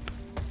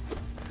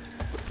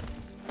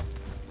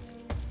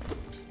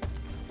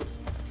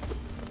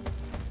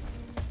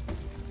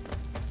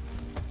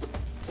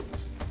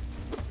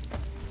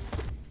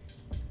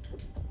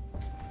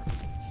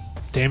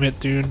 Damn it,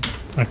 dude.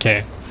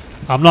 Okay.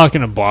 I'm not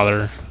gonna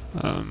bother.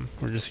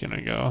 We're just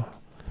gonna go.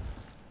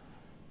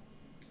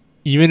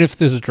 Even if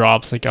this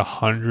drops like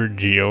 100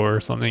 Geo or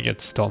something,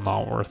 it's still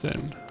not worth it.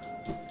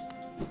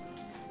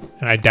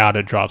 And I doubt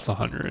it drops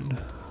 100.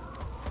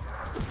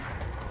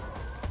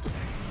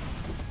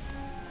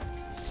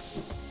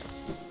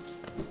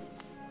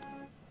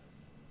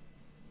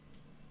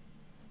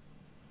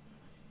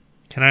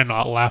 Can I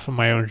not laugh at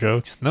my own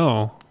jokes?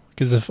 No.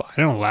 Because if I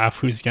don't laugh,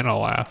 who's gonna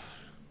laugh?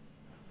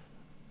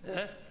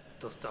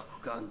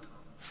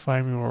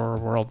 5 more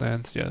world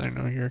ends. Yeah, I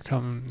know. Here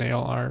come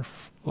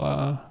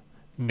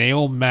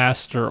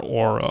Nailmaster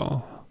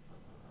Oro.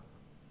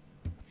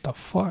 The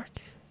fuck?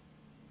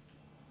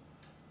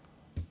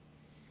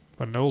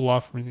 But no law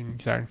for the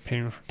exact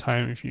payment for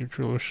time if you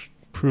truly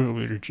prove it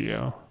with your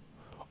Geo.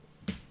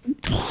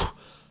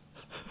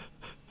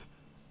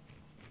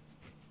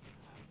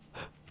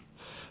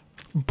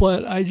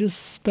 But I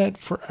just spent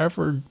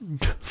forever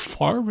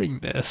farming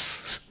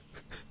this.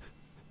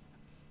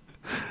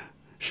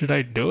 Should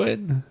I do it?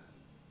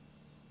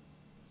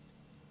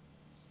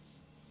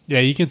 Yeah,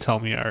 you can tell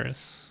me,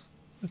 Iris.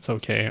 It's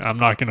okay. I'm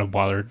not gonna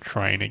bother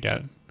trying to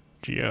get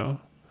Geo.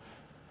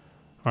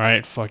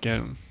 Alright,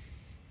 fucking.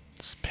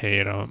 Just pay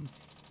it up.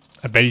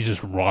 I bet he's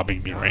just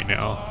robbing me right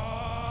now.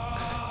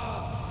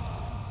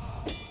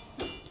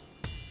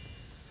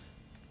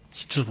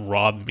 just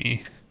robbed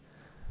me.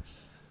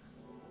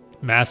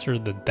 Master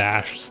the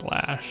dash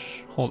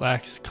slash. Hold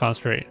X,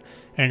 concentrate.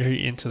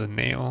 Entry into the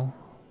nail.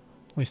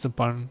 Release the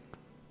button.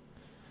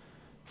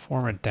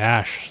 Form a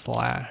dash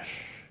slash.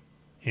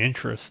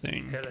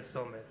 Interesting.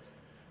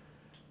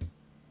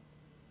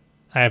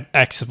 I have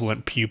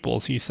excellent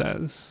pupils, he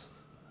says.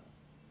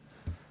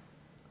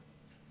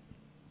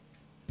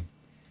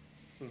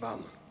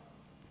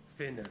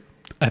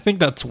 I think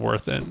that's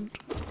worth it.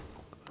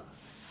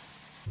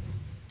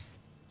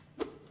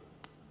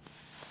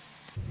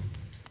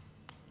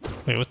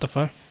 Wait, what the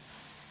fuck?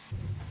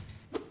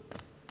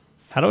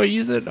 How do I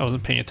use it? I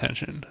wasn't paying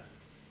attention.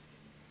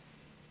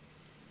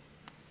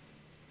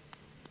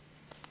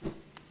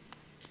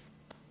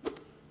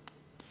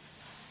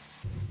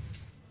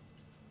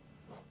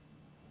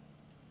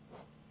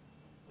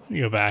 Let me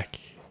go back.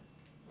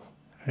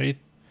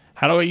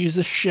 How do I use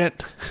this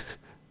shit?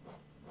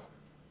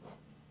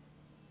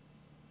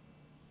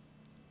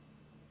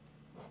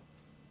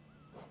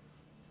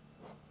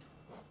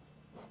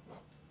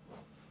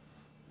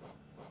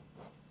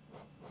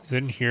 Is it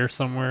in here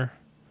somewhere?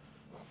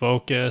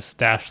 Focus,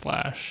 dash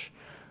slash.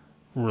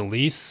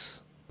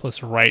 Release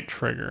plus right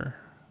trigger.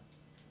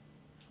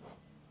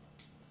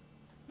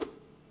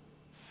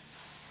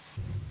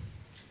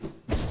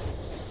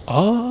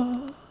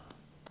 Oh,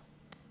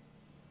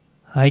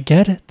 I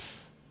get it.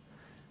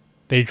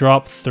 They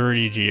drop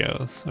 30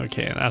 geos.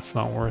 Okay, that's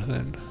not worth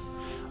it.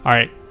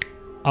 Alright,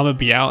 I'm gonna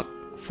be out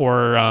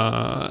for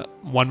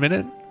 1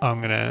 minute.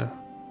 I'm gonna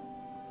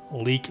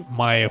leak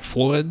my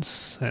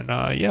fluids, and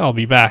yeah, I'll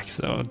be back.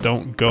 So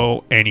don't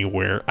go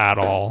anywhere at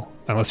all,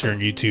 unless you're on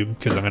YouTube,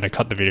 because I'm gonna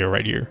cut the video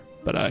right here.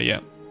 But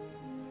yeah.